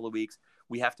last couple of weeks.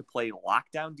 We have to play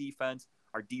lockdown defense.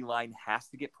 Our D-line has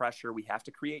to get pressure. We have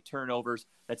to create turnovers.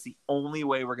 That's the only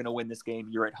way we're going to win this game.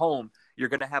 You're at home. You're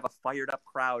going to have a fired-up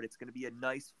crowd. It's going to be a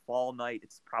nice fall night.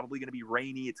 It's probably going to be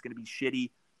rainy. It's going to be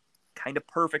shitty. Kind of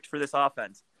perfect for this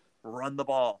offense. Run the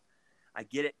ball. I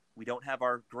get it. We don't have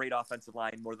our great offensive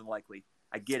line, more than likely.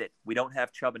 I get it. We don't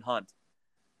have Chubb and Hunt.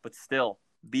 But still,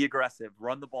 be aggressive.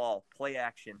 Run the ball. Play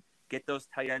action. Get those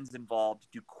tight ends involved.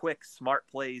 Do quick, smart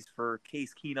plays for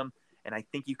Case Keenum, and I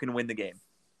think you can win the game.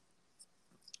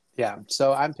 Yeah,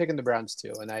 so I'm picking the Browns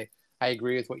too, and I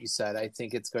agree with what you said. I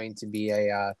think it's going to be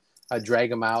a drag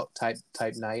them out type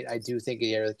night. I do think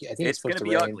it's going to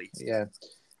be ugly. Yeah,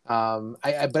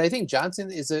 but I think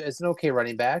Johnson is an okay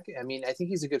running back. I mean, I think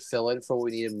he's a good fill-in for what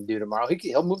we need him to do tomorrow.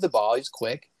 He'll move the ball. He's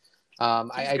quick.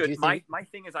 I do think my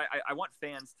thing is I want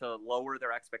fans to lower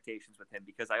their expectations with him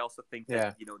because I also think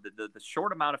that the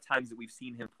short amount of times that we've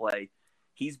seen him play,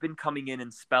 he's been coming in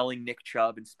and spelling Nick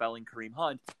Chubb and spelling Kareem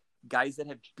Hunt, guys that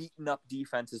have beaten up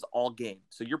defenses all game.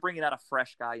 So you're bringing out a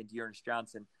fresh guy in D'Ernest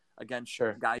Johnson against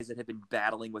guys that have been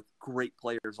battling with great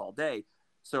players all day.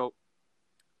 So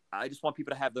I just want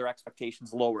people to have their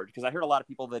expectations lowered because I heard a lot of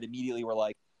people that immediately were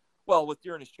like, well, with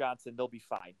D'Ernest Johnson, they'll be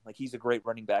fine. Like, he's a great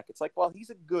running back. It's like, well,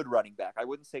 he's a good running back. I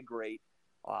wouldn't say great.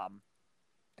 Don't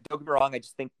get me wrong. I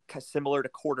just think similar to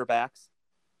quarterbacks,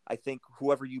 I think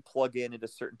whoever you plug in at a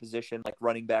certain position, like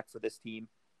running back for this team,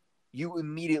 you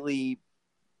immediately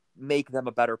make them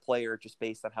a better player just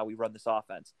based on how we run this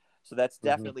offense. So that's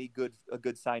definitely a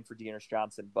good sign for D'Ernest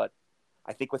Johnson. But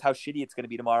I think with how shitty it's going to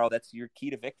be tomorrow, that's your key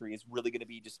to victory is really going to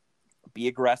be just be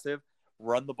aggressive,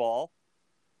 run the ball.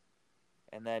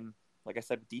 And then, like I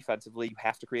said, defensively, you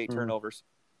have to create turnovers.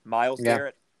 Myles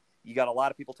Garrett, you got a lot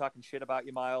of people talking shit about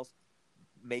you, Myles.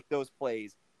 Make those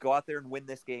plays. Go out there and win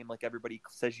this game like everybody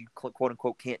says you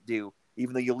quote-unquote can't do,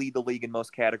 even though you lead the league in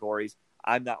most categories.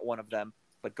 I'm not one of them.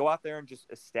 But go out there and just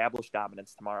establish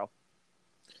dominance tomorrow.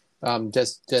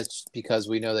 Just because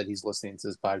we know that he's listening to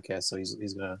this podcast, so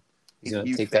he's gonna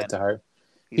take that to heart.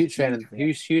 Huge fan of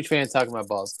talking about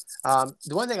balls.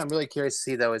 The one thing I'm really curious to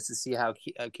see though is to see how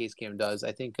Case Keenum does.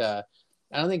 I think I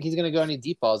don't think he's going to go any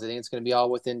deep balls. I think it's going to be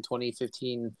all within 20,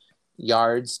 15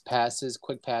 yards, passes,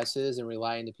 quick passes, and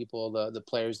relying to people, the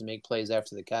players, to make plays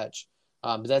after the catch.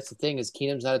 But that's the thing is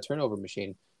Keenum's not a turnover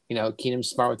machine. You know, Keenum's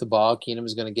smart with the ball. Keenum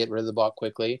is going to get rid of the ball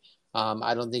quickly.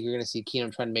 I don't think you're going to see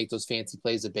Keenum trying to make those fancy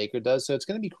plays that Baker does. So it's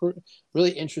going to be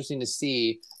really interesting to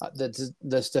see that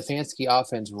the Stefanski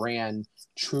offense ran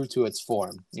true to its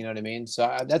form. You know what I mean?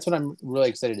 So that's what I'm really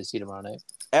excited to see tomorrow night.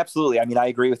 Absolutely. I mean, I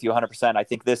agree with you 100%. I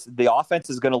think the offense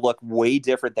is going to look way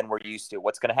different than we're used to.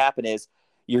 What's going to happen is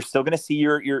you're still going to see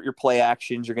your play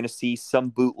actions. You're going to see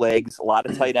some bootlegs, a lot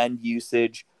of tight end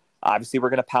usage. Obviously, we're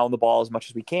going to pound the ball as much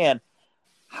as we can.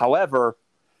 However,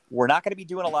 we're not going to be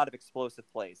doing a lot of explosive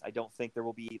plays. I don't think there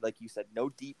will be, like you said, no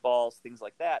deep balls, things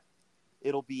like that.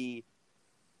 It'll be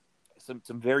some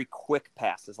very quick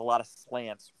passes, a lot of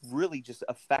slants, really just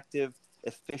effective,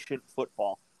 efficient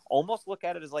football. Almost look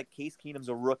at it as like Case Keenum's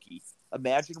a rookie.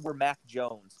 Imagine we're Mac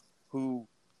Jones, who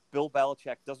Bill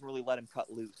Belichick doesn't really let him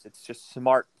cut loose. It's just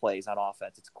smart plays on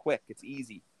offense. It's quick. It's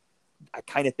easy. I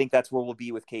kind of think that's where we'll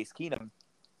be with Case Keenum.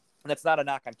 And that's not a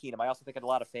knock on Keenum. I also think a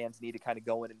lot of fans need to kind of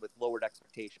go in with lowered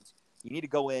expectations. You need to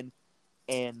go in,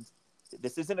 and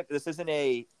this isn't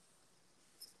a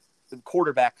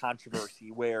quarterback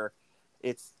controversy where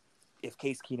it's if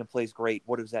Case Keenum plays great,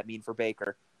 what does that mean for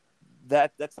Baker?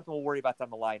 That's something we'll worry about down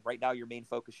the line. Right now, your main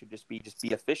focus should just be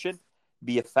efficient,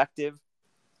 be effective,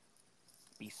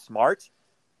 be smart,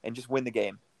 and just win the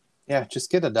game. Yeah,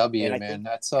 just get a W, man.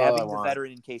 That's all I want. Having the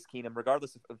veteran in Case Keenum,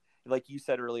 regardless of like you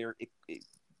said earlier,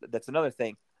 that's another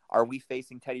thing. Are we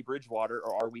facing Teddy Bridgewater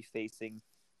or are we facing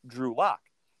Drew Lock?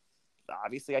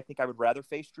 Obviously, I think I would rather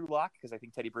face Drew Lock because I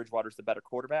think Teddy Bridgewater is the better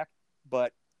quarterback.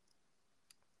 But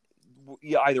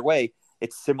either way,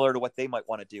 it's similar to what they might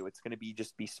want to do. It's going to be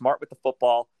just be smart with the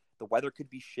football. The weather could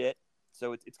be shit.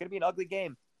 So it's going to be an ugly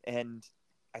game. And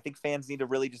I think fans need to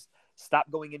really just stop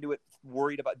going into it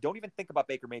worried about – don't even think about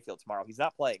Baker Mayfield tomorrow. He's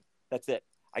not playing. That's it.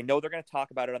 I know they're going to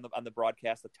talk about it on the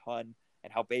broadcast a ton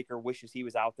and how Baker wishes he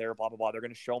was out there, blah, blah, blah. They're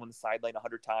going to show him on the sideline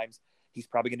 100 times. He's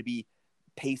probably going to be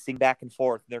pacing back and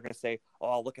forth. They're going to say,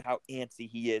 oh, look at how antsy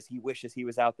he is. He wishes he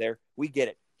was out there. We get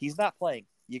it. He's not playing.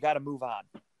 You got to move on.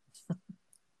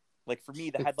 Like, for me,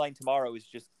 the headline tomorrow is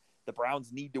just the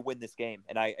Browns need to win this game.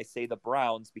 And I say the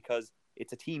Browns because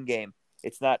it's a team game.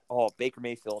 It's not, oh, Baker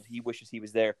Mayfield, he wishes he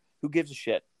was there. Who gives a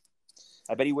shit?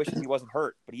 I bet he wishes he wasn't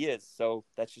hurt, but he is. So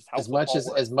that's just how as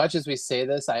much as we say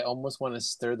this, I almost want to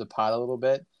stir the pot a little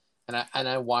bit. And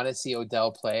I want to see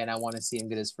Odell play, and I want to see him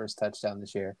get his first touchdown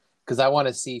this year. Because I want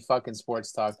to see fucking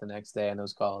sports talk the next day on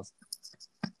those calls.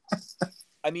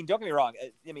 I mean, don't get me wrong.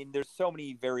 I mean, there's so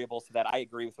many variables to that. I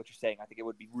agree with what you're saying. I think it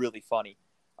would be really funny.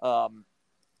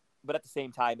 But at the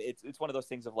same time, it's one of those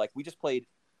things of like, we just played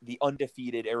the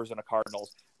undefeated Arizona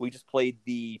Cardinals. We just played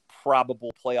the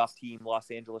probable playoff team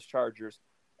Los Angeles Chargers.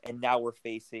 And now we're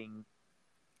facing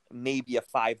maybe a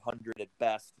 500 at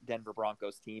best Denver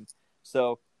Broncos team.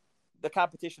 So the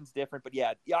competition's different. But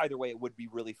yeah, either way, it would be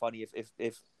really funny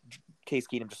if Case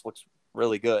Keenum just looks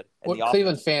really good. And well,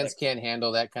 Cleveland fans can't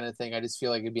handle that kind of thing. I just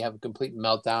feel like it'd be have a complete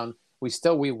meltdown.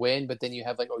 We win, but then you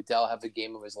have like Odell have the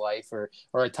game of his life or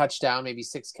a touchdown, maybe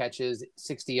 6 catches,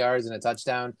 60 yards and a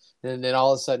touchdown. And then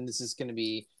all of a sudden this is going to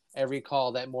be every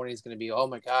call that morning is going to be, oh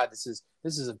my God, this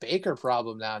is a Baker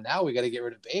problem now. Now we got to get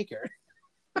rid of Baker.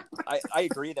 I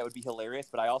agree that would be hilarious,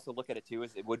 but I also look at it too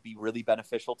as it would be really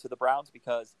beneficial to the Browns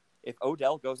because if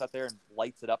Odell goes out there and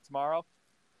lights it up tomorrow,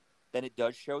 then it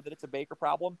does show that it's a Baker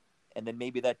problem. And then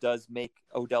maybe that does make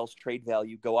Odell's trade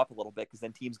value go up a little bit because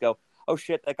then teams go, oh,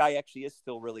 shit, that guy actually is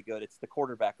still really good. It's the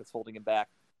quarterback that's holding him back.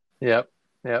 Yep.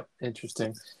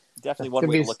 Interesting. Definitely one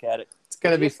way to look at it. It's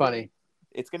going to be funny.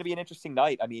 It's going to be an interesting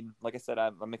night. I mean, like I said,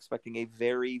 I'm expecting a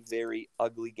very, very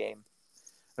ugly game.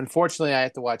 Unfortunately, I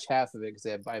have to watch half of it because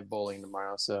I have bowling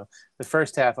tomorrow. So the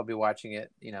first half I'll be watching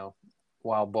it,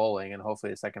 while bowling, and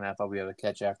hopefully the second half I'll be able to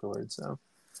catch afterwards. So,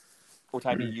 what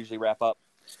time do you usually wrap up?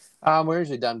 We're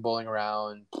usually done bowling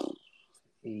around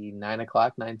 9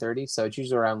 o'clock, 9:30. So it's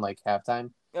usually around like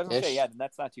halftime. I was gonna say, yeah,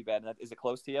 that's not too bad. Is it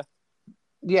close to you?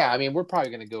 Yeah, I mean, we're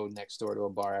probably gonna go next door to a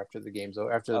bar after the game's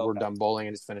over, we're done bowling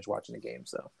and just finish watching the game.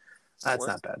 So that's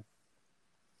not bad.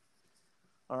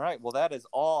 All right, well, that is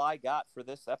all I got for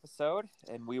this episode,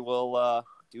 and we will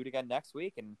do it again next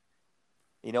week. And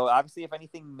obviously, if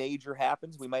anything major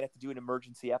happens, we might have to do an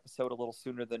emergency episode a little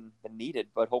sooner than needed.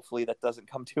 But hopefully, that doesn't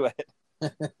come to it.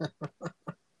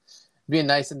 Being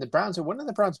nice. And the Browns when are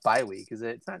the Browns bye week?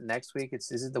 It's not next week? Is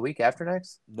it the week after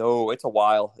next? No, it's a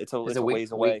while. It's a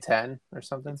ways away. Week 10 or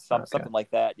something? Something like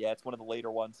that. Yeah, it's one of the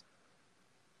later ones.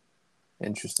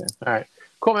 Interesting. All right.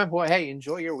 Cool, man. Well, hey,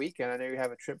 enjoy your weekend. I know you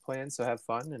have a trip planned, so have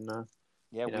fun and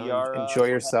we are enjoy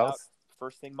yourself.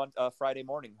 First thing Friday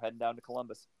morning, heading down to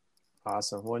Columbus.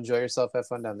 Awesome. Well, enjoy yourself. Have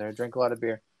fun down there. Drink a lot of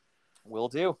beer. Will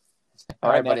do. All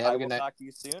right, buddy. Have a good night. Talk to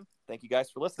you soon. Thank you guys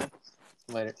for listening.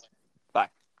 Later.